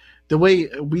like the way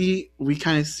we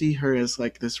kind of see her as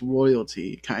like this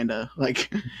royalty, kind of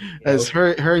like as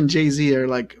her and Jay-Z are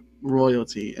like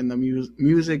royalty in the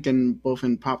music and both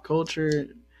in pop culture.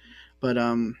 But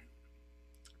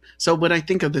so when I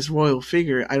think of this royal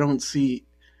figure, I don't see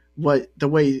what the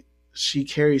way she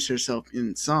carries herself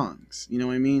in songs. You know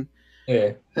what I mean?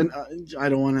 Yeah. And I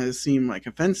don't want to seem like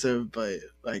offensive, but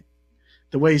like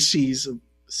the way she's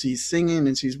singing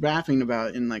and she's rapping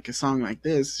about in like a song like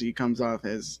this, she comes off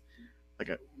as like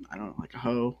a I don't know, like a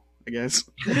hoe, I guess.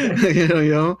 you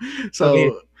know.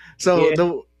 So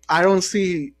I don't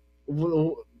see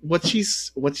what she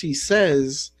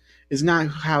says is not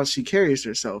how she carries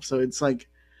herself. So it's like,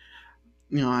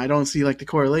 I don't see like the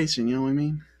correlation. You know what I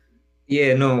mean?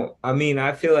 Yeah, no, I mean,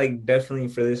 I feel like definitely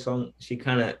for this song, she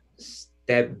kind of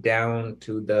stepped down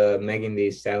to the Megan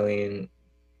Thee Stallion,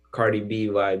 Cardi B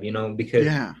vibe, because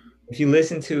if you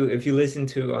listen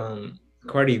to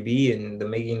Cardi B and the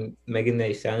Megan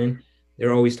Thee Stallion,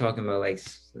 they're always talking about like,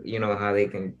 how they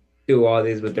can do all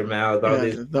this with their mouth, all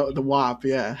this. The WAP,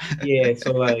 yeah. Yeah,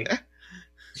 so like,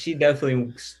 she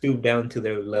definitely stooped down to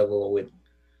their level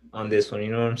on this one.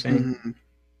 You know what I'm saying? Mm-hmm.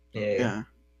 Yeah.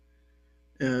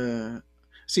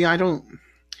 See, I don't.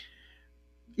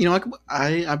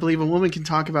 I believe a woman can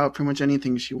talk about pretty much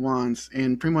anything she wants,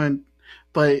 and pretty much,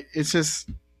 but it's just,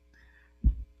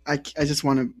 I just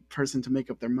want a person to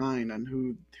make up their mind on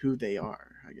who they are.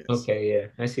 I guess. Okay, yeah,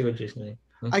 I see what you're saying.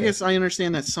 Okay. I guess I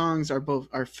understand that songs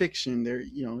are fiction. They're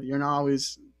you're not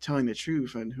always telling the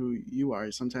truth on who you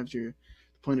are. Sometimes you're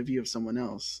the point of view of someone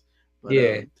else. But,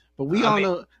 yeah. But we all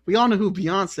know who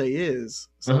Beyonce is.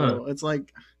 So it's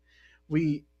like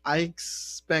I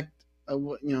expect I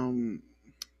don't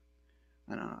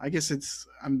know. I guess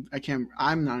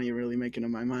I'm not even really making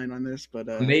up my mind on this, but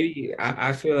maybe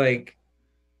I feel like,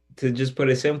 to just put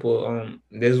it simple,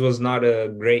 this was not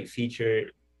a great feature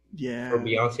for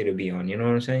Beyonce to be on. You know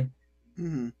what I'm saying?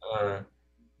 Mm-hmm.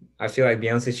 I feel like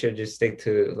Beyonce should just stick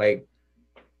to like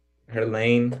her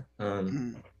lane.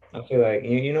 I feel like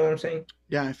you know what I'm saying?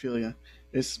 Yeah, I feel you.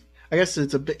 I guess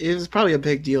it's probably a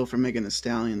big deal for Megan Thee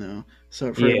Stallion though.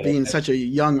 So for being such a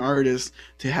young artist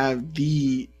to have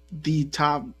the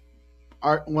top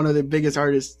one of the biggest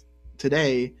artists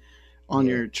today on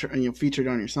your featured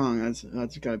on your song,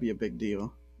 that's got to be a big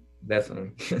deal.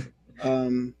 Definitely.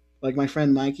 Like my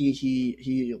friend Mikey,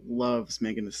 he loves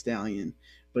Megan Thee Stallion,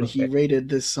 but he rated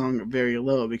this song very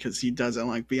low because he doesn't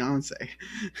like Beyonce.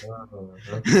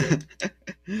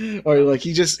 Or like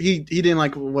he didn't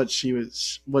like what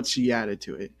she added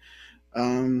to it.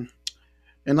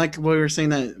 And like we were saying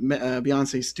that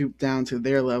Beyonce stooped down to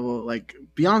their level. Like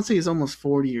Beyonce is almost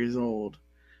 40 years old,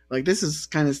 Like this is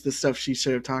kind of the stuff she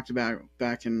should have talked about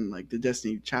back in like the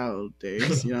Destiny Child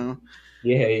days, you know.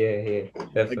 Yeah,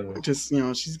 definitely. Like just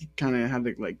she's kind of had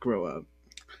to like grow up.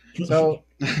 So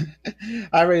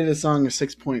I rated the song a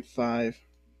 6.5.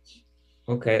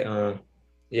 Okay.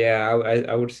 Yeah,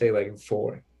 I would say like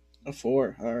 4. A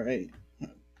 4. All right.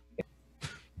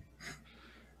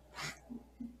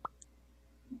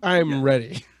 I'm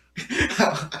ready.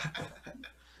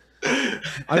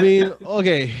 I mean,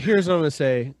 okay, here's what I'm gonna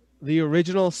say. The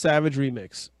original Savage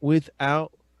remix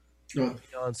without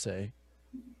Beyonce,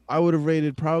 I would have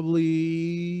rated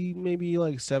probably maybe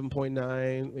like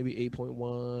 7.9, maybe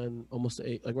 8.1, almost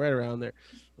 8, like right around there.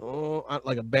 Oh,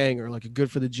 like a banger, like a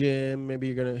good for the gym. Maybe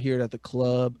you're gonna hear it at the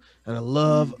club. And I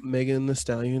love Megan Thee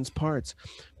Stallion's parts.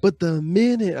 But the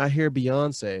minute I hear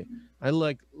Beyonce, I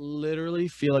like literally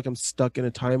feel like I'm stuck in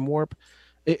a time warp.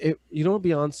 You know what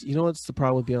Beyonce? You know what's the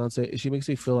problem with Beyonce? She makes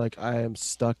me feel like I am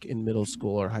stuck in middle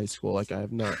school or high school. Like I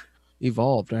have not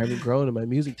evolved. I haven't grown, and my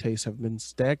music tastes have been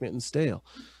stagnant and stale.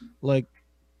 Like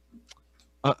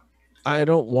I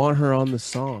don't want her on the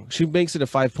song. She makes it a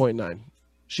 5.9.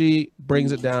 She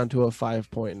brings it down to a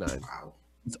 5.9.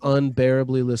 It's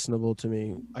unbearably listenable to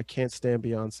me. I can't stand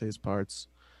Beyonce's parts.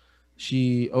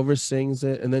 She oversins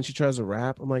it, and then she tries to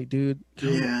rap. I'm like, dude,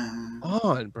 come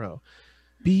on, bro.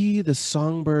 Be the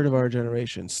songbird of our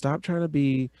generation. Stop trying to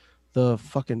be the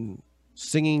fucking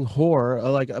singing whore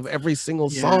of every single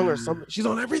song or something. She's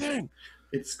on everything.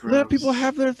 It's gross. Let people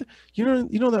have their you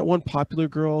know that one popular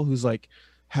girl who's like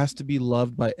has to be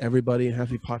loved by everybody and has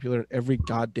to be popular in every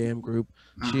goddamn group.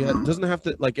 She doesn't have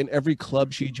to, like, in every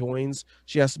club she joins,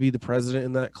 she has to be the president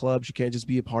in that club. She can't just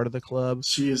be a part of the club.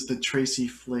 She is the Tracy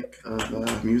Flick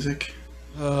of music.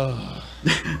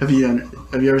 Have you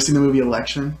ever seen the movie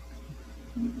Election?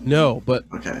 No, but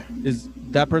okay, is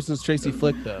that person's Tracy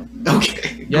Flick though?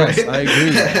 Okay, yes, great. I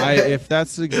agree. If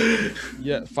that's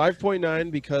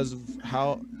 5.9 because of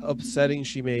how upsetting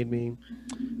she made me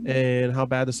and how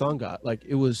bad the song got. Like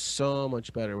it was so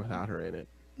much better without her in it.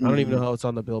 I don't even know how it's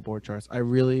on the Billboard charts. I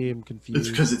really am confused. It's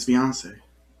because it's Beyonce.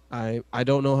 I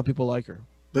don't know how people like her.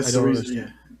 That's I don't the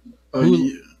reason. understand.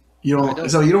 Yeah. You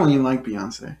don't. So you don't even like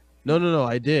Beyonce? No.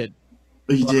 I did.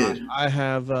 Oh, you did. I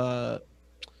have.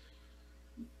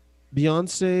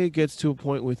 Beyonce gets to a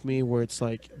point with me where it's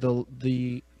like let's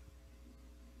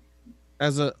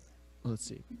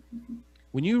see,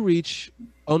 when you reach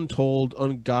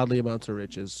ungodly amounts of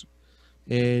riches,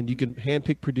 and you can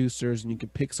handpick producers and you can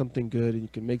pick something good and you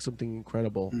can make something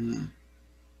incredible.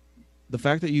 The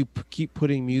fact that you keep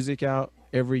putting music out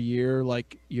every year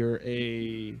like you're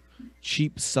a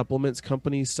cheap supplements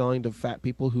company selling to fat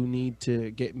people who need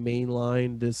to get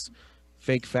mainline this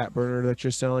fake fat burner that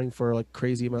you're selling for like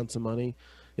crazy amounts of money,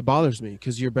 it bothers me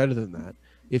because you're better than that.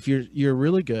 If you're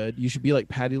really good, you should be like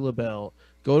Patti LaBelle.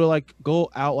 Go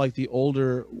out like the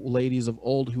older ladies of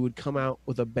old who would come out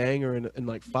with a banger in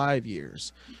like 5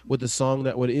 years with a song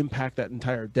that would impact that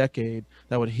entire decade,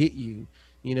 that would hit you.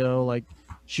 You know, like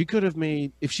she could have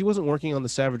made, if she wasn't working on the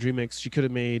Savage remix, she could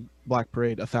have made Black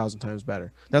Parade 1,000 times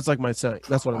better. That's like my saying.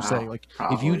 That's what I'm saying. Like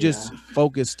if you just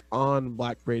focused on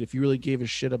Black Parade, if you really gave a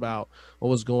shit about what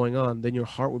was going on, then your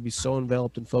heart would be so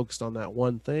enveloped and focused on that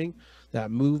one thing,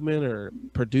 that movement or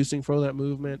producing for that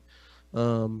movement,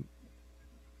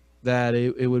 that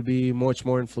it would be much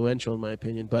more influential in my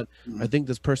opinion. But I think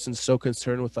this person's so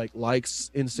concerned with like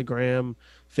likes, Instagram,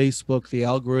 Facebook, the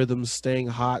algorithms, staying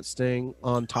hot, staying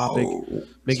on topic,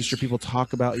 making sure people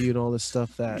talk about you and all this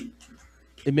stuff, that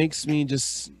it makes me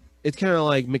just, it's kind of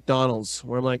like McDonald's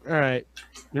where I'm like, all right,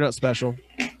 you're not special.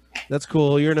 That's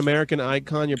cool. You're an American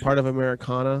icon. You're part of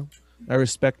Americana. I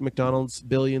respect McDonald's.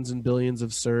 Billions and billions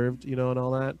have served, you know, and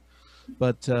all that.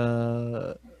 But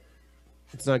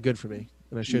it's not good for me.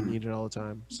 And I shouldn't eat it all the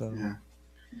time. So, yeah.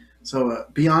 So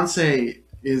Beyonce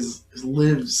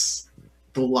lives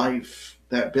the life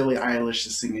that Billie Eilish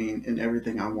is singing in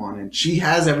Everything I Wanted. She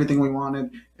has everything we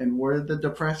wanted, and we're the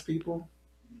depressed people.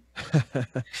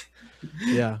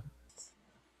 Yeah.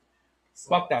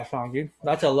 Fuck that song, dude.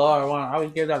 That's a lower one. I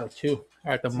would give that a 2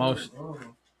 at the most.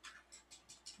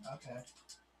 Okay.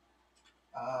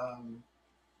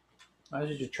 I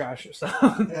should just trash your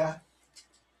stuff. Yeah.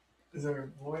 Is there a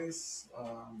voice?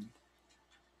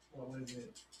 What was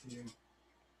it?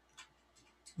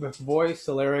 The voice,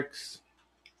 the lyrics,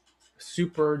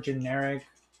 super generic,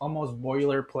 almost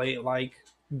boilerplate like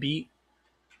beat.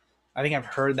 I think I've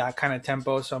heard that kind of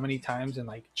tempo so many times in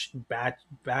like bad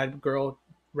girl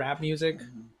rap music.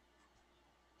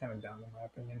 Kind of down in my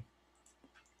opinion.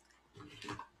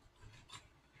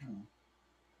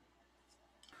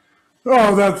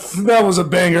 Oh, that was a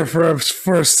banger for a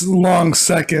long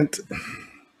second.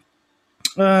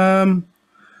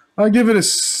 I'll give it a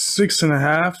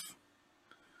 6.5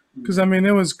 because I mean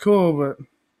it was cool, but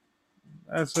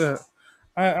that's it.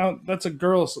 That's a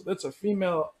girl. That's a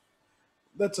female.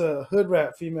 That's a hood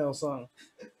rat female song.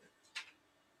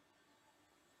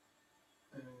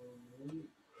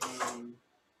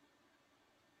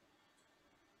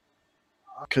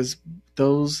 Because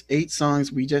those 8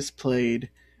 songs we just played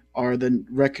are the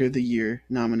record of the year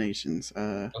nominations.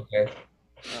 Okay.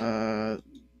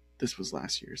 This was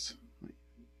last year's.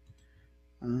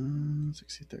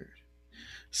 63rd.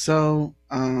 So,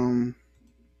 for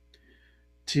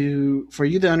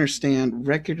you to understand,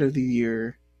 record of the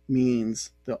year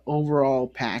means the overall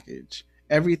package.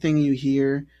 Everything you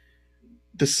hear,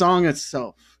 the song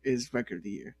itself is record of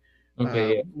the year.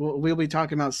 Okay. Yeah. We'll be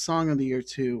talking about song of the year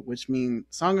too, which means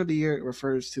song of the year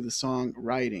refers to the song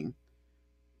writing.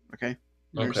 Okay,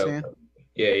 you understand? Okay.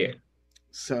 Yeah. Yeah.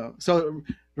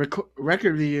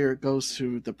 Record of the year goes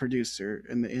to the producer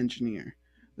and the engineer.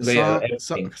 The But yeah,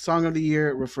 everything. song of the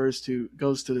year goes to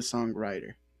the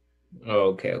songwriter. Oh,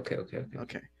 okay. Okay.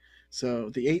 Okay, so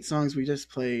the 8 songs we just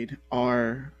played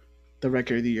are the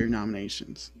record of the year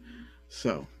nominations.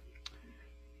 So,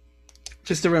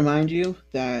 just to remind you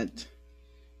that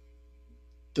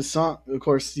the song, of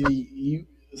course, you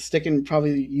sticking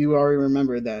probably you already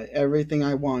remember that everything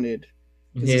I wanted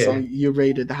is the Yeah. song you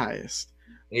rated the highest.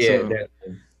 Yeah. So,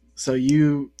 Definitely. so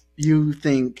you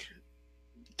think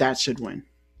that should win?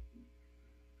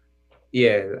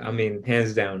 Yeah. I mean,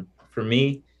 hands down. For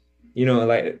me,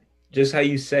 like just how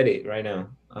you said it right now.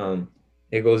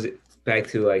 It goes back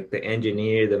to like the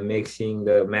engineer, the mixing,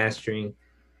 the mastering,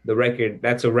 the record.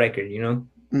 That's a record.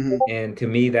 Mm-hmm. And to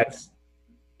me, that's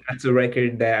a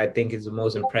record that I think is the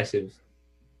most impressive.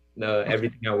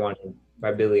 Everything I Wanted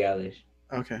by Billie Eilish.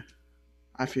 Okay,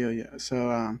 I feel you.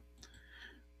 So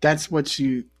that's what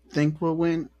you think will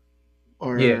win,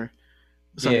 or Yeah.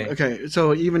 Yeah. Okay.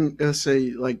 So even let's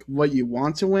say like what you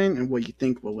want to win and what you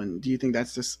think will win. Do you think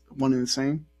that's just one and the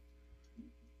same?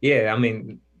 Yeah. I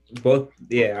mean, both.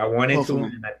 Yeah, I want it Both to of win,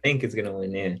 them. and I think it's gonna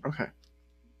win. Yeah. Okay.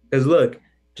 Because look,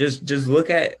 just look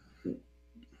at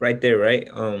right there, right?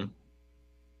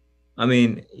 I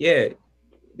mean, yeah,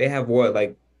 they have what,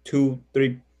 like 2,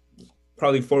 3,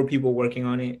 probably 4 people working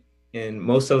on it, and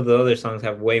most of the other songs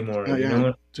have way more. Oh You yeah,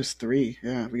 know? just 3.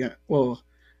 Yeah,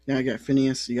 I got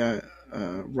Phineas, you got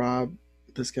Rob,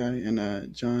 this guy,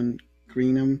 and John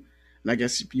Greenham, and I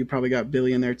guess you probably got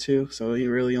Billy in there too. So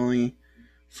you really only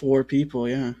 4 people.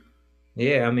 Yeah.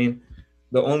 Yeah, I mean,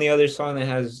 the only other song that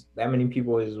has that many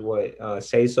people is what,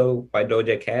 "Say So" by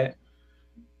Doja Cat.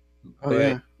 Oh But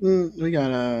yeah, we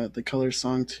got the Color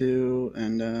song too,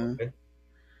 and okay.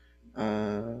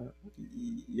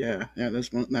 yeah,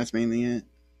 that's mainly it.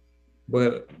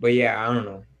 but yeah, I don't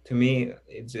know. To me,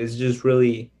 it's just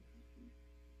really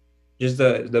just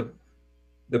the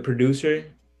producer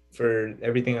for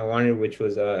Everything I Wanted, which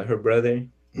was her brother.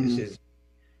 It's Mhm. just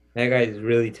that guy is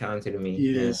really talented to me.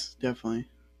 It is definitely.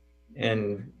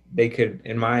 And they could,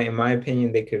 in my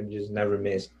opinion, they could just never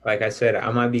miss. Like I said,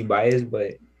 I might be biased,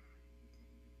 but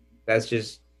that's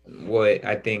just what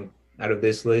I think out of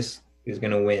this list is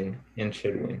gonna win and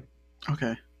should win.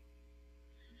 Okay.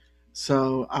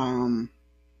 So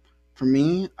for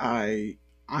me, I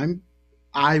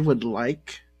would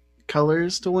like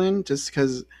Colors to win just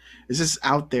because it's just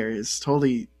out there. It's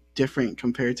totally different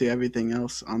compared to everything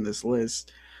else on this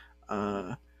list.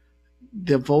 Uh,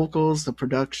 the vocals, the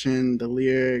production, the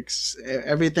lyrics,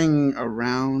 everything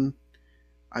around,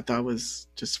 I thought was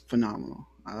just phenomenal.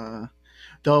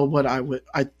 Though what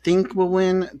I think will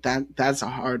win, that's a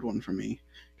hard one for me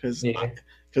because Yeah.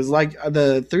 like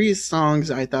the 3 songs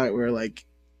I thought were like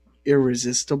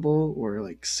irresistible were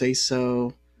like Say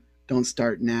So, Don't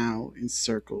Start Now, in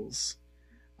Circles.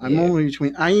 I'm Yeah. only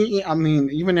between. I mean,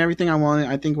 even Everything I Wanted,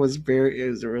 I think it was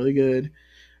really good.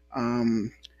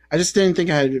 I just didn't think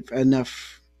I had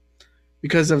enough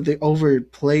because of the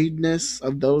overplayedness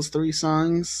of those 3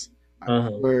 songs. Uh-huh.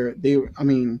 Where I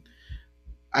mean,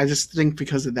 I just think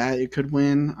because of that it could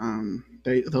win.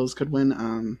 Those could win.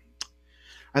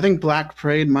 I think Black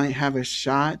Parade might have a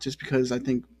shot just because I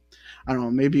don't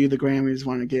know, maybe the Grammys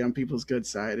want to get on people's good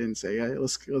side and say, hey,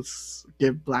 let's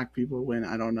give black people a win.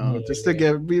 I don't know, just to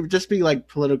be like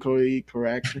politically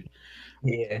correct.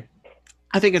 Yeah.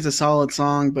 I think it's a solid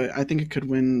song, but I think it could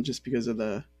win just because of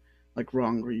the like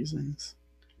wrong reasons.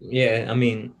 Yeah. I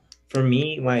mean, for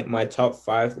me, my top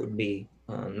 5 would be,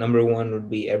 number 1 would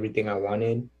be Everything I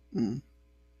Wanted. Mm.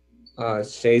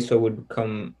 Say So would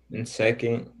come in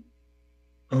second.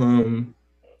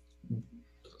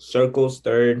 Circles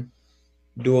third,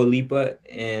 Dua Lipa,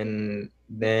 and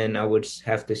then I would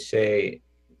have to say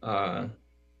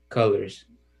Colors,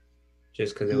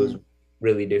 just because it was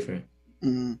really different.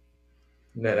 Mm.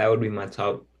 That would be my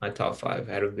top 5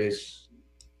 out of the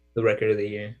record of the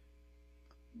year.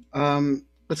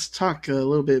 Let's talk a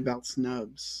little bit about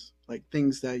snubs, like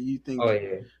things that you think Oh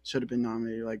yeah, should have been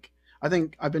nominated. Like, I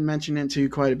think I've been mentioning it to you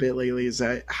quite a bit lately. Is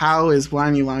that how is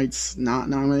Blinding Lights not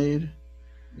nominated?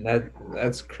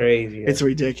 that's crazy. It's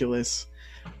ridiculous.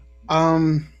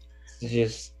 It's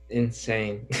just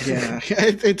insane. Yeah,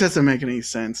 it doesn't make any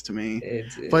sense to me.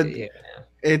 But yeah.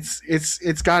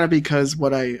 It's got to be because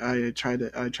what I tried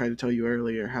to tell you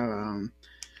earlier, how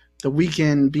the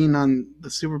Weeknd being on the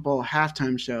Super Bowl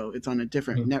halftime show, it's on a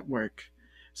different network,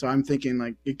 so I'm thinking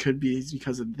like it could be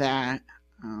because of that.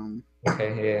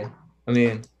 Okay, yeah. I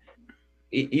mean,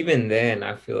 even then,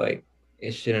 I feel like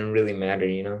it shouldn't really matter,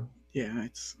 you know. Yeah,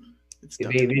 it's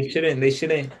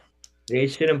they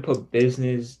shouldn't put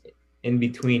business in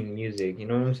between music. You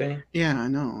know what I'm saying? Yeah, I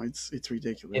know, it's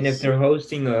ridiculous. And if they're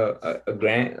hosting a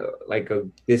grant like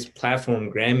this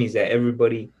platform Grammys that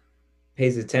everybody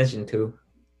pays attention to,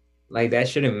 like that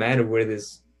shouldn't matter where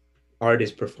this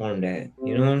artist performed at.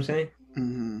 You know what I'm saying?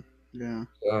 Mm-hmm. Yeah.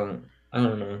 I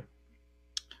don't know.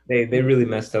 They really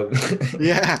messed up.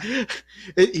 Yeah,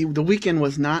 the Weeknd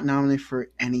was not nominated for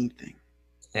anything.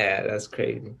 Yeah, that's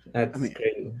crazy.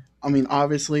 Crazy. I mean,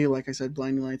 obviously, like I said,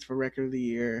 Blinding Lights for Record of the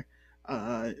Year.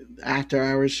 After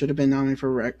Hours should have been nominated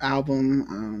for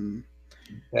album.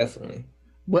 Definitely.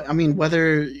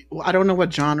 Whether I don't know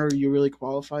what genre you really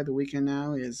qualify the Weeknd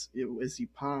now. Is he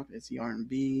pop? Is he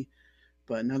R&B?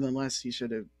 But nonetheless, he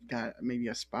should have got maybe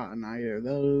a spot on either of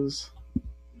those.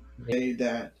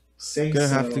 That Say gonna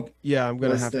So. have to, yeah, I'm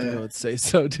gonna have to the- go with Say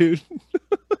So, dude.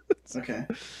 Okay.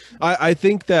 I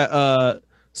think that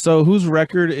so whose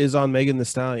record is on Megan Thee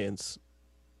Stallion's?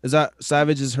 Is that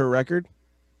Savage's her record?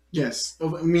 Yes,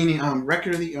 meaning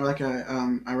record of the year. Like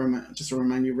just to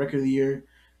remind you, record of the year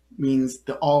means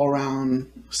the all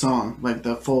around song, like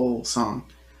the full song.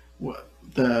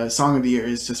 The song of the year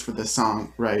is just for the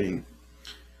song writing.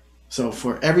 So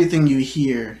for everything you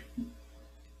hear,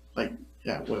 like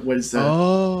what is that?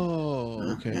 Oh,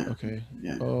 okay, yeah. okay,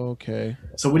 Yeah. okay.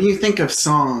 So when you think of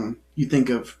song, you think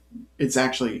of it's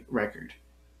actually record.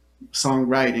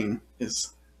 Songwriting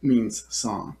means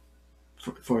song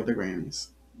for the Grammys.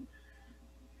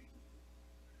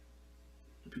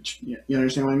 You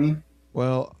understand what I mean?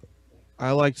 Well,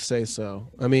 I like to Say So.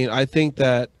 I mean, I think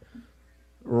that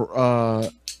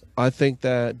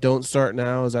Don't Start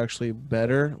Now is actually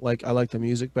better. Like, I like the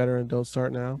music better in Don't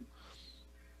Start Now.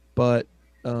 But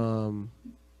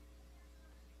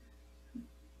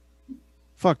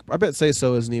fuck, I bet Say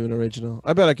So isn't even original.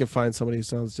 I bet I could find somebody who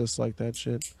sounds just like that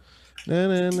shit.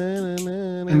 And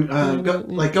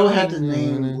go ahead and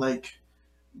name like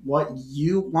what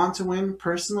you want to win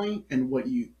personally and what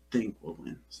you think will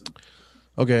win. So.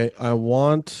 Okay, I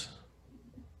want.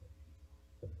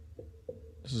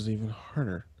 This is even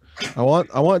harder. I want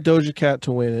Doja Cat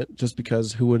to win it just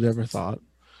because who would ever thought?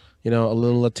 You know, a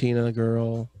little Latina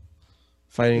girl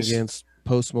fighting against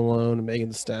Post Malone and Megan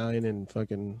Thee Stallion and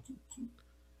fucking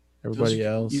everybody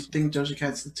else. You think Doja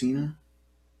Cat's Latina?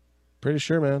 Pretty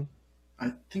sure, man.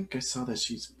 I think I saw that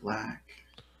she's black.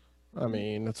 I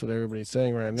mean, that's what everybody's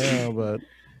saying right now, but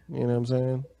you know what I'm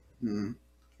saying?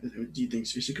 Do you think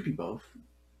she could be both?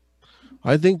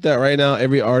 I think that right now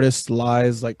every artist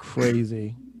lies like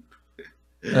crazy.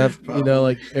 You know,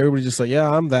 like everybody's just like, yeah,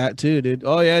 I'm that too, dude.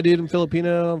 Oh yeah, dude, I'm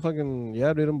Filipino. I'm fucking,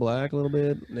 yeah, dude, I'm black a little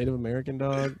bit. Native American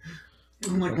dog.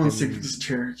 I'm like 1/6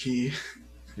 Cherokee.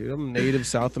 Dude, I'm native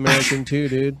South American too,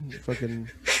 dude. I'm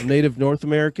native North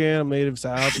American. I'm native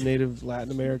South. I'm native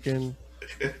Latin American.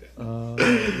 You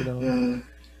know.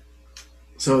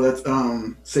 So that's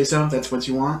Say So. That's what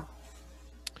you want.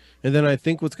 And then I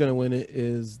think what's gonna win it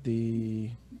is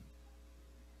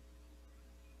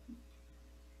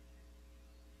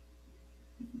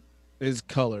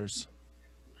Colors.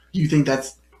 You think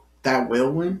that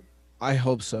will win? I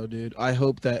hope so, dude. I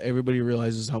hope that everybody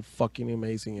realizes how fucking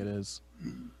amazing it is,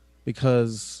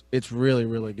 because it's really,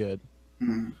 really good.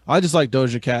 I just like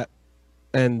Doja Cat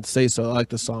and Say So. I like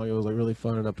the song. It was like really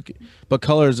fun and up. But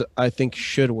Colors, I think,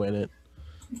 should win it.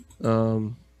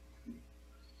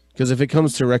 Because if it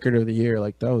comes to record of the year,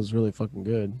 like that was really fucking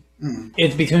good.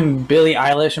 It's between Billie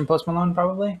Eilish and Post Malone,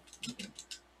 probably.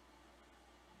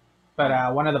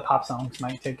 But one of the pop songs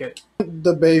might take it.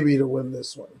 The Baby to win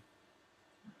this one.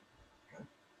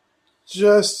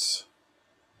 Just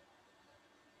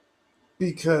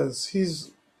because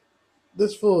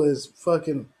this fool is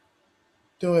fucking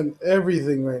doing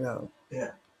everything right now.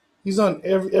 Yeah. He's on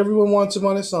everyone wants him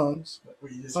on his songs.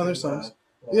 On their songs.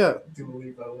 Yeah.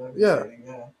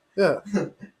 Yeah.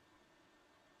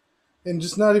 And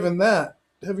just not even that.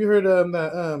 Have you heard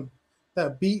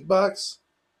that beatbox?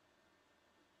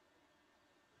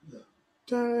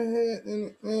 Turn ahead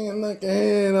and like a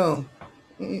head on.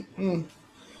 Mm-mm.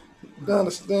 Down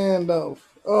the standoff.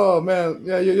 Oh man,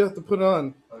 yeah, you have to put it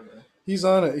on. Okay. He's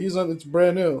on it. He's on. It's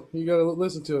brand new. You gotta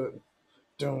listen to it.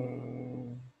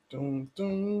 Dun, dun,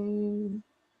 dun.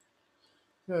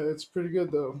 Yeah, it's pretty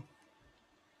good though.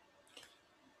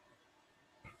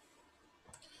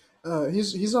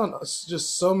 He's on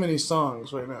just so many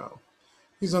songs right now.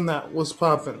 He's on that What's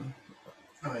Poppin',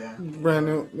 Oh yeah. brand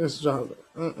new. This job.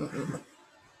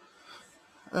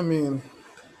 I mean,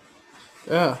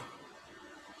 yeah.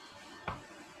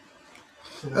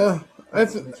 I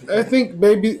think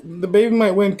the baby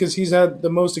might win because he's had the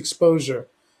most exposure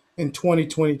in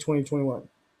 2020, 2021.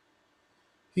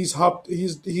 He's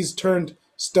turned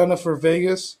Stunna for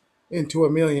Vegas into a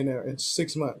millionaire in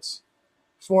 6 months,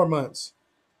 4 months.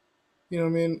 You know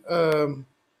what I mean?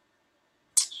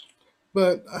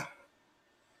 But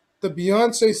the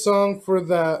Beyonce song for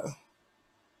the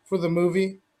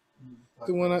movie,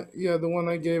 the one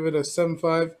I gave it a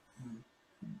 7.5.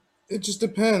 It just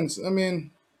depends. I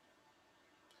mean,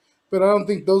 but I don't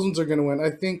think those ones are gonna win. I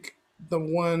think the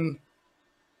one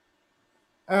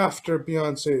after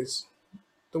Beyonce's,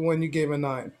 the one you gave a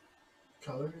 9.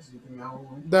 Colors? You think that will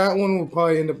win? That one will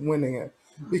probably end up winning it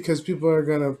because people are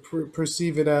gonna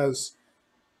perceive it as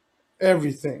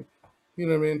everything. You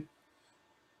know what I mean?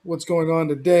 What's going on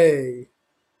today?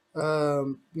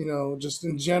 Just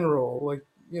in general, like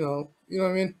you know what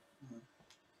I mean.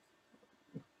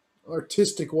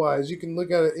 Artistic wise, you can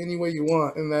look at it any way you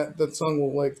want, and that song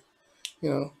will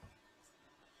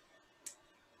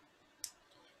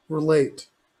relate.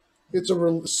 It's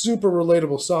a super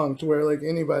relatable song to where like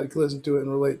anybody can listen to it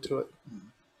and relate to it.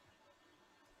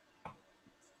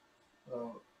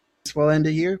 We'll end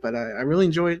it here, but I really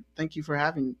enjoyed it. Thank you for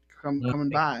coming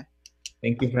by.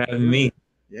 Thank you for having me.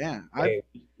 Yeah, Hey,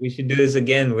 we should do this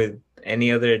again with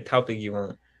any other topic you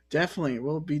want. definitely.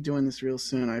 We'll be doing this real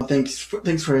soon. Thanks for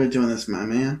doing this, my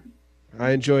man.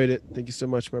 I enjoyed it. Thank you so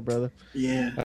much, my brother. Yeah.